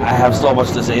 I have so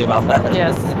much to say about that.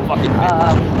 Yes. Fucking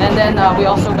And then we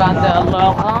also got the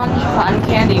L'Orange cotton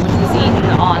candy, which was eaten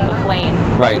on the plane.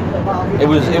 Right. It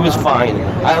was fine.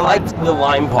 I liked the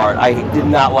lime part. I did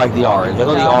not like the orange. I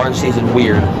thought the orange tasted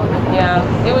weird. Yeah,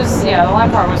 the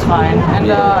lime part was fine. And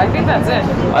Yeah. I think that's it.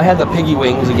 I had the piggy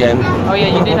wings again. Oh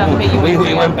yeah, you did have piggy wings.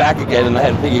 We went back again and I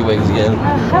had piggy wings again.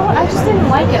 I just didn't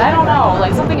like it. I don't know.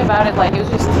 Like something about it, like it was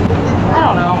just, I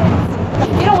don't know.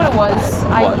 You know what it was?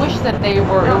 I What? wish that it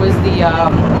was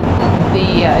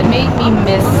it made me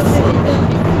miss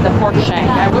the pork shank.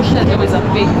 I wish that it was a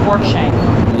big pork shank.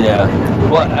 Yeah.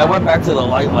 Well, I went back to the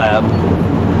Light Lab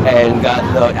and got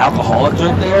the alcoholic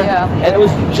drink there. Yeah. And it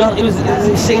was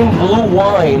the same blue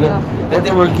wine that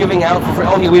they were giving out for free.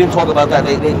 Oh yeah, we didn't talk about that.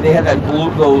 They had that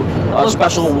blue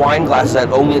special wine glass that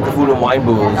only at the food and wine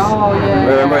booths. Oh yeah.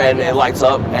 Remember, and it lights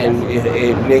up, and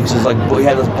it makes this like we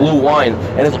had this blue wine,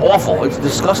 and it's awful. It's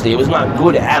disgusting. It was not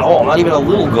good at all. Not even a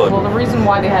little good. Well, the reason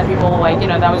why they had people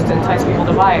that was to entice people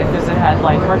to buy it because it had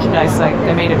like merchandise, like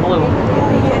they made it blue.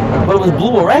 But it was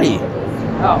blue already.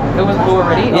 Oh, it was blue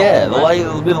already. Yeah, the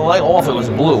light off. It was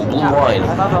blue wine,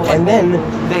 I thought that was- and then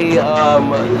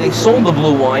they sold the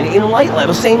blue wine in Light Lab,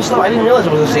 the same stuff. I didn't realize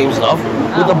it was the same stuff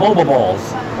with the boba balls.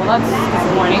 Well, that's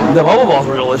disappointing. The boba balls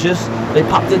were delicious. They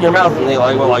popped in your mouth, and they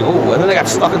were like, ooh, and then they got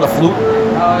stuck in the flute.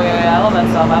 Oh yeah, I love that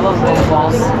stuff. I love boba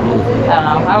balls.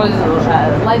 I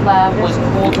don't know. Light Lab was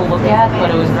cool to look at, but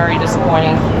it was very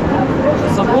disappointing.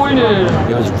 Disappointed.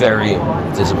 It was very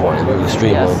disappointing,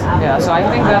 extremely. Yes. Yeah. So I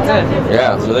think that's it.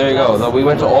 Yeah, so there you go. So we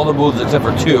went to all the booths except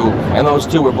for 2, and those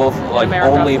 2 were both like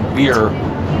America. only beer.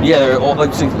 Yeah, they're all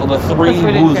like the 3 Because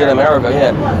we didn't booths in care. America.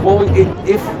 Yeah. Well,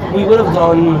 if we would have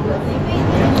done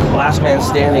Last Man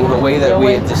Standing the way that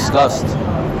we had discussed,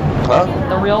 huh?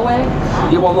 The real way.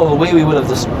 Yeah, well, no, the way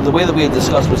that we had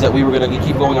discussed was that we were going to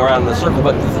keep going around in a circle.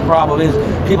 But the problem is,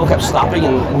 people kept stopping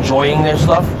and enjoying their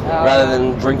stuff rather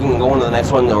than drinking and going to the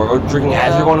next one, or drinking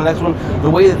as you're going to the next one. The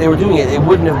way that they were doing it, it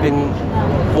wouldn't have been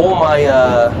all my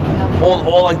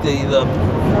all like the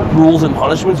rules and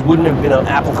punishments wouldn't have been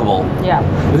applicable. Yeah.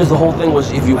 Because the whole thing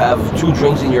was if you have 2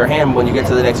 drinks in your hand when you get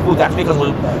to the next booth, that's because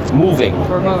we're moving.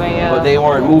 We're moving. Yeah. But they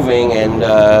weren't moving, and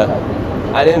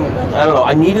I don't know.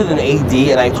 I needed an AD,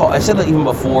 and I said that even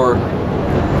before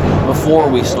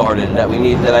we started that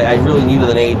I really needed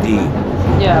an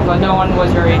AD. Yeah, but no one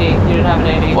was your AD. You didn't have an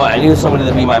AD. Well, I needed somebody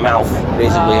to be my mouth,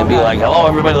 basically, and be like, hello,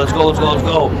 everybody, let's go.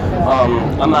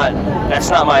 That's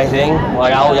not my thing.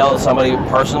 Like, I'll yell at somebody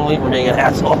personally for being an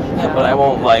asshole, but I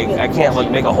won't, I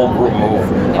can't, make a whole group move.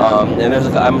 And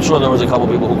I'm sure there was a couple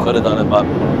people who could have done it, but,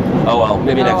 oh well,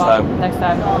 maybe next time. Next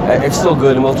time. It's still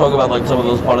good, and we'll talk about, some of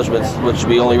those punishments, which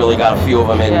we only really got a few of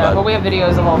them in. Yeah, but we have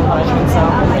videos of all the punishments, so.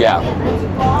 Yeah.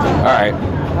 All right.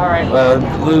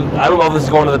 Lou, I don't know if this is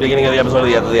going to the beginning of the episode or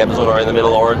the end of the episode or in the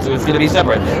middle, or it's going to be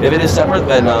separate. If it is separate,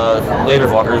 then later,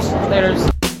 fuckers.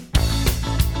 Laters.